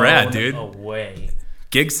fucking rad, blown dude. Away.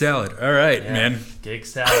 Gig Salad. All right, Yeah. man. Gig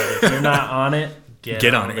Salad. If you're not on it,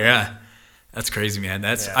 get On it. Yeah. That's crazy, man.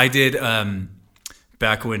 Yeah. I did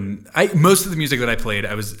back when most of the music that I played,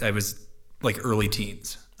 I was like early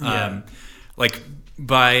teens. Yeah. Like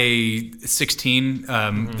by 16,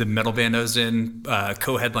 the metal band I was in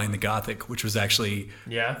co-headlined the Gothic, which was actually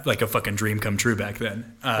Yeah. like a fucking dream come true back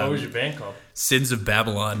then. What was your band called? Sins of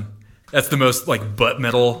Babylon. That's the most like butt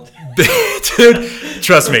metal, dude.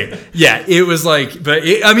 Trust me. Yeah, it was like, but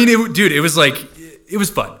it was like, it was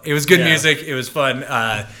fun. It was good music. It was fun.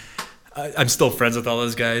 I'm still friends with all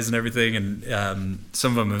those guys and everything, and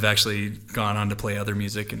some of them have actually gone on to play other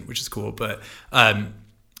music, and which is cool. But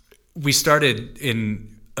we started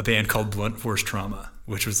in a band called Blunt Force Trauma,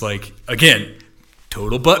 which was like, again,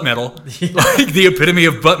 total butt metal, like the epitome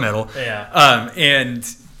of butt metal. Yeah.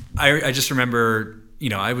 And I just remember,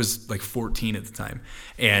 I was like 14 at the time,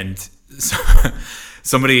 and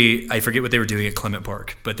somebody, I forget what they were doing at Clement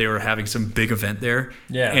Park, but they were having some big event there.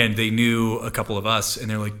 Yeah. And they knew a couple of us, and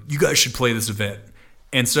they're like, you guys should play this event.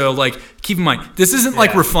 And so, like, keep in mind, this isn't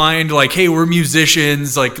like refined, like, hey, we're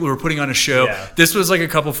musicians, like, we're putting on a show. Yeah. This was like a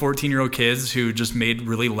couple 14-year-old kids who just made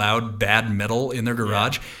really loud, bad metal in their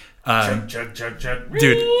garage. Chug, chug, chug.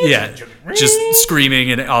 Dude, yeah, just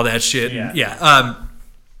screaming and all that shit. Yeah.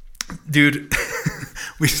 Dude,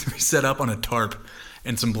 we set up on a tarp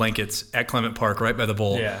and some blankets at Clement Park right by the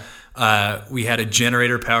bowl. Yeah. We had a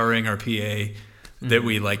generator powering our PA that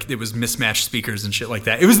we like, it was mismatched speakers and shit like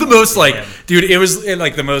that. It was the most dude, it was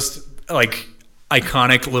like the most like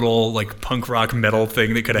iconic little like punk rock metal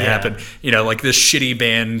thing that could have happened. Like this shitty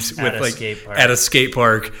band with like at a skate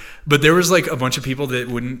park. But there was like a bunch of people that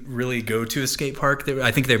wouldn't really go to a skate park.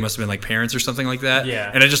 I think they must have been like parents or something like that.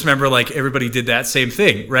 Yeah. And I just remember like everybody did that same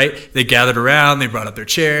thing, right? They gathered around, they brought up their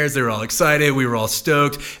chairs, they were all excited, we were all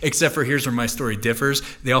stoked, except for here's where my story differs.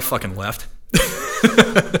 They all fucking left.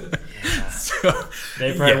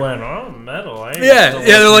 They probably went, oh, metal.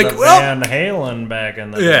 They're like, well, Van Halen back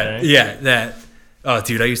in the day. That. Oh,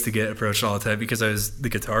 dude, I used to get approached all the time because I was the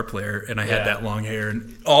guitar player and I had that long hair,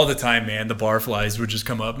 and all the time, man, the barflies would just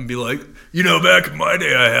come up and be like, back in my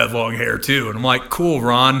day, I had long hair too, and I'm like, cool,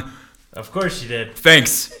 Ron. Of course you did.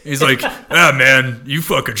 Thanks. He's like, man, you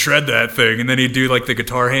fucking shred that thing, and then he'd do like the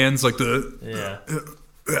guitar hands, like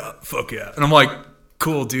fuck yeah, and I'm like,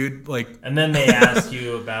 cool, dude, like. And then they ask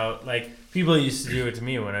you about like. People used to do it to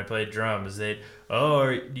me when I played drums. Do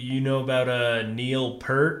you know about Neil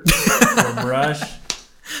Peart from Rush?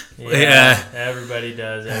 Yeah. Everybody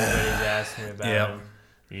does. Everybody's asking me about him.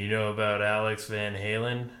 You know about Alex Van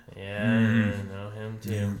Halen? Yeah, I know him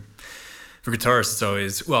too. Yeah. For guitarists, it's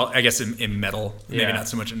always, well, I guess in metal, maybe not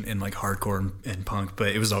so much in like hardcore and punk,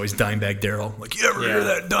 but it was always Dimebag Darrell. Like, you ever hear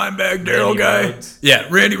that Dimebag Darrell guy? Rhodes. Yeah,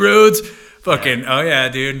 Randy Rhodes. Fucking, oh yeah,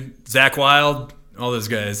 dude. Zach Wilde. All those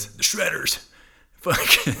guys, the Shredders. Fuck.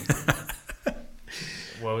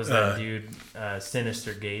 What was that dude?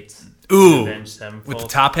 Sinister Gates. Ooh, Avenged Sevenfold. with the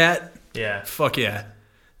top hat? Yeah. Fuck yeah.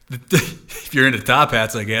 If you're into top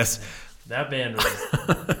hats, I guess. That band was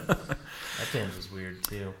weird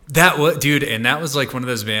too. That was, dude, and that was like one of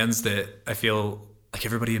those bands that I feel like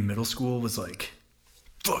everybody in middle school was like,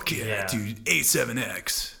 fuck yeah. Dude,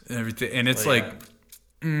 A7X and everything. And it's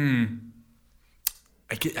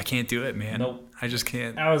I can't do it, man. Nope. I just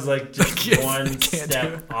can't. I was like just one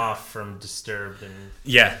step off from Disturbed and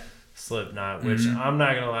Slipknot, which I'm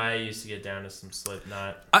not gonna lie, I used to get down to some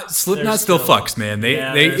Slipknot. Slipknot still fucks, man. They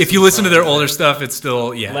if there's you some listen to their songs older that- stuff, it's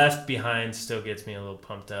still Left Behind still gets me a little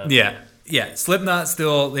pumped up. yeah. Slipknot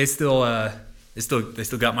still they still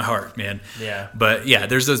got my heart, man. Yeah. But yeah,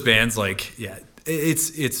 there's those bands like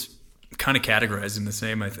it's kind of categorized in the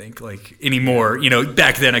same, I think. Like anymore, you know,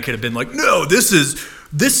 back then I could have been like, no, this is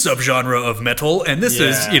this subgenre of metal, and this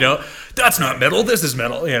is, you know, that's not metal, this is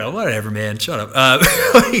metal, you know, whatever, man, shut up.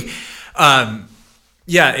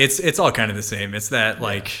 Yeah, it's all kind of the same. It's that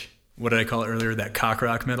like, what did I call it earlier? That cock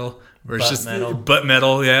rock metal, where it's Butt just metal. butt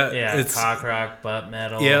metal. Yeah, Yeah, it's cock rock, butt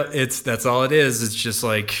metal. yeah, that's all it is. It's just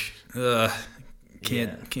like,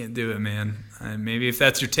 can't do it, man. Maybe if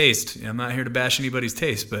that's your taste, I'm not here to bash anybody's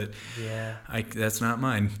taste, but that's not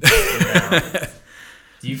mine.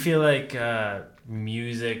 Do you feel like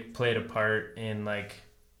music played a part in like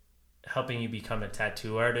helping you become a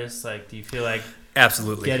tattoo artist? Like, do you feel like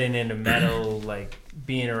Absolutely getting into metal, like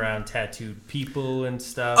being around tattooed people and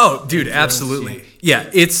stuff? Oh, dude, influenced absolutely. you? Yeah,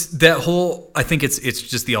 it's that whole, I think it's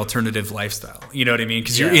just the alternative lifestyle. You know what I mean?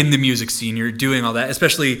 Because you're in the music scene, you're doing all that,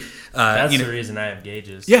 especially, That's you know, the reason I have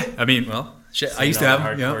gauges. yeah, I mean, well, shit, I used to all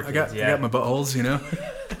have, the you know, hardcore I got kids, my buttholes, you know,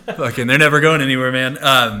 fucking, they're never going anywhere,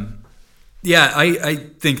 man. Yeah, I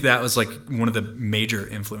think that was like one of the major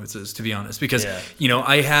influences, to be honest, because you know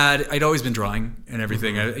I'd always been drawing and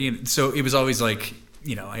everything, so it was always like,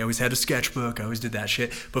 you know, I always had a sketchbook, I always did that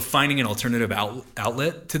shit, but finding an alternative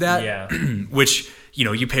outlet to that, which, you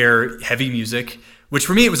know, you pair heavy music, which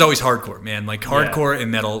for me it was always hardcore, man. Like hardcore and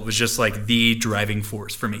metal was just like the driving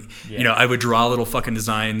force for me. You know, I would draw little fucking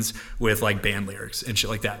designs with like band lyrics and shit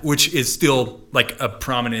like that, which is still like a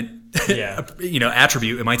prominent you know,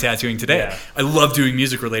 attribute in my tattooing today. I love doing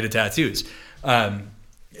music related tattoos. And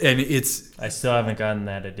I still haven't gotten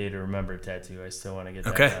that A Day to Remember tattoo. I still want to get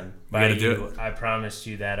that done. You gotta do it. I promised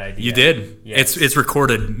you that idea. You did. Yes. It's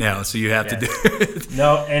recorded now, so you have to do it.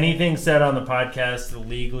 No, anything said on the podcast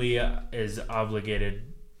legally is obligated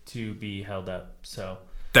to be held up. So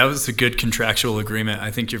that was a good contractual agreement. I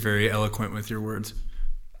think you're very eloquent with your words.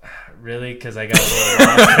 Really? Because I got a little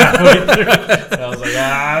lost halfway through. I was like,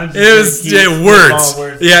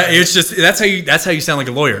 words. Yeah, it's just that's how you sound like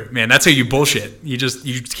a lawyer, man. That's how you bullshit. You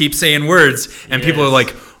keep saying words, and people are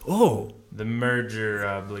like, oh, the merger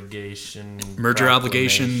obligations.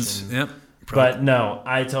 Yep. But no,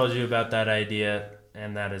 I told you about that idea,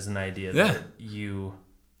 and that is an idea that you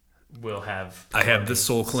will have. I have the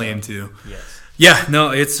sole claim to. Yes. Yeah. No,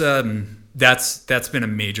 it's that's been a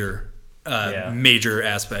major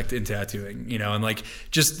aspect in tattooing, you know, and like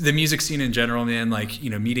just the music scene in general, man, like,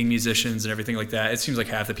 you know, meeting musicians and everything like that. It seems like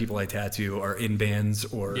half the people I tattoo are in bands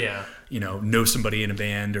or, you know somebody in a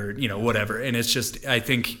band or, you know, whatever. And it's just, I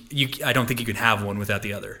don't think you can have one without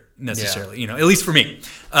the other necessarily, you know, at least for me.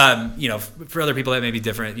 You know, for other people that may be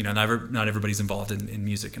different, you know, not everybody's involved in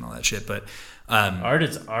music and all that shit, but art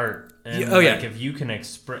is art. And if you can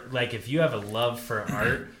express, like if you have a love for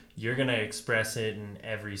art, you're going to express it in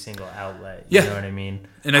every single outlet. You know what I mean?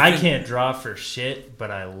 And I can't draw for shit,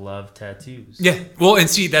 but I love tattoos. Yeah. Well, and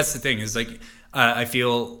see, that's the thing is like, I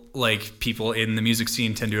feel like people in the music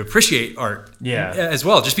scene tend to appreciate art as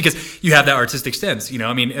well, just because you have that artistic sense, you know,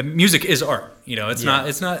 I mean, music is art, you know, it's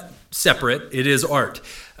not separate. It is art.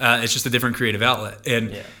 It's just a different creative outlet.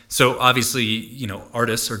 And so obviously, you know,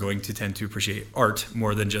 artists are going to tend to appreciate art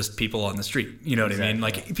more than just people on the street. You know what I mean?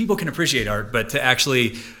 Like people can appreciate art, but to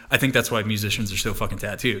actually, I think that's why musicians are so fucking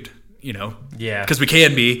tattooed, you know? Yeah. Because we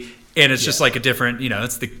can be, and it's just like a different, you know,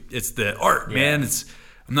 it's the art, man.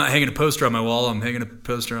 I'm not hanging a poster on my wall. I'm hanging a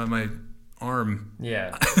poster on my arm.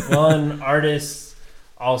 Yeah. Well, and artists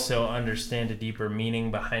also understand a deeper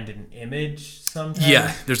meaning behind an image sometimes.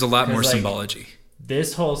 Yeah, there's a lot more symbology.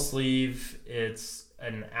 This whole sleeve, it's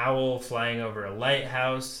an owl flying over a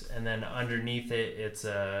lighthouse, and then underneath it, it's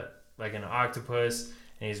like an octopus,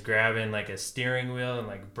 and he's grabbing like a steering wheel and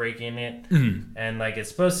like breaking it, and like it's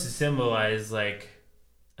supposed to symbolize like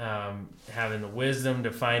having the wisdom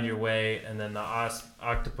to find your way, and then the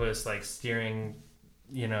octopus like steering,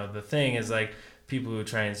 you know, the thing is like people who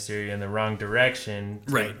try and steer you in the wrong direction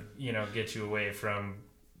to, you know, get you away from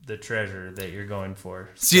the treasure that you're going for.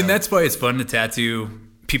 See, and that's why it's fun to tattoo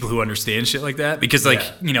people who understand shit like that, because like,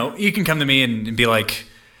 you know, you can come to me and be like,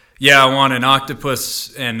 yeah, I want an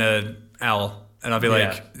octopus and an owl, and I'll be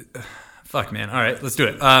like, Fuck, man. All right, let's do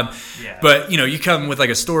it. Yeah. But, you come with like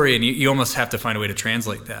a story and you almost have to find a way to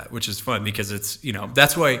translate that, which is fun because it's,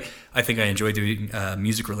 that's why I think I enjoy doing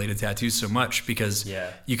music-related tattoos so much because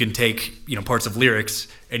you can take, parts of lyrics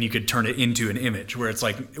and you could turn it into an image where it's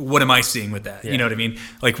like, what am I seeing with that? You know what I mean?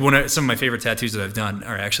 Like some of my favorite tattoos that I've done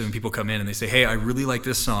are actually when people come in and they say, hey, I really like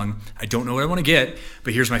this song. I don't know what I want to get,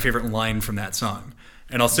 but here's my favorite line from that song.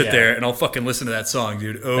 And I'll sit there and I'll fucking listen to that song,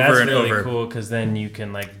 dude, over and over. That's really cool because then you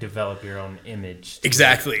can like develop your own image.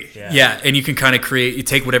 Exactly. Yeah. And you can kind of you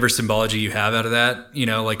take whatever symbology you have out of that,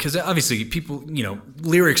 like, because obviously people,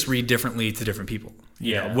 lyrics read differently to different people.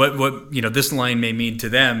 What this line may mean to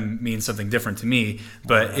them means something different to me,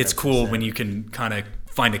 but 100%. It's cool when you can kind of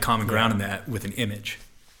find a common ground in that with an image.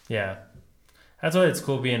 Yeah. That's why it's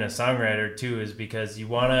cool being a songwriter too, is because you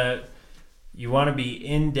want to be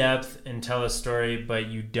in depth and tell a story, but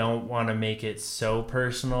you don't want to make it so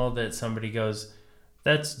personal that somebody goes,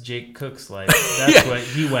 that's Jake Cook's life. That's what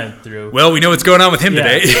he went through. Well, we know what's going on with him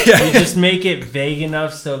today. You just make it vague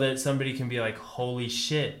enough so that somebody can be like, holy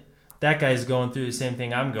shit, that guy's going through the same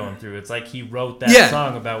thing I'm going through. It's like he wrote that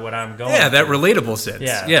song about what I'm going through. Yeah, that relatable sense.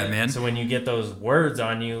 Yeah, man. So when you get those words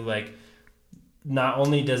on you, like, not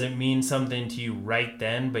only does it mean something to you right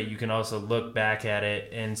then, but you can also look back at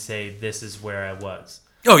it and say, this is where I was.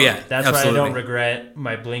 Oh, yeah. That's absolutely. why I don't regret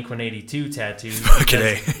my Blink-182 tattoos.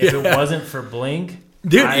 Okay. If it wasn't for Blink,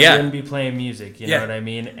 dude, I wouldn't be playing music. You know what I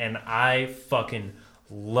mean? And I fucking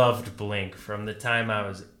loved Blink from the time I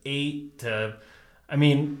was 8 to... I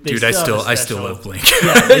mean, dude, I still love Blink.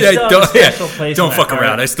 Don't fuck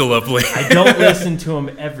around. I still love Blink. I don't listen to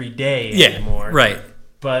them every day anymore. Right.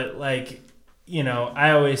 But like,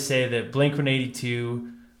 I always say that Blink-182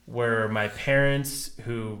 were my parents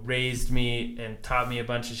who raised me and taught me a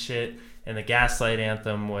bunch of shit, and the Gaslight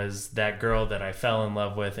Anthem was that girl that I fell in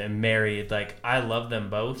love with and married. Like, I love them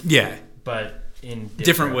both. Yeah. But in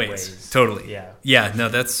different ways. Totally. Yeah. Yeah.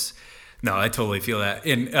 No, I totally feel that.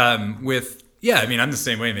 And I mean, I'm the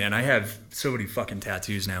same way, man. I have so many fucking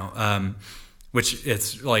tattoos now, which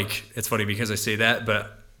it's funny because I say that,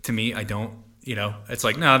 but to me, I don't, it's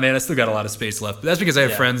like, nah, man, I still got a lot of space left. But that's because I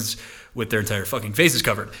have friends with their entire fucking faces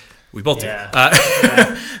covered. We both do.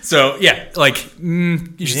 So,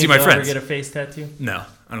 you should see my friends. Ever get a face tattoo? No,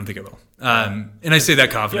 I don't think I will. And I say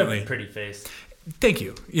that confidently. You have a pretty face. Thank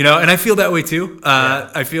you. And I feel that way too.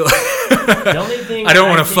 I feel the only thing I don't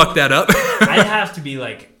want to fuck that up. I'd have to be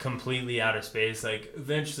like completely out of space. Like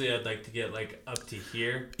eventually I'd like to get like up to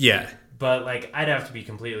here. Yeah. But like I'd have to be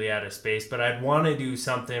completely out of space, but I'd want to do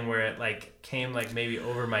something where it like came like maybe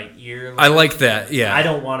over my ear. I like that. Yeah. I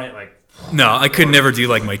don't want it like no, I could never do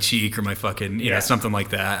like my cheek or my fucking, something like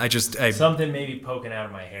that. Something maybe poking out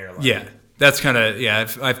of my hairline. Yeah. That's kind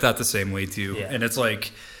of, I've thought the same way too. Yeah. And it's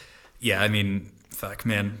like, I mean, fuck,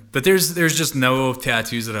 man. But there's just no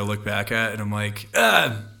tattoos that I look back at and I'm like,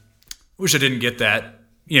 wish I didn't get that.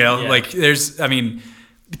 Like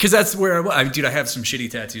because that's where I have some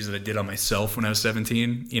shitty tattoos that I did on myself when I was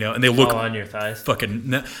 17, and they look on your thighs.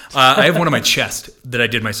 Fucking, I have one on my chest that I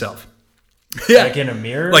did myself. Yeah. Like in a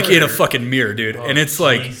mirror? Like in a fucking mirror, dude. And it's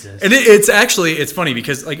like, Jesus. and it's funny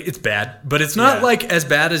because like it's bad, but it's not like as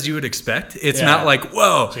bad as you would expect. It's not like,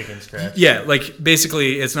 whoa. Chicken scratch. Yeah. Like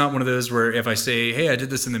basically it's not one of those where if I say, hey, I did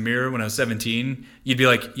this in the mirror when I was 17, you'd be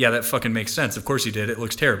like, yeah, that fucking makes sense. Of course you did. It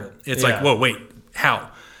looks terrible. It's like, whoa, wait,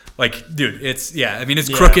 how? Like, dude, it's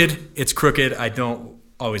crooked. It's crooked. I don't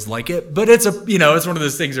always like it, but it's it's one of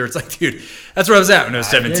those things where it's like, dude, that's where I was at when I was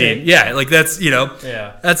 17. Yeah, like that's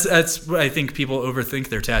that's I think people overthink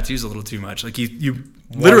their tattoos a little too much. Like you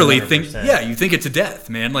literally 100%. Think you think it to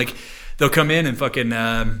death, man. Like they'll come in and fucking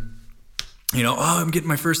I'm getting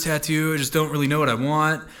my first tattoo. I just don't really know what I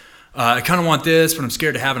want. I kind of want this, but I'm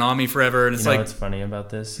scared to have it on me forever. And it's like, what's funny about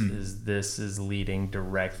this is this is leading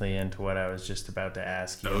directly into what I was just about to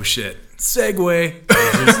ask you. Oh shit! Segue.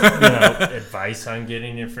 Just, advice on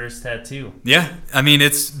getting your first tattoo. Yeah, I mean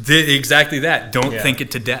it's exactly that. Don't think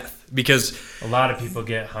it to death because a lot of people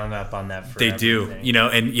get hung up on that. They do,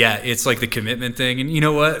 and it's like the commitment thing. And you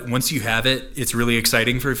know what? Once you have it, it's really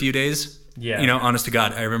exciting for a few days. Yeah. Honest to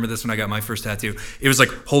God, I remember this when I got my first tattoo. It was like,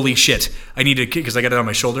 holy shit. I need to, because I got it on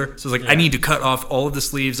my shoulder. So it's like, I need to cut off all of the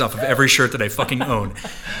sleeves off of every shirt that I fucking own.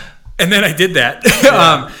 And then I did that.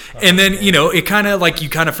 And then, it kind of like, you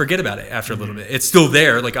kind of forget about it after a little bit. It's still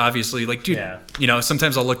there. Like, obviously, like, dude,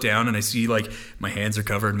 sometimes I'll look down and I see like my hands are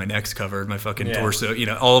covered, my neck's covered, my fucking torso,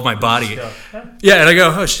 all of my body. Yeah. And I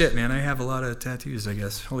go, oh shit, man, I have a lot of tattoos, I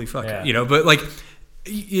guess. Holy fuck. But like,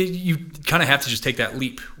 you kind of have to just take that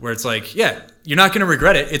leap where it's like, yeah, you're not going to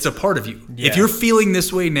regret it. It's a part of you. Yeah. If you're feeling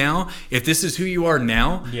this way now, if this is who you are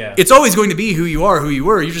now, Yeah. it's always going to be who you are, who you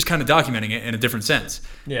were. You're just kind of documenting it in a different sense.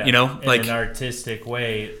 Yeah. You know, in like an artistic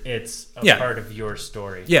way, it's a Yeah. part of your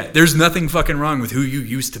story. yeah, there's nothing fucking wrong with who you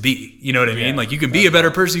used to be. You know what I mean? Yeah. Like you can be a better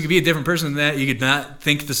person, you can be a different person than that. You could not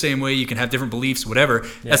think the same way. You can have different beliefs, whatever.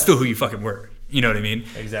 Yeah. That's still who you fucking were. You know what I mean?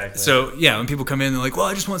 Exactly. So yeah, when people come in, they're like, "Well,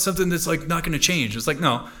 I just want something that's like not going to change." It's like,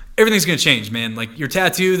 no, everything's going to change, man. Like your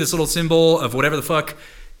tattoo, this little symbol of whatever the fuck,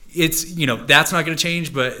 it's that's not going to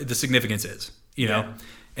change, but the significance is, Yeah.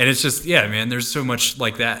 And it's just man. There's so much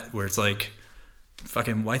like that where it's like,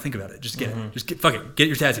 fucking, why think about it? Just get it. Just get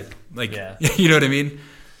your tattoo. Like, Yeah. you know what I mean?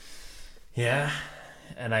 Yeah,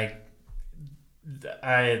 and I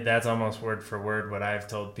that's almost word for word what I've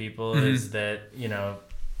told people is that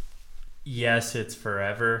yes, it's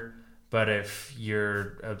forever, but if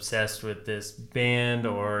you're obsessed with this band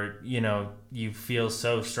or you feel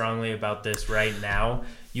so strongly about this right now,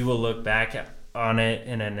 you will look back on it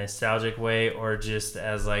in a nostalgic way or just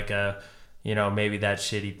as like a maybe that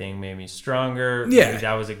shitty thing made me stronger. Yeah. Maybe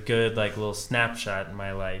that was a good like little snapshot in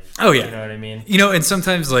my life. Oh, yeah. You know what I mean? And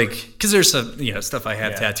sometimes like, because there's some stuff I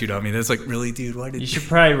have Yeah. tattooed on me that's like, really, dude, why did You should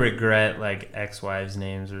probably regret like ex-wives'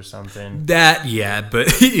 names or something. that? Yeah,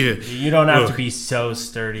 but You don't have to Ugh. be so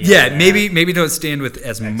sturdy. Yeah, on that. maybe don't stand with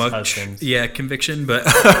as much Ex-husbands. conviction, but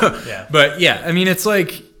Yeah. but yeah, I mean it's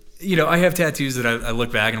like I have tattoos that I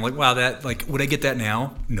look back and I'm like, wow, that like would I get that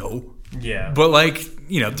now? No. Yeah. But like,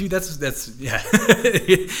 dude, that's yeah.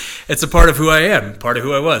 It's a part of who I am, part of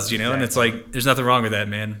who I was, and it's like there's nothing wrong with that,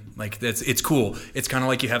 man. Like it's cool. It's kind of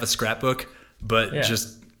like you have a scrapbook, but Yeah.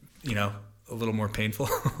 just a little more painful.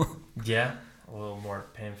 Yeah. A little more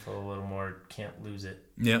painful, a little more can't lose it.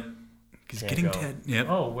 Yeah. Because Can't getting go, yeah.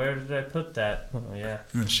 Oh, where did I put that? Oh, yeah.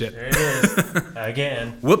 Oh, shit. There it is.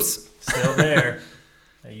 Again. Whoops. Still there.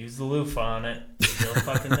 I used the loofah on it. Still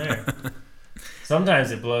fucking there.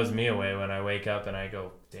 Sometimes it blows me away when I wake up and I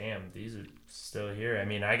go, damn, these are still here. I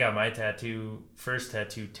mean, I got my first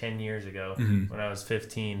tattoo 10 years ago when I was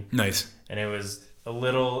 15. Nice. And it was a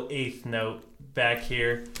little eighth note back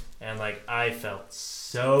here. And, like, I felt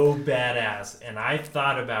so badass. And I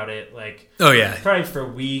thought about it, like, Oh yeah. probably for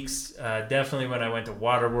weeks. Definitely when I went to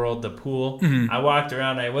Waterworld, the pool. I walked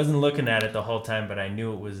around. I wasn't looking at it the whole time, but I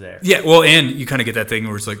knew it was there. Yeah, well, and you kind of get that thing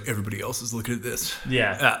where it's like everybody else is looking at this.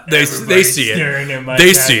 Yeah. They Everybody's see it. staring at my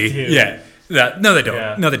They tattoo. see. Yeah. No, they don't.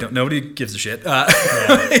 Yeah. No, they don't. Nobody gives a shit. Yeah.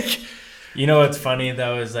 Like, You know what's funny,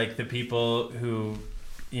 though, is, like, the people who,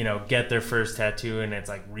 get their first tattoo and it's,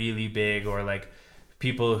 like, really big, or, like,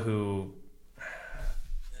 people who...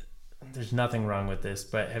 There's nothing wrong with this,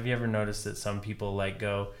 but have you ever noticed that some people, like,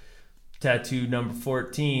 go, tattoo number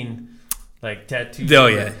 14, like, tattoo... Oh,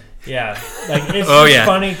 number- Yeah. Like, it's Oh, just yeah.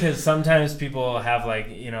 funny because sometimes people have, like,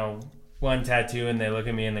 one tattoo and they look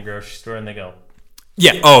at me in the grocery store and they go...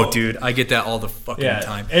 yeah. Oh, dude, I get that all the fucking Yeah,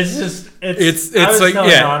 time. it's just It's I was like, telling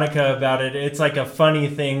yeah. Annika about it. It's like a funny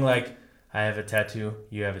thing. Like, I have a tattoo,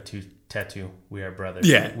 you have a tattoo. We are brothers.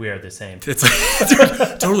 Yeah. We are the same. It's like,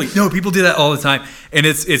 dude, totally. No, people do that all the time, and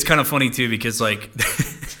it's kind of funny too because like,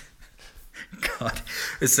 God,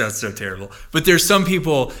 it sounds so terrible. But there's some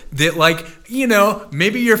people that like,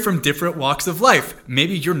 maybe you're from different walks of life.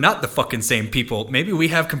 Maybe you're not the fucking same people. Maybe we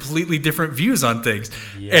have completely different views on things,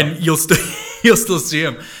 Yeah. and you'll still see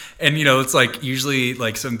them. And it's like usually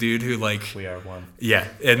like some dude who like, We are one. yeah,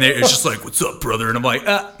 and it's just like, what's up, brother? And I'm like,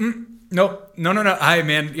 nope, no. Hi,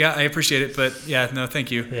 man. Yeah, I appreciate it, but yeah, no,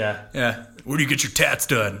 thank you. Yeah. Yeah. Where do you get your tats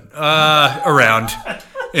done? Around. That's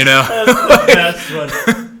the best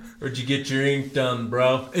one. Where'd you get your ink done,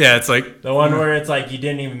 bro? Yeah, it's like The one where it's like you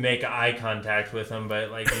didn't even make eye contact with them,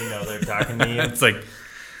 but like they're talking to you. it's like,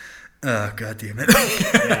 oh, God damn it.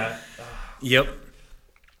 Yeah. Yep.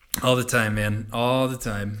 All the time, man. All the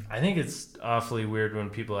time. I think it's awfully weird when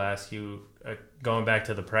people ask you, going back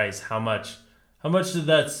to the price, how much did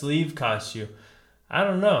that sleeve cost you? I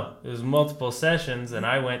don't know. It was multiple sessions, and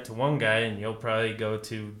I went to one guy, and you'll probably go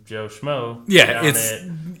to Joe Schmo. Yeah, down it's- at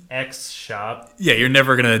X Shop. Yeah, you're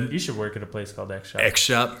never gonna You should work at a place called X Shop. X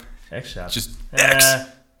shop. X Shop. Just X.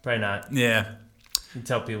 Probably not. Yeah. You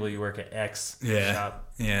tell people you work at X Yeah.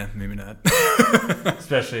 Shop, Yeah, maybe not.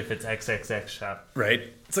 especially if it's XXX Shop.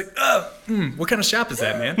 Right? It's like, what kind of shop is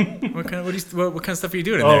that, man? What kind of stuff are you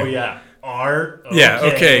doing in Oh there? yeah, art. Yeah.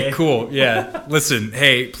 Okay. Cool. Yeah. Listen.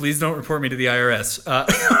 Hey, please don't report me to the IRS.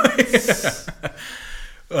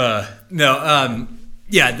 No.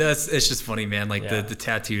 Yeah. It's just funny, man. Like Yeah. the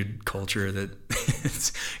tattooed culture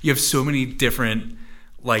that you have so many different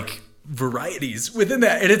like varieties within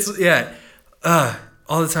that, and it's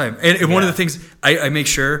all the time. And one of the things I make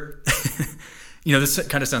sure, this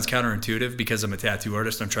kind of sounds counterintuitive because I'm a tattoo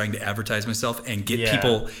artist. I'm trying to advertise myself and get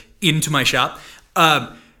people into my shop.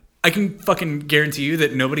 I can fucking guarantee you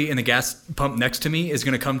that nobody in the gas pump next to me is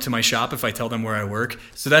going to come to my shop if I tell them where I work.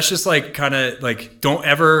 So that's just like kind of like, don't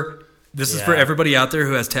ever, this is for everybody out there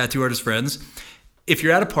who has tattoo artist friends. If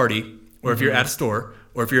you're at a party or if you're at a store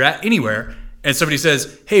or if you're at anywhere and somebody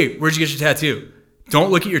says, hey, where'd you get your tattoo?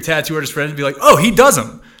 Don't look at your tattoo artist friend and be like, oh, he does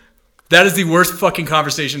them. That is the worst fucking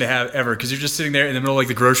conversation to have ever because you're just sitting there in the middle of like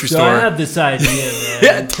the grocery store. I have this idea, man.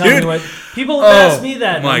 Yeah, Tell dude. me what. People have asked me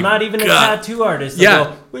that. My I'm not even a God. tattoo artist. They'll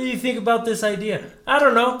go, what do you think about this idea? I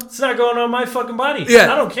don't know. It's not going on my fucking body.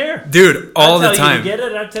 Yeah. I don't care. Dude, all the I tell you time. to get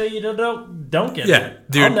it. I tell you to don't get Yeah,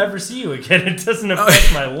 it. dude. I'll never see you again. It doesn't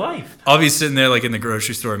affect my life. I'll be sitting there like in the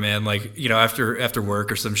grocery store, man, like, after work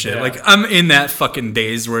or some shit. Yeah. Like I'm in that fucking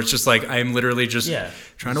daze where it's just like I'm literally just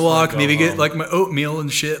trying to walk, go maybe get home. like my oatmeal and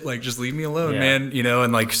shit. Like just leave me alone, man.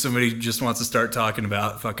 And like somebody just wants to start talking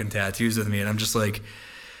about fucking tattoos with me, and I'm just like,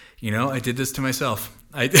 I did this to myself.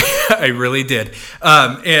 I really did.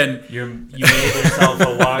 And you made yourself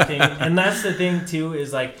a walking, and that's the thing too.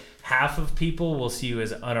 Is like half of people will see you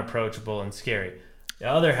as unapproachable and scary. The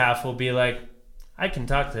other half will be like, I can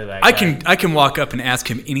talk to that guy. I can walk up and ask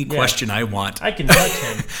him any question I want. I can touch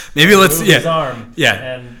him. Maybe let's move his arm. Yeah.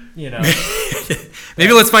 And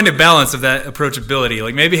maybe let's find a balance of that approachability.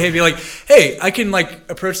 Like maybe be like, hey, I can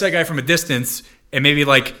like approach that guy from a distance and maybe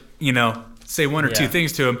like, say one or two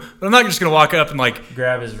things to him, but I'm not just gonna walk up and like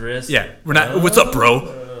grab his wrist. Yeah, we're not. What's up,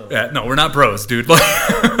 bro? Yeah, no, we're not bros, dude.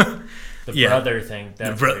 The brother thing.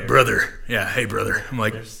 That's weird. Brother. Yeah, hey, brother. I'm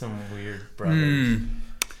like, there's some weird brothers.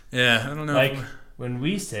 Yeah, I don't know. Like when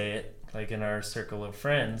we say it, like in our circle of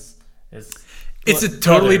friends, it's a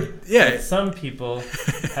totally But some people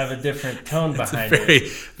have a different tone behind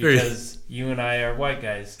it because you and I are white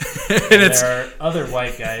guys, and there are other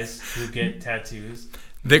white guys who get tattoos.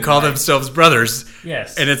 They call themselves brothers.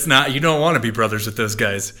 Yes. And it's not, you don't want to be brothers with those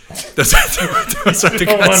guys. Those are the You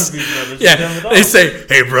don't want guys. to be brothers with them Yeah. at all. They say,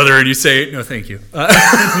 hey, brother, and you say, no, thank you.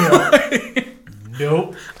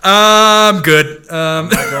 Nope. I'm good. I'm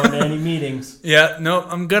not going to any meetings. Yeah, no,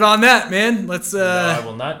 I'm good on that, man. Let's. No, I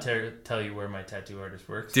will not tell you where my tattoo artist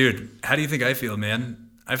works. Dude, how do you think I feel,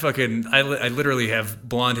 man? I literally have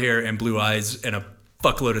blonde hair and blue eyes and a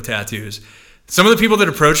fuckload of tattoos. Some of the people that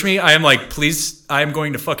approach me, I am like, please, I am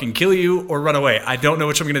going to fucking kill you or run away. I don't know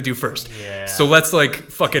which I'm going to do first. Yeah. So let's like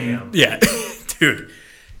fucking, dude.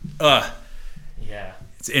 Yeah.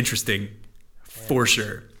 It's interesting for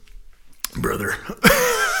sure. Brother.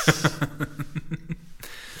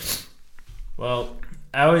 Well,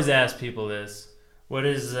 I always ask people this.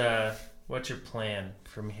 What's your plan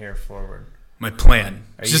from here forward? My plan.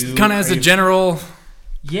 Just kind of as a general.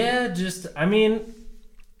 Yeah,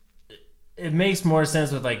 it makes more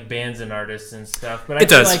sense with like bands and artists and stuff, but I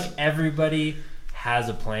feel like everybody has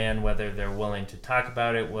a plan, whether they're willing to talk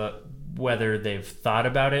about it, whether they've thought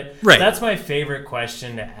about it. Right. That's my favorite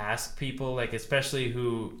question to ask people, like especially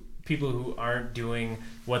people who aren't doing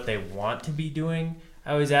what they want to be doing.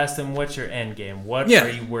 I always ask them, what's your end game? What are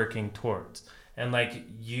you working towards? And like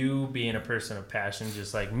you being a person of passion,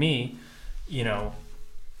 just like me,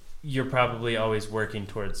 you're probably always working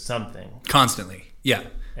towards something. Constantly. Yeah.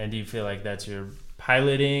 And do you feel like that's your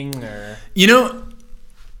piloting or?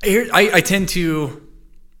 I tend to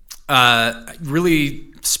really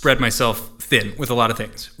spread myself thin with a lot of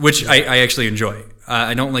things, which I actually enjoy.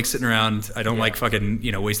 I don't like sitting around. I don't like fucking,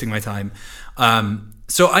 wasting my time.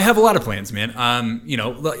 So I have a lot of plans, man.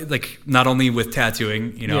 Like not only with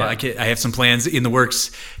tattooing, I have some plans in the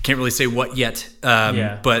works. Can't really say what yet.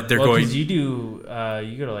 But they're going. Because you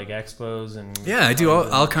go to like expos and. Yeah, I do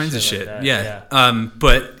all kinds of shit. Like yeah.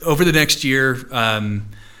 But over the next year,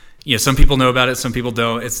 some people know about it, some people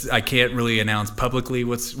don't. I can't really announce publicly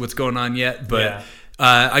what's going on yet, but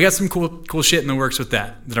I got some cool shit in the works with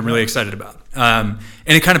that I'm really excited about. And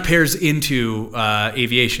it kind of pairs into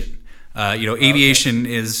aviation. Aviation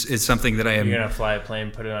is something that I am. You're gonna fly a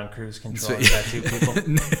plane, put it on cruise control, and tattoo people.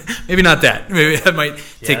 Maybe not that. Maybe that might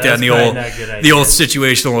take down the old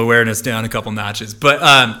situational awareness down a couple notches. But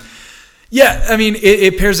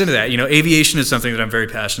it pairs into that. Aviation is something that I'm very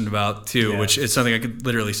passionate about too, which is something I could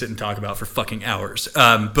literally sit and talk about for fucking hours.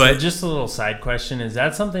 But so just a little side question: is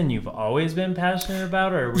that something you've always been passionate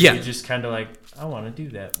about, or were you just kind of like, I want to do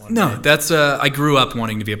that one day? That's I grew up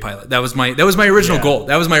wanting to be a pilot. That was my original goal.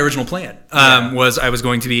 That was my original plan. Was I was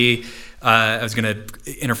going to be I was going to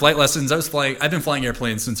enter flight lessons. I've been flying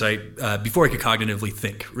airplanes since before I could cognitively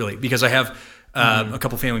think, really, because I have a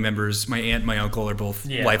couple family members. My aunt and my uncle are both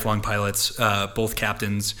lifelong pilots, both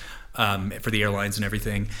captains. for the airlines and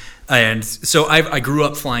everything. And so I grew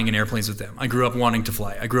up flying in airplanes with them. I grew up wanting to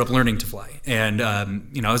fly. I grew up learning to fly. And,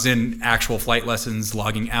 I was in actual flight lessons,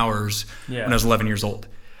 logging hours when I was 11 years old.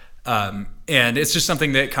 And it's just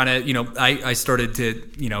something that kind of, I started to,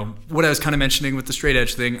 what I was kind of mentioning with the straight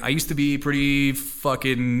edge thing. I used to be pretty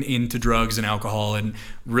fucking into drugs and alcohol and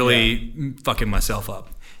really fucking myself up.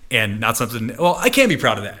 And not something, well, I can be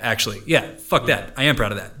proud of that, actually. Yeah, fuck that. I am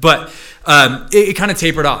proud of that. But it kind of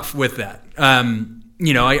tapered off with that.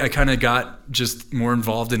 I kind of got just more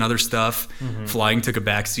involved in other stuff. Mm-hmm. Flying took a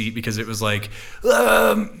backseat because it was like,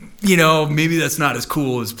 maybe that's not as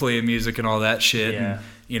cool as playing music and all that shit. Yeah.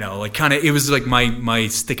 And, it was like my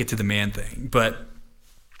stick it to the man thing. But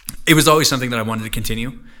it was always something that I wanted to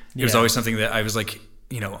continue. It was always something that I was like,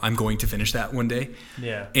 I'm going to finish that one day.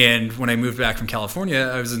 Yeah. And when I moved back from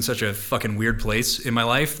California, I was in such a fucking weird place in my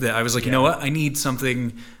life that I was like, you know what? I need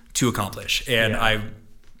something to accomplish. And I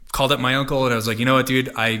called up my uncle and I was like, you know what,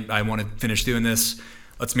 dude? I want to finish doing this.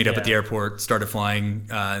 Let's meet up at the airport. Started flying.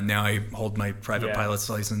 Now I hold my private pilot's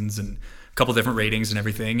license and a couple different ratings and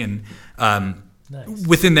everything. And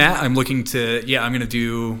within that, I'm looking to, I'm going to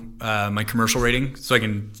do my commercial rating so I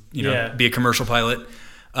can, be a commercial pilot.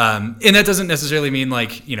 And that doesn't necessarily mean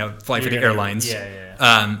fly for the airlines.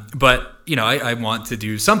 But I want to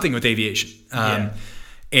do something with aviation.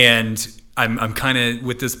 And I'm kind of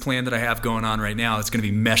with this plan that I have going on right now. It's going to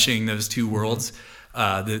be meshing those two worlds.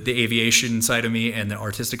 The aviation side of me and the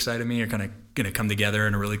artistic side of me are kind of going to come together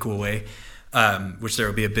in a really cool way. Which there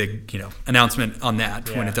will be a big, announcement on that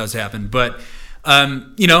when it does happen. But,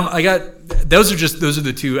 I got, those are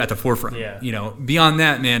the two at the forefront. Beyond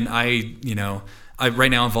that, man,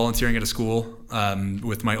 right now I'm volunteering at a school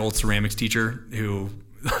with my old ceramics teacher who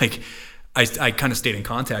I kind of stayed in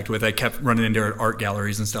contact with. I kept running into art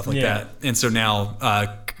galleries and stuff like that. And so now,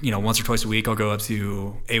 once or twice a week, I'll go up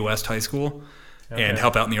to A West High School and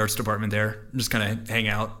help out in the arts department there. Just kind of hang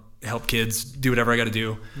out, help kids, do whatever I got to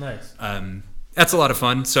do. Nice. That's a lot of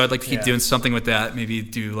fun. So I'd like to keep doing something with that. Maybe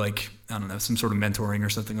do some sort of mentoring or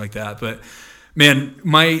something like that. But man,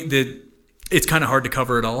 it's kind of hard to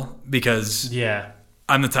cover it all because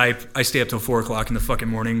I'm the type, I stay up till 4:00 in the fucking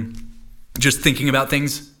morning just thinking about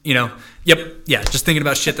things, just thinking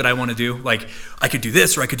about shit that I want to do. Like I could do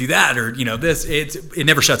this or I could do that or, this, it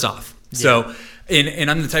never shuts off. Yeah. So, and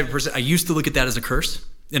I'm the type of person, I used to look at that as a curse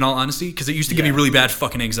in all honesty, because it used to give me really bad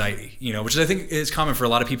fucking anxiety, which I think is common for a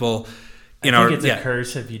lot of people. I think it's a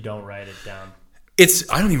curse if you don't write it down.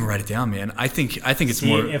 I don't even write it down, man. I think it's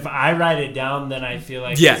more. If I write it down, then I feel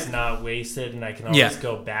like it's not wasted, and I can always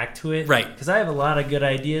go back to it. Right. Because I have a lot of good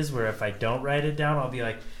ideas where if I don't write it down, I'll be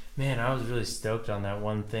like, man, I was really stoked on that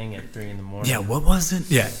one thing at 3 a.m. Yeah. What was it?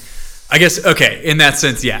 Yeah. I guess in that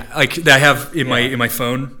sense, Like I have in my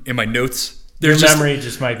phone, in my notes. Your memory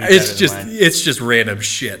just might be. It's just random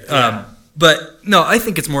shit. Yeah. But no, I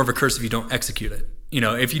think it's more of a curse if you don't execute it.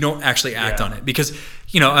 If you don't actually act on it, because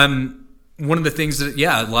one of the things that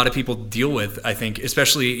a lot of people deal with, I think,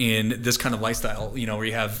 especially in this kind of lifestyle, where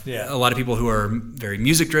you have a lot of people who are very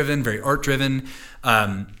music driven, very art driven.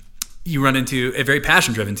 You run into a very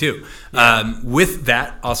passion driven too. With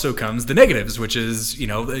that also comes the negatives, which is,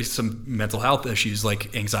 some mental health issues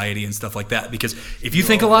like anxiety and stuff like that. Because if you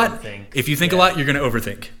think a lot, you're going to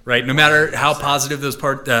overthink, right? No matter how positive those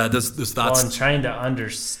thoughts. Well, and trying to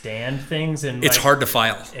understand things, and it's hard to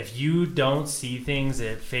file. If you don't see things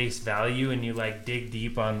at face value and you dig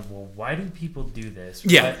deep on, well, why do people do this?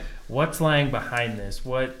 What's lying behind this?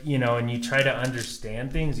 And you try to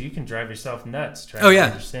understand things, you can drive yourself nuts trying to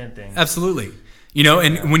understand things. Absolutely.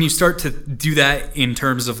 And when you start to do that in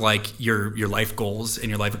terms of your life goals and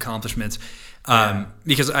your life accomplishments,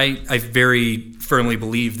 because I very firmly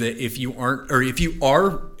believe that if you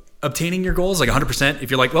are obtaining your goals 100%, if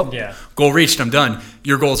you're like, well, goal reached, I'm done,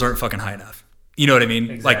 your goals aren't fucking high enough. You know what I mean?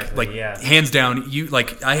 Exactly, hands down,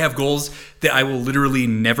 I have goals that I will literally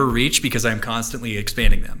never reach because I'm constantly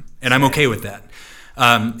expanding them, and I'm okay with that.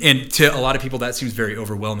 And to a lot of people, that seems very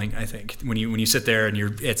overwhelming. I think when you sit there and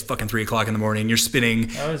it's fucking 3:00 in the morning, you're spinning,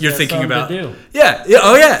 you're thinking about,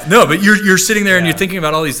 no, but you're sitting there and you're thinking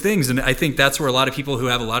about all these things, and I think that's where a lot of people who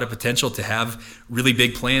have a lot of potential to have really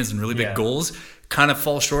big plans and really big goals kind of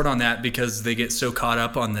fall short on that because they get so caught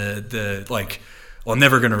up on the well, I'm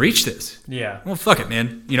never going to reach this. Yeah. Well, fuck it,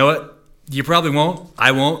 man. You know what? You probably won't.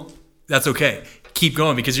 I won't. That's okay. Keep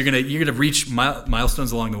going because you're gonna reach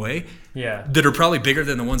milestones along the way. Yeah. That are probably bigger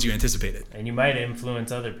than the ones you anticipated. And you might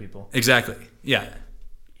influence other people. Exactly. Yeah.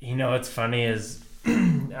 What's funny is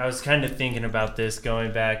I was kind of thinking about this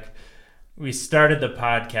going back. We started the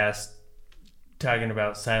podcast talking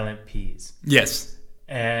about silent P's. Yes.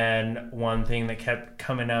 And one thing that kept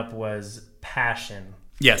coming up was passion.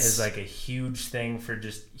 Yes. Is like a huge thing for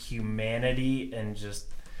just humanity, and just,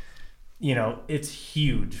 you know, it's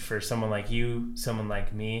huge for someone like you, someone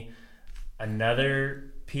like me.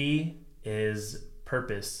 Another P is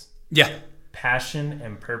purpose. Yeah. Passion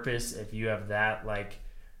and purpose. If you have that, like,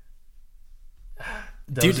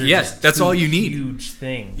 dude, yes, that's all you need. Huge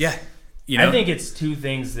things. Yeah. You know? I think it's two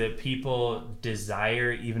things that people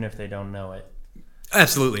desire even if they don't know it.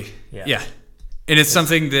 Absolutely. Yeah. And it's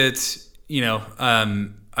something that, you know,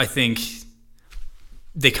 I think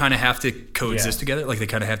they kind of have to coexist together. Like, they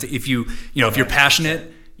kind of have to, if you know, if you're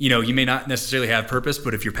passionate, you know, you may not necessarily have purpose,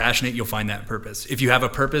 but if you're passionate, you'll find that purpose. If you have a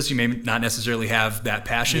purpose, you may not necessarily have that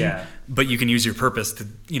passion, but you can use your purpose to,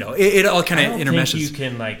 you know, it all kind of intermeshes. I don't think you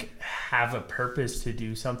can, like, have a purpose to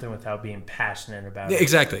do something without being passionate about it.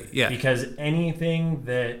 Exactly. Yeah. Because anything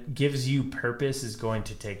that gives you purpose is going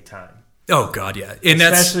to take time. Oh God, yeah. And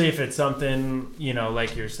especially if it's something, you know,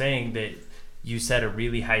 like you're saying, that you set a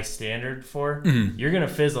really high standard for, you're going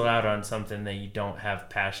to fizzle out on something that you don't have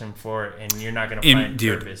passion for, and you're not going to find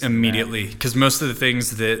purpose immediately. Because most of the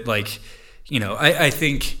things that, like, you know, I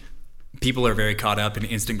think people are very caught up in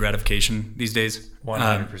instant gratification these days.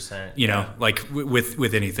 100%. You know, like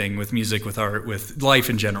with anything, with music, with art, with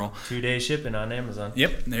life in general. 2-day shipping on Amazon.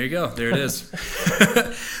 Yep, there you go. There it is.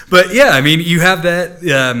 But yeah, I mean, you have that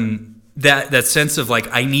that sense of, like,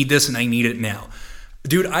 I need this and I need it now.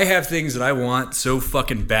 Dude, I have things that I want so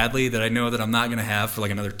fucking badly that I know that I'm not going to have for like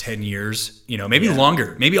another 10 years, you know, maybe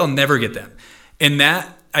longer. Maybe I'll never get them. And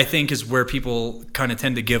that, I think, is where people kind of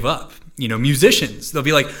tend to give up. You know, musicians, they'll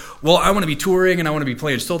be like, well, I want to be touring and I want to be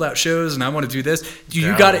playing sold out shows and I want to do this. Dude,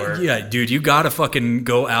 you got to, dude, you got to fucking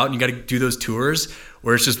go out and you got to do those tours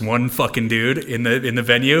where it's just one fucking dude in the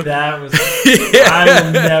venue. That was, I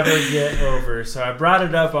will never get over. So I brought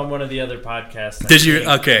it up on one of the other podcasts. Did you?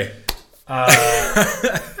 Okay.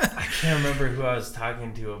 I can't remember who I was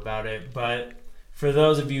talking to about it, but for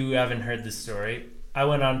those of you who haven't heard the story, I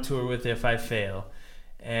went on tour with If I Fail,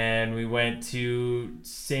 and we went to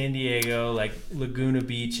San Diego, like Laguna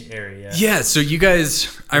Beach area. Yeah, so you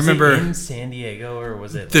guys, I remember, it in San Diego, or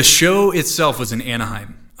was it? The show itself was in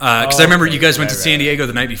Anaheim. Because I remember you guys went to San Diego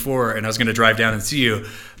the night before, and I was going to drive down and see you,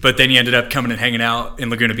 but then you ended up coming and hanging out in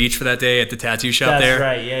Laguna Beach for that day at the tattoo shop there.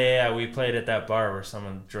 That's right. Yeah. We played at that bar where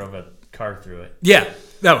someone drove a car through it. Yeah,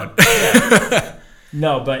 that one. Yeah.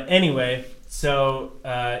 No, but anyway, so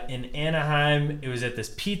in Anaheim, it was at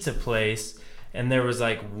this pizza place, and there was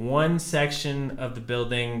like one section of the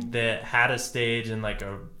building that had a stage and like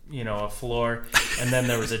a floor, and then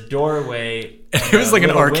there was a doorway. It was like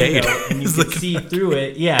an arcade, window, and you could see through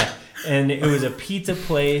it. Yeah, and it was a pizza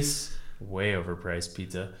place, way overpriced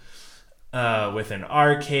pizza, with an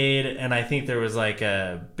arcade, and I think there was like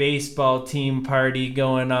a baseball team party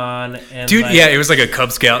going on. And dude, like, yeah, it was like a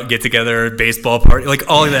Cub Scout get together, baseball party, like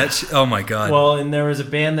all of that. Oh my God. Well, and there was a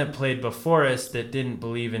band that played before us that didn't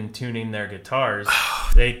believe in tuning their guitars.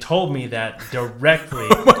 They told me that directly.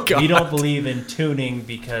 Oh my God. We don't believe in tuning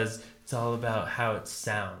because it's all about how it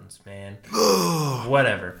sounds, man.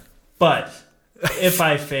 Whatever. But If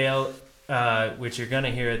I Fail, which you're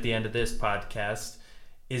gonna hear at the end of this podcast,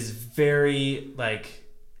 is very, like,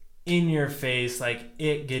 in your face. Like,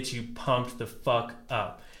 it gets you pumped the fuck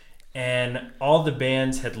up. And all the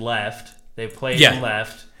bands had left. They played and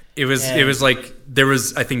left. It was like, there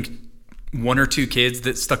was, I think, one or two kids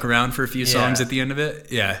that stuck around for a few songs at the end of it.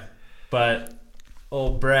 Yeah. But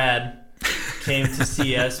old Brad came to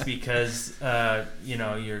see us because,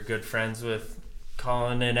 you're good friends with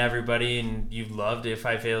Colin and everybody, and you loved If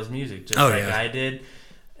I Fail's music, just I did.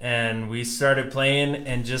 And we started playing,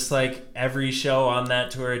 and just like every show on that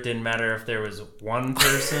tour, it didn't matter if there was one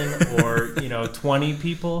person or 20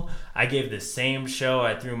 people. I gave the same show.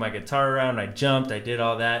 I threw my guitar around, I jumped, I did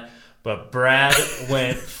all that. But Brad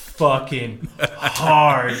went fucking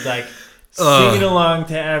hard, like singing along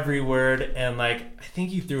to every word, and like I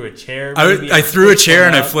think you threw a chair. I threw a chair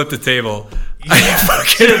and I flipped the table. Yeah,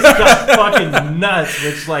 just got fucking nuts,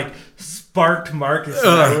 which like sparked Marcus and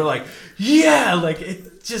I were like, yeah, like it's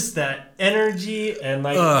just that energy, and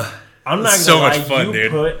like I'm not gonna lie, fun, you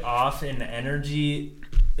dude. put off an energy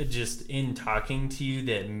just in talking to you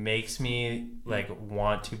that makes me like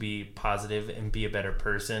want to be positive and be a better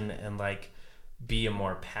person and like be a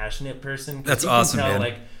more passionate person. That's awesome, man.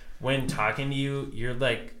 Like when talking to you, you're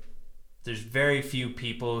like, there's very few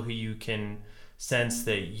people who you can sense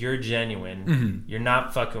that you're genuine. Mm-hmm. You're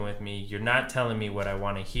not fucking with me. You're not telling me what I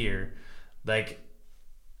want to hear. Like,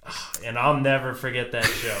 and I'll never forget that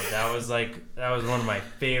show. That was one of my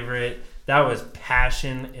favorite. that was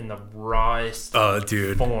passion in the rawest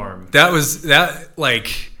dude. form. That was that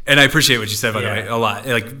like, and I appreciate what you said by the way a lot,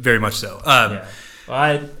 like very much so. Yeah.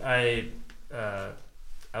 Well,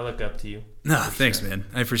 I look up to you. No, thanks, man.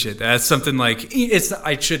 I appreciate that. It's something like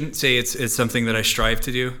I shouldn't say it's something that I strive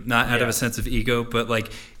to do, not out of a sense of ego, but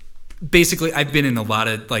like basically I've been in a lot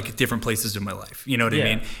of like different places in my life. You know what I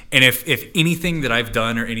mean? And if anything that I've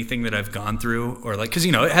done or anything that I've gone through, or like, because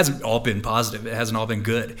it hasn't all been positive, it hasn't all been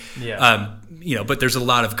good. Yeah. But there's a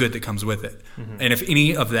lot of good that comes with it. Mm-hmm. And if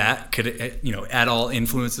any of that could at all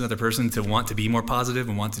influence another person to want to be more positive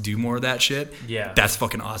and want to do more of that shit, that's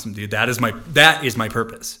fucking awesome, dude. That is my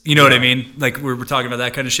purpose. You know what I mean? Like we're talking about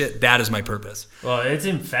that kind of shit. That is my purpose. Well, it's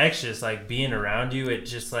infectious. Like being around you, it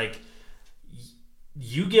just like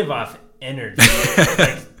you give off energy.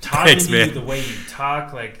 Like talking to you, the way you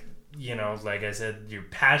talk, like like I said, you're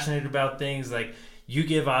passionate about things. Like you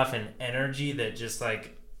give off an energy that just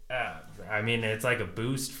like. It's like a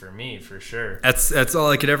boost for me, for sure. That's all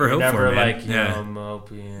I could ever hope for, man. I'm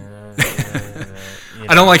hoping.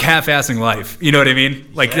 I don't like half-assing life. You know what I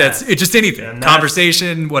mean? Like it's just anything,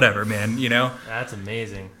 conversation, whatever, man. That's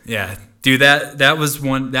amazing. Yeah, dude. That was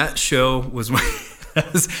one. That show was one.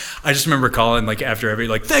 I just remember calling like after every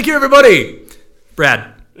thank you everybody,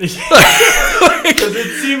 Brad. Because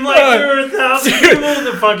it seemed like there were 1,000 people in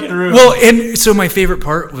the fucking room. Well, and so my favorite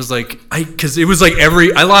part was because it was like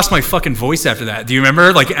I lost my fucking voice after that. Do you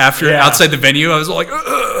remember? Like after outside the venue, I was like,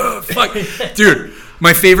 fuck, dude.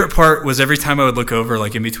 My favorite part was every time I would look over,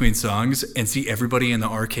 like in between songs, and see everybody in the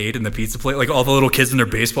arcade and the pizza plate, like all the little kids in their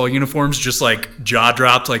baseball uniforms, just like jaw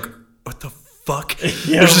dropped, like what the fuck? There's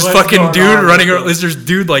this fucking dude running around. There's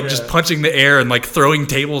dude just punching the air and like throwing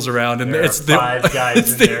tables around, and it's five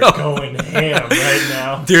guys in there going ham right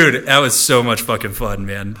now. Dude, that was so much fucking fun,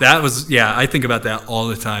 man. That was I think about that all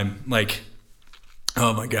the time. Like,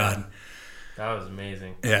 oh my god, that was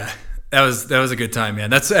amazing. Yeah, that was a good time,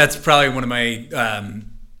 man. That's probably one of my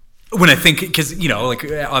when I think, because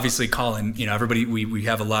obviously Colin, everybody we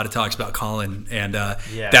have a lot of talks about Colin, and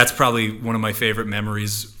that's probably one of my favorite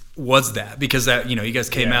memories. Was that because that you guys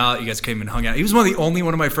came out, you guys came and hung out. He was one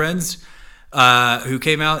of my friends who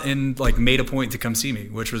came out and like made a point to come see me,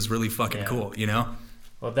 which was really fucking cool.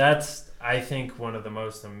 Well, that's I think one of the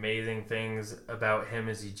most amazing things about him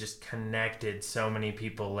is he just connected so many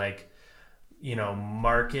people. Like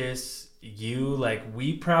Marcus,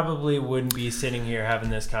 we probably wouldn't be sitting here having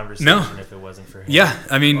this conversation if it wasn't for him. Yeah,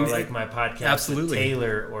 I mean, or like my podcast with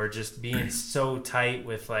Taylor, or just being so tight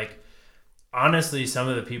with like. Honestly, some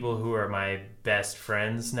of the people who are my best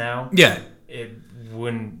friends now, it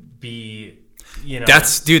wouldn't be,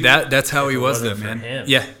 that's how he was though, man. Him.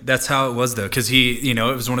 Yeah, that's how it was though, because he, it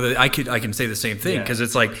was one of the, I can say the same thing, because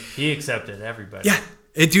it's like he accepted everybody. Yeah.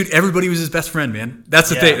 Dude, everybody was his best friend, man. That's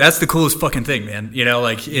the thing. That's the coolest fucking thing, man.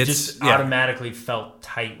 Like you just automatically felt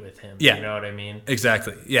tight with him. Yeah. You know what I mean?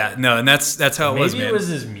 Exactly. Yeah. No, and that's how it was, man. Maybe it was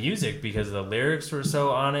his music, because the lyrics were so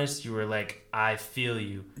honest. You were like, I feel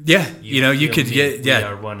you. Yeah. You could get, We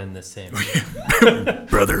are one and the same.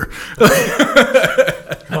 Brother.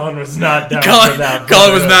 Colin was not down for that.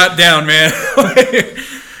 Colin was not down, man.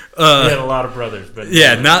 He had a lot of brothers, but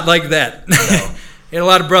not like that. No. He had a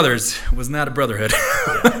lot of brothers. It was not a brotherhood.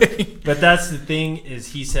 But that's the thing, is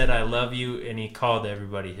he said, I love you, and he called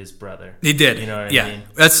everybody his brother. He did. You know what I mean?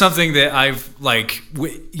 That's something that I've,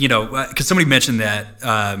 because somebody mentioned that,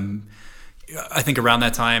 I think around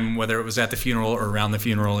that time, whether it was at the funeral or around the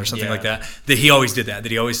funeral or something like that he always did that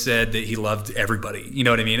he always said that he loved everybody. You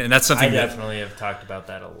know what I mean? And that's something I definitely have talked about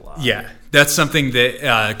that a lot. Yeah. That's something that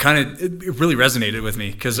it really resonated with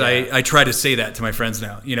me, because I try to say that to my friends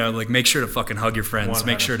now. Like make sure to fucking hug your friends.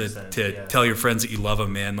 Make sure to tell your friends that you love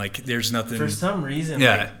them, man. Like there's nothing. For some reason,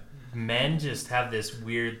 men just have this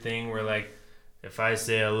weird thing where like, if I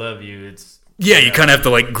say I love you, it's you kind of have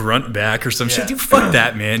to like grunt back or some shit. Dude, fuck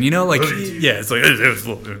that, man. It's like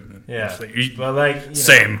but like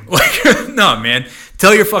same. Like no, man.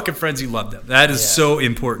 Tell your fucking friends you love them. That is so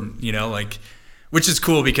important. Which is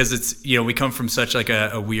cool, because it's we come from such like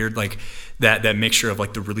a weird like that mixture of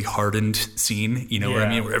like the really hardened scene. You know what I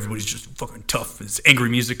mean? Where everybody's just fucking tough. It's angry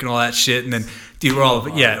music and all that shit. And then dude, we're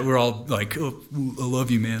all like, oh, I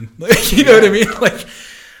love you, man. Like you know what I mean? Like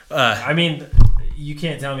I mean. You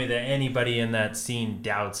can't tell me that anybody in that scene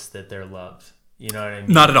doubts that they're loved. You know what I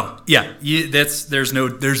mean? Not at all. Yeah, there's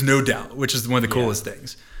no doubt, which is one of the coolest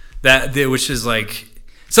things. Which is like,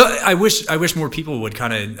 so I wish more people would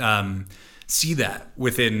kind of see that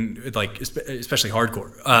within, like, especially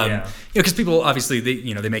hardcore. Because people obviously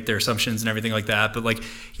they make their assumptions and everything like that. But like,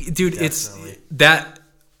 dude, it's that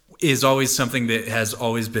is always something that has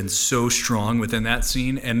always been so strong within that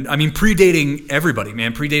scene. And I mean, predating everybody,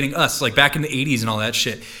 man, predating us, like back in the 80s and all that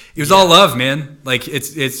shit. It was all love, man. Like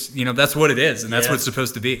it's you know, that's what it is, and that's what it's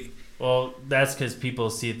supposed to be. Well, that's because people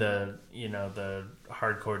see the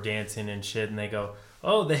hardcore dancing and shit, and they go,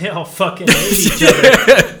 "Oh, they all fucking hate each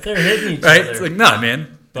other. They're hitting each Right? other." It's like, nah,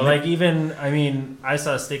 man. But like, even, I mean, I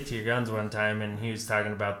saw Stick to Your Guns one time, and he was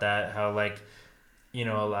talking about that, how like, you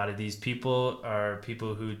know, a lot of these people are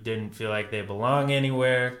people who didn't feel like they belong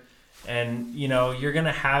anywhere. And, you know, you're going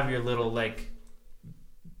to have your little, like,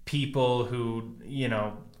 people who, you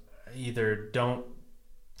know, either don't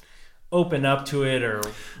open up to it or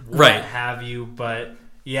what have you. But,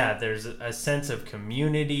 yeah, there's a sense of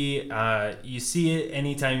community. You see it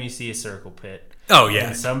anytime you see a circle pit. Oh, yeah.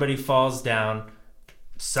 When somebody falls down,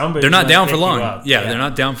 they're not down for long. Yeah, they're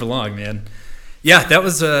not down for long, man. Yeah, that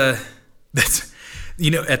was that's,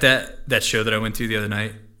 you know, at that show that I went to the other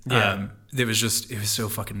night. Yeah. It was so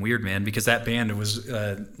fucking weird, man, because that band was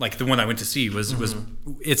like the one I went to see was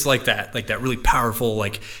it's like that really powerful,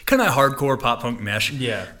 like kind of hardcore pop punk mesh.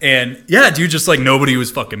 Yeah. And yeah, dude, just like nobody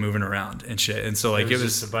was fucking moving around and shit. And so like it was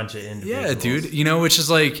just a bunch of individuals. Yeah, dude, you know, which is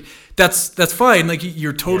like that's fine. Like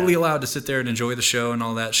you're totally allowed to sit there and enjoy the show and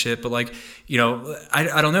all that shit. But like, you know,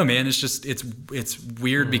 I don't know, man. It's just it's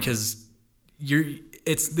weird because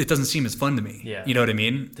it doesn't seem as fun to me. Yeah. You know what I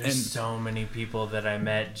mean? There's so many people that I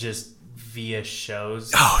met just via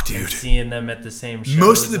shows. Oh, dude. And seeing them at the same shows.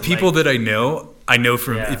 Most of the people like, that I know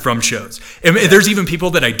from shows. And there's even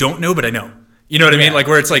people that I don't know, but I know. You know what I mean? Like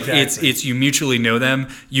where it's like it's you mutually know them.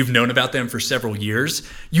 You've known about them for several years.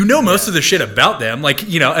 You know most of the shit about them. Like,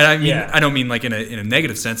 you know, and I mean I don't mean like in a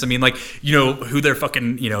negative sense. I mean like, you know, who they're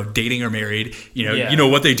fucking, you know, dating or married, you know, you know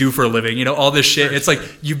what they do for a living, you know, all this shit. It's like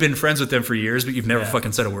you've been friends with them for years, but you've never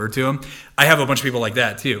fucking said a word to them. I have a bunch of people like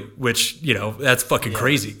that too, which, you know, that's fucking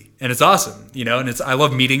crazy. And it's awesome, you know, and I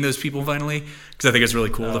love meeting those people finally because I think it's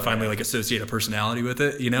really cool to finally like associate a personality with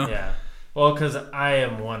it, you know? Yeah. Well, because I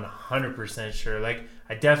am 100% sure. Like,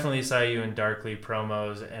 I definitely saw you in Darkly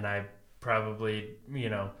promos, and I probably, you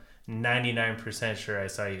know, 99% sure I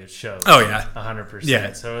saw you at shows. Oh, yeah. 100%.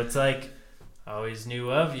 Yeah. So it's like, I always knew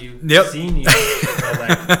of you. Yep. Seen you. But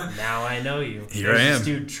like, now I know you. Here I am. This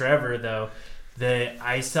dude, Trevor, though,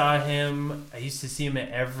 I used to see him at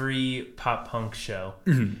every pop punk show.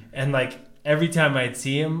 Mm-hmm. And like, every time I'd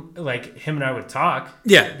see him, like, him and I would talk.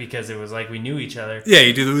 Yeah. Because it was like we knew each other. Yeah,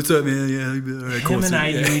 you do the what's up, man? Yeah. All right, him and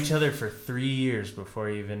I knew each other for 3 years before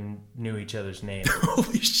we even knew each other's name.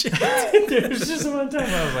 Holy shit. There was just one time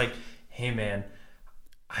I was like, hey, man,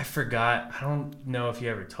 I forgot. I don't know if you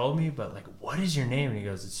ever told me, but, like, what is your name? And he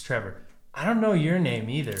goes, it's Trevor. I don't know your name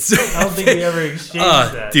either. I don't think we ever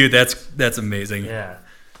exchanged that. Dude, that's amazing. Yeah.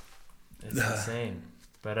 It's insane.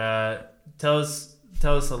 But tell us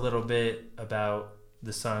a little bit about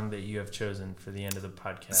the song that you have chosen for the end of the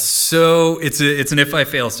podcast. So it's an If I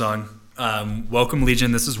Fail song. Welcome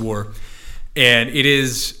Legion, This Is War. And it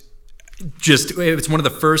is it's one of the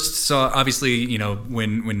first songs, obviously, you know,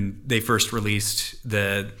 when they first released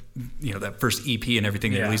that first EP and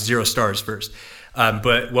everything, they released 0 Stars first.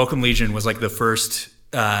 But Welcome Legion was like the first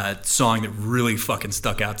song that really fucking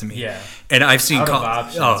stuck out to me. Yeah. And I've seen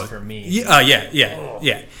options for me. Yeah.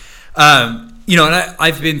 You know, and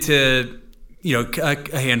I've been to, you know,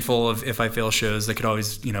 a handful of If I Fail shows that could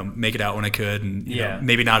always, you know, make it out when I could, and you know,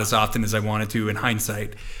 maybe not as often as I wanted to in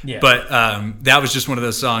hindsight. Yeah. But that was just one of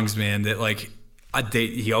those songs, man, that like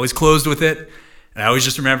he always closed with it, and I always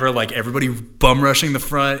just remember like everybody bum rushing the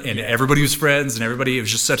front, and everybody was friends, and everybody. It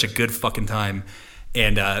was just such a good fucking time,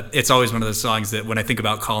 and it's always one of those songs that when I think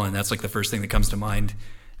about Colin, that's like the first thing that comes to mind,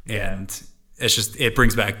 and it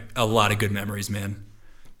brings back a lot of good memories, man.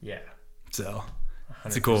 Yeah. So,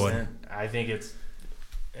 it's a cool one. I think it's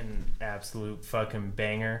an absolute fucking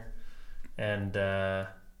banger. And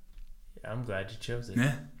I'm glad you chose it.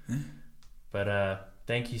 Yeah. But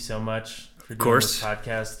thank you so much for doing this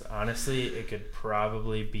podcast. Honestly, it could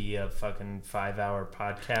probably be a fucking 5-hour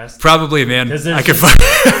podcast. Probably, man. There's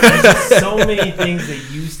just so many things that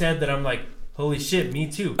you said that I'm like, holy shit, me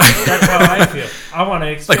too. That's how I feel. I want to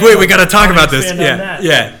expand. Like, wait, we got to talk about this.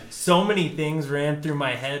 Yeah. So many things ran through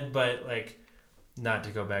my head, but like, not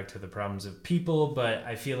to go back to the problems of people, but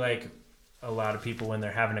I feel like a lot of people, when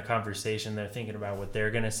they're having a conversation, they're thinking about what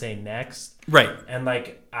they're going to say next. Right. And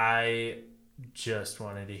like, I just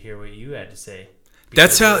wanted to hear what you had to say.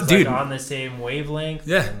 That's how, dude. Like on the same wavelength.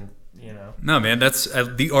 Yeah. And, you know. No, man, that's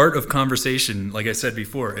the art of conversation, like I said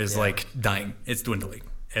before, is like dying. It's dwindling.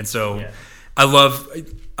 And so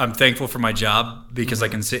I'm thankful for my job because I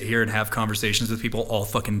can sit here and have conversations with people all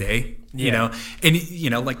fucking day, you know? And, you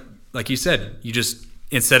know, like you said,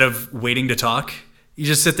 instead of waiting to talk, you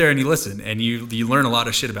just sit there and you listen, and you learn a lot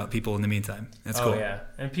of shit about people in the meantime. That's cool. Oh yeah,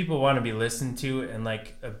 and people want to be listened to, and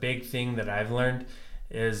like a big thing that I've learned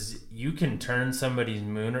is you can turn somebody's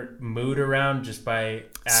mood around just by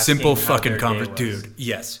asking Simple how fucking their day was. dude.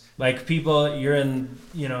 Yes. Like people, you're in,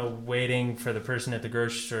 waiting for the person at the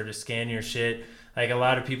grocery store to scan your shit. Like a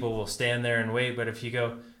lot of people will stand there and wait, but if you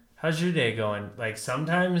go, "How's your day going?" Like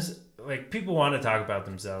sometimes, like people want to talk about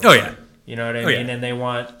themselves. Oh yeah. You know what I mean? Yeah. And they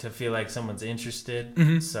want to feel like someone's interested.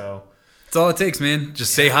 Mm-hmm. So That's all it takes, man.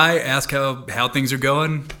 Just say hi, ask how things are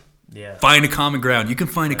going. yeah, Find a common ground. You can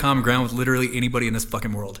find a common ground with literally anybody in this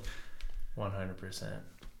fucking world. 100%.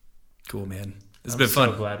 Cool, man. This has I'm been fun.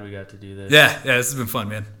 so glad we got to do this. Yeah, this has been fun,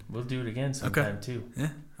 man. We'll do it again sometime too. Yeah,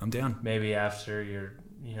 I'm down. Maybe after your,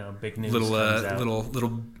 big news Little comes out.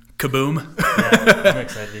 little kaboom. Yeah, I'm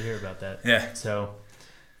excited to hear about that. Yeah. So,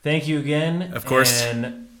 thank you again. Of course.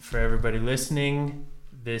 And for everybody listening,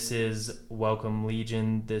 this is Welcome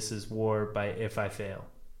Legion. This is War by If I Fail.